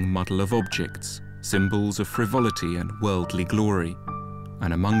contrasting muddle of objects, symbols of frivolity and worldly glory.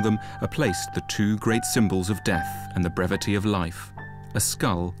 And among them are placed the two great symbols of death and the brevity of life, a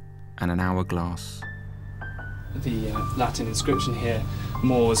skull and an hourglass. The Latin inscription here,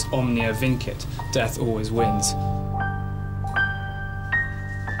 mors omnia vincit, death always wins.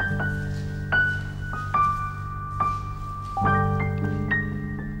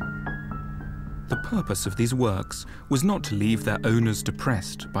 The purpose of these works was not to leave their owners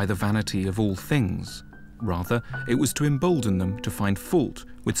depressed by the vanity of all things. Rather, it was to embolden them to find fault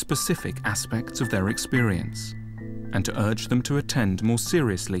with specific aspects of their experience, and to urge them to attend more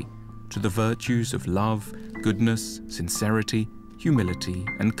seriously to the virtues of love, goodness, sincerity, humility,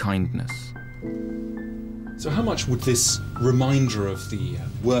 and kindness. So how much would this reminder of the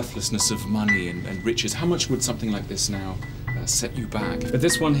worthlessness of money and riches, how much would something like this now set you back? But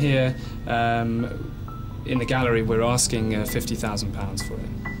this one here, in the gallery, we're asking £50,000 for it.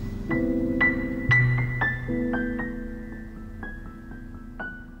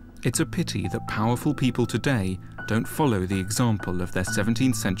 It's a pity that powerful people today don't follow the example of their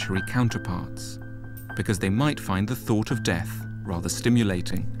 17th century counterparts, because they might find the thought of death rather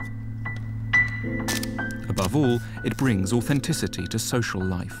stimulating. Above all, it brings authenticity to social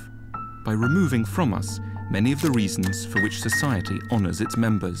life, by removing from us many of the reasons for which society honours its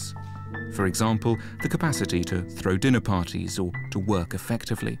members. For example, the capacity to throw dinner parties or to work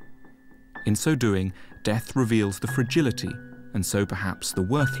effectively. In so doing, death reveals the fragility and so perhaps the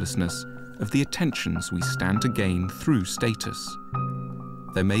worthlessness of the attentions we stand to gain through status.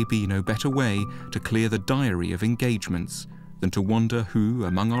 There may be no better way to clear the diary of engagements than to wonder who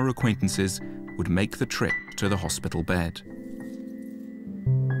among our acquaintances would make the trip to the hospital bed.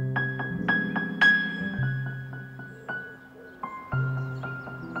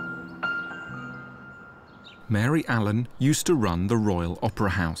 Mary Allen used to run the Royal Opera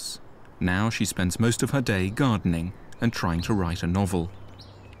House. Now she spends most of her day gardening and trying to write a novel.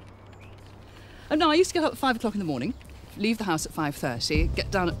 Oh no, I used to get up at 5 o'clock in the morning, leave the house at 5:30,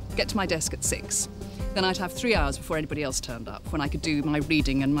 get to my desk at 6. Then I'd have 3 hours before anybody else turned up, when I could do my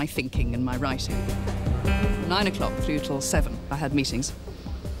reading and my thinking and my writing. 9 o'clock through till 7, I had meetings.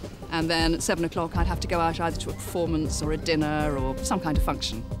 And then at 7 o'clock I'd have to go out either to a performance or a dinner or some kind of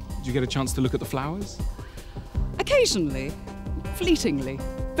function. Did you get a chance to look at the flowers? Occasionally, fleetingly,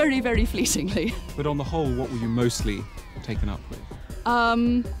 very, very fleetingly. But on the whole, what were you mostly taken up with?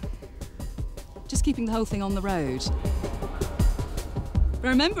 Just keeping the whole thing on the road. I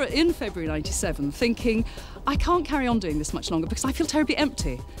remember in February '97 thinking, I can't carry on doing this much longer because I feel terribly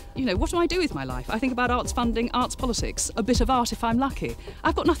empty. You know, what do I do with my life? I think about arts funding, arts politics, a bit of art if I'm lucky.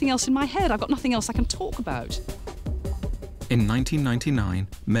 I've got nothing else in my head, I've got nothing else I can talk about. In 1999,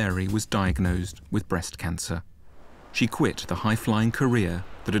 Mary was diagnosed with breast cancer. She quit the high-flying career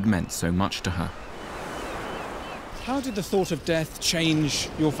that had meant so much to her. How did the thought of death change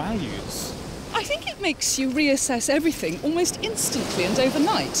your values? I think it makes you reassess everything almost instantly and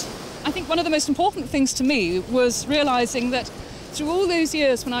overnight. I think one of the most important things to me was realising that through all those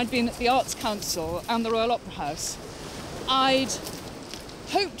years when I'd been at the Arts Council and the Royal Opera House, I'd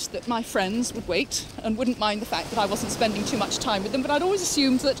hoped that my friends would wait and wouldn't mind the fact that I wasn't spending too much time with them, but I'd always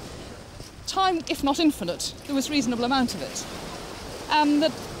assumed that time, if not infinite, there was a reasonable amount of it. And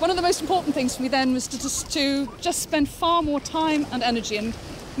that one of the most important things for me then was to just spend far more time and energy and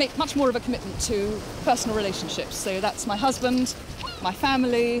make much more of a commitment to personal relationships. So that's my husband, my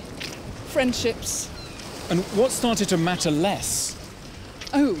family, friendships. And what started to matter less?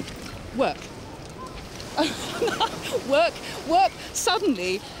 Oh, work. Work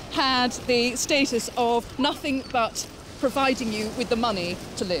suddenly had the status of nothing but providing you with the money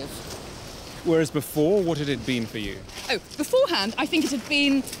to live. Whereas before, what had it been for you? Oh, beforehand, I think it had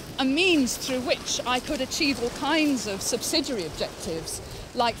been a means through which I could achieve all kinds of subsidiary objectives,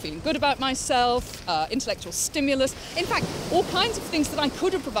 like feeling good about myself, intellectual stimulus, in fact, all kinds of things that I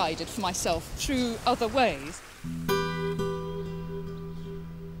could have provided for myself through other ways.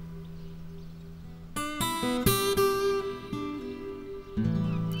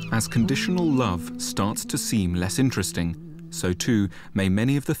 As conditional love starts to seem less interesting, so too may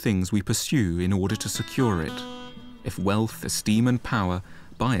many of the things we pursue in order to secure it. If wealth, esteem and power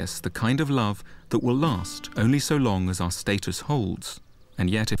buy us the kind of love that will last only so long as our status holds, and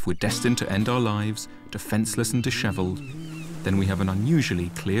yet if we're destined to end our lives defenceless and dishevelled, then we have an unusually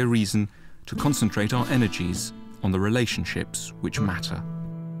clear reason to concentrate our energies on the relationships which matter.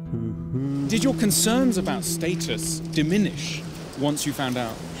 Did your concerns about status diminish once you found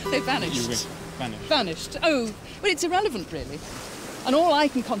out? They vanished. Vanished. Vanished. Oh, well, it's irrelevant, really. And all I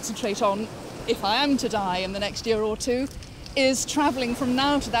can concentrate on, if I am to die in the next year or two, is travelling from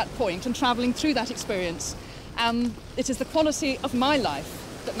now to that point and travelling through that experience. And it is the quality of my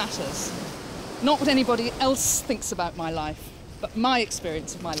life that matters. Not what anybody else thinks about my life, but my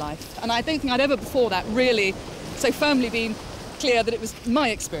experience of my life. And I don't think I'd ever before that really so firmly been clear that it was my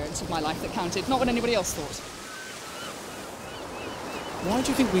experience of my life that counted, not what anybody else thought. Why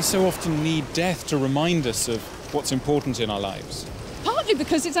do you think we so often need death to remind us of what's important in our lives? Partly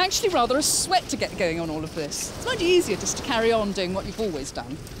because it's actually rather a sweat to get going on all of this. It's much easier just to carry on doing what you've always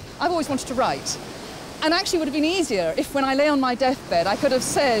done. I've always wanted to write. And actually it would have been easier if when I lay on my deathbed I could have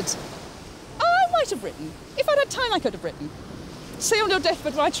said, oh, I might have written. If I'd had time I could have written. Say on your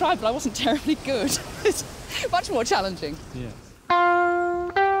deathbed, well, I tried, but I wasn't terribly good. It's much more challenging. Yeah.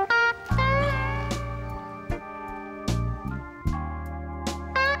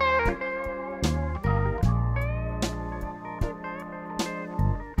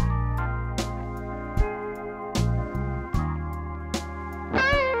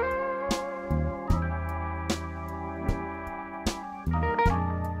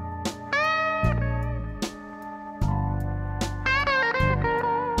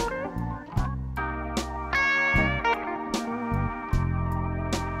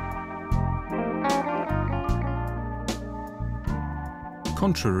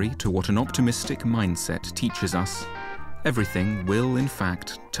 Contrary to what an optimistic mindset teaches us, everything will, in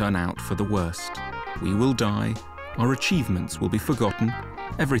fact, turn out for the worst. We will die, our achievements will be forgotten,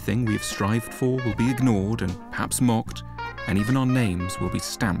 everything we have strived for will be ignored and perhaps mocked, and even our names will be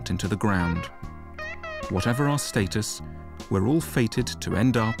stamped into the ground. Whatever our status, we're all fated to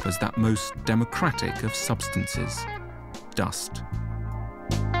end up as that most democratic of substances, dust.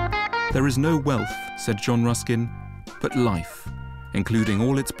 There is no wealth, said John Ruskin, but life, including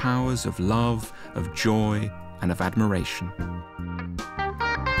all its powers of love, of joy, and of admiration.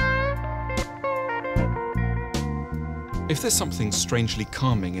 If there's something strangely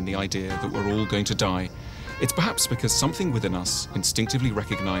calming in the idea that we're all going to die, it's perhaps because something within us instinctively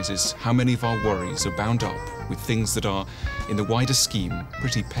recognises how many of our worries are bound up with things that are, in the wider scheme,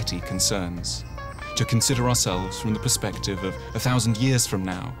 pretty petty concerns. To consider ourselves from the perspective of 1,000 years from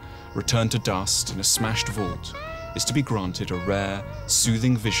now, returned to dust in a smashed vault, is to be granted a rare,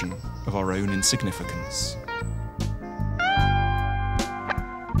 soothing vision of our own insignificance.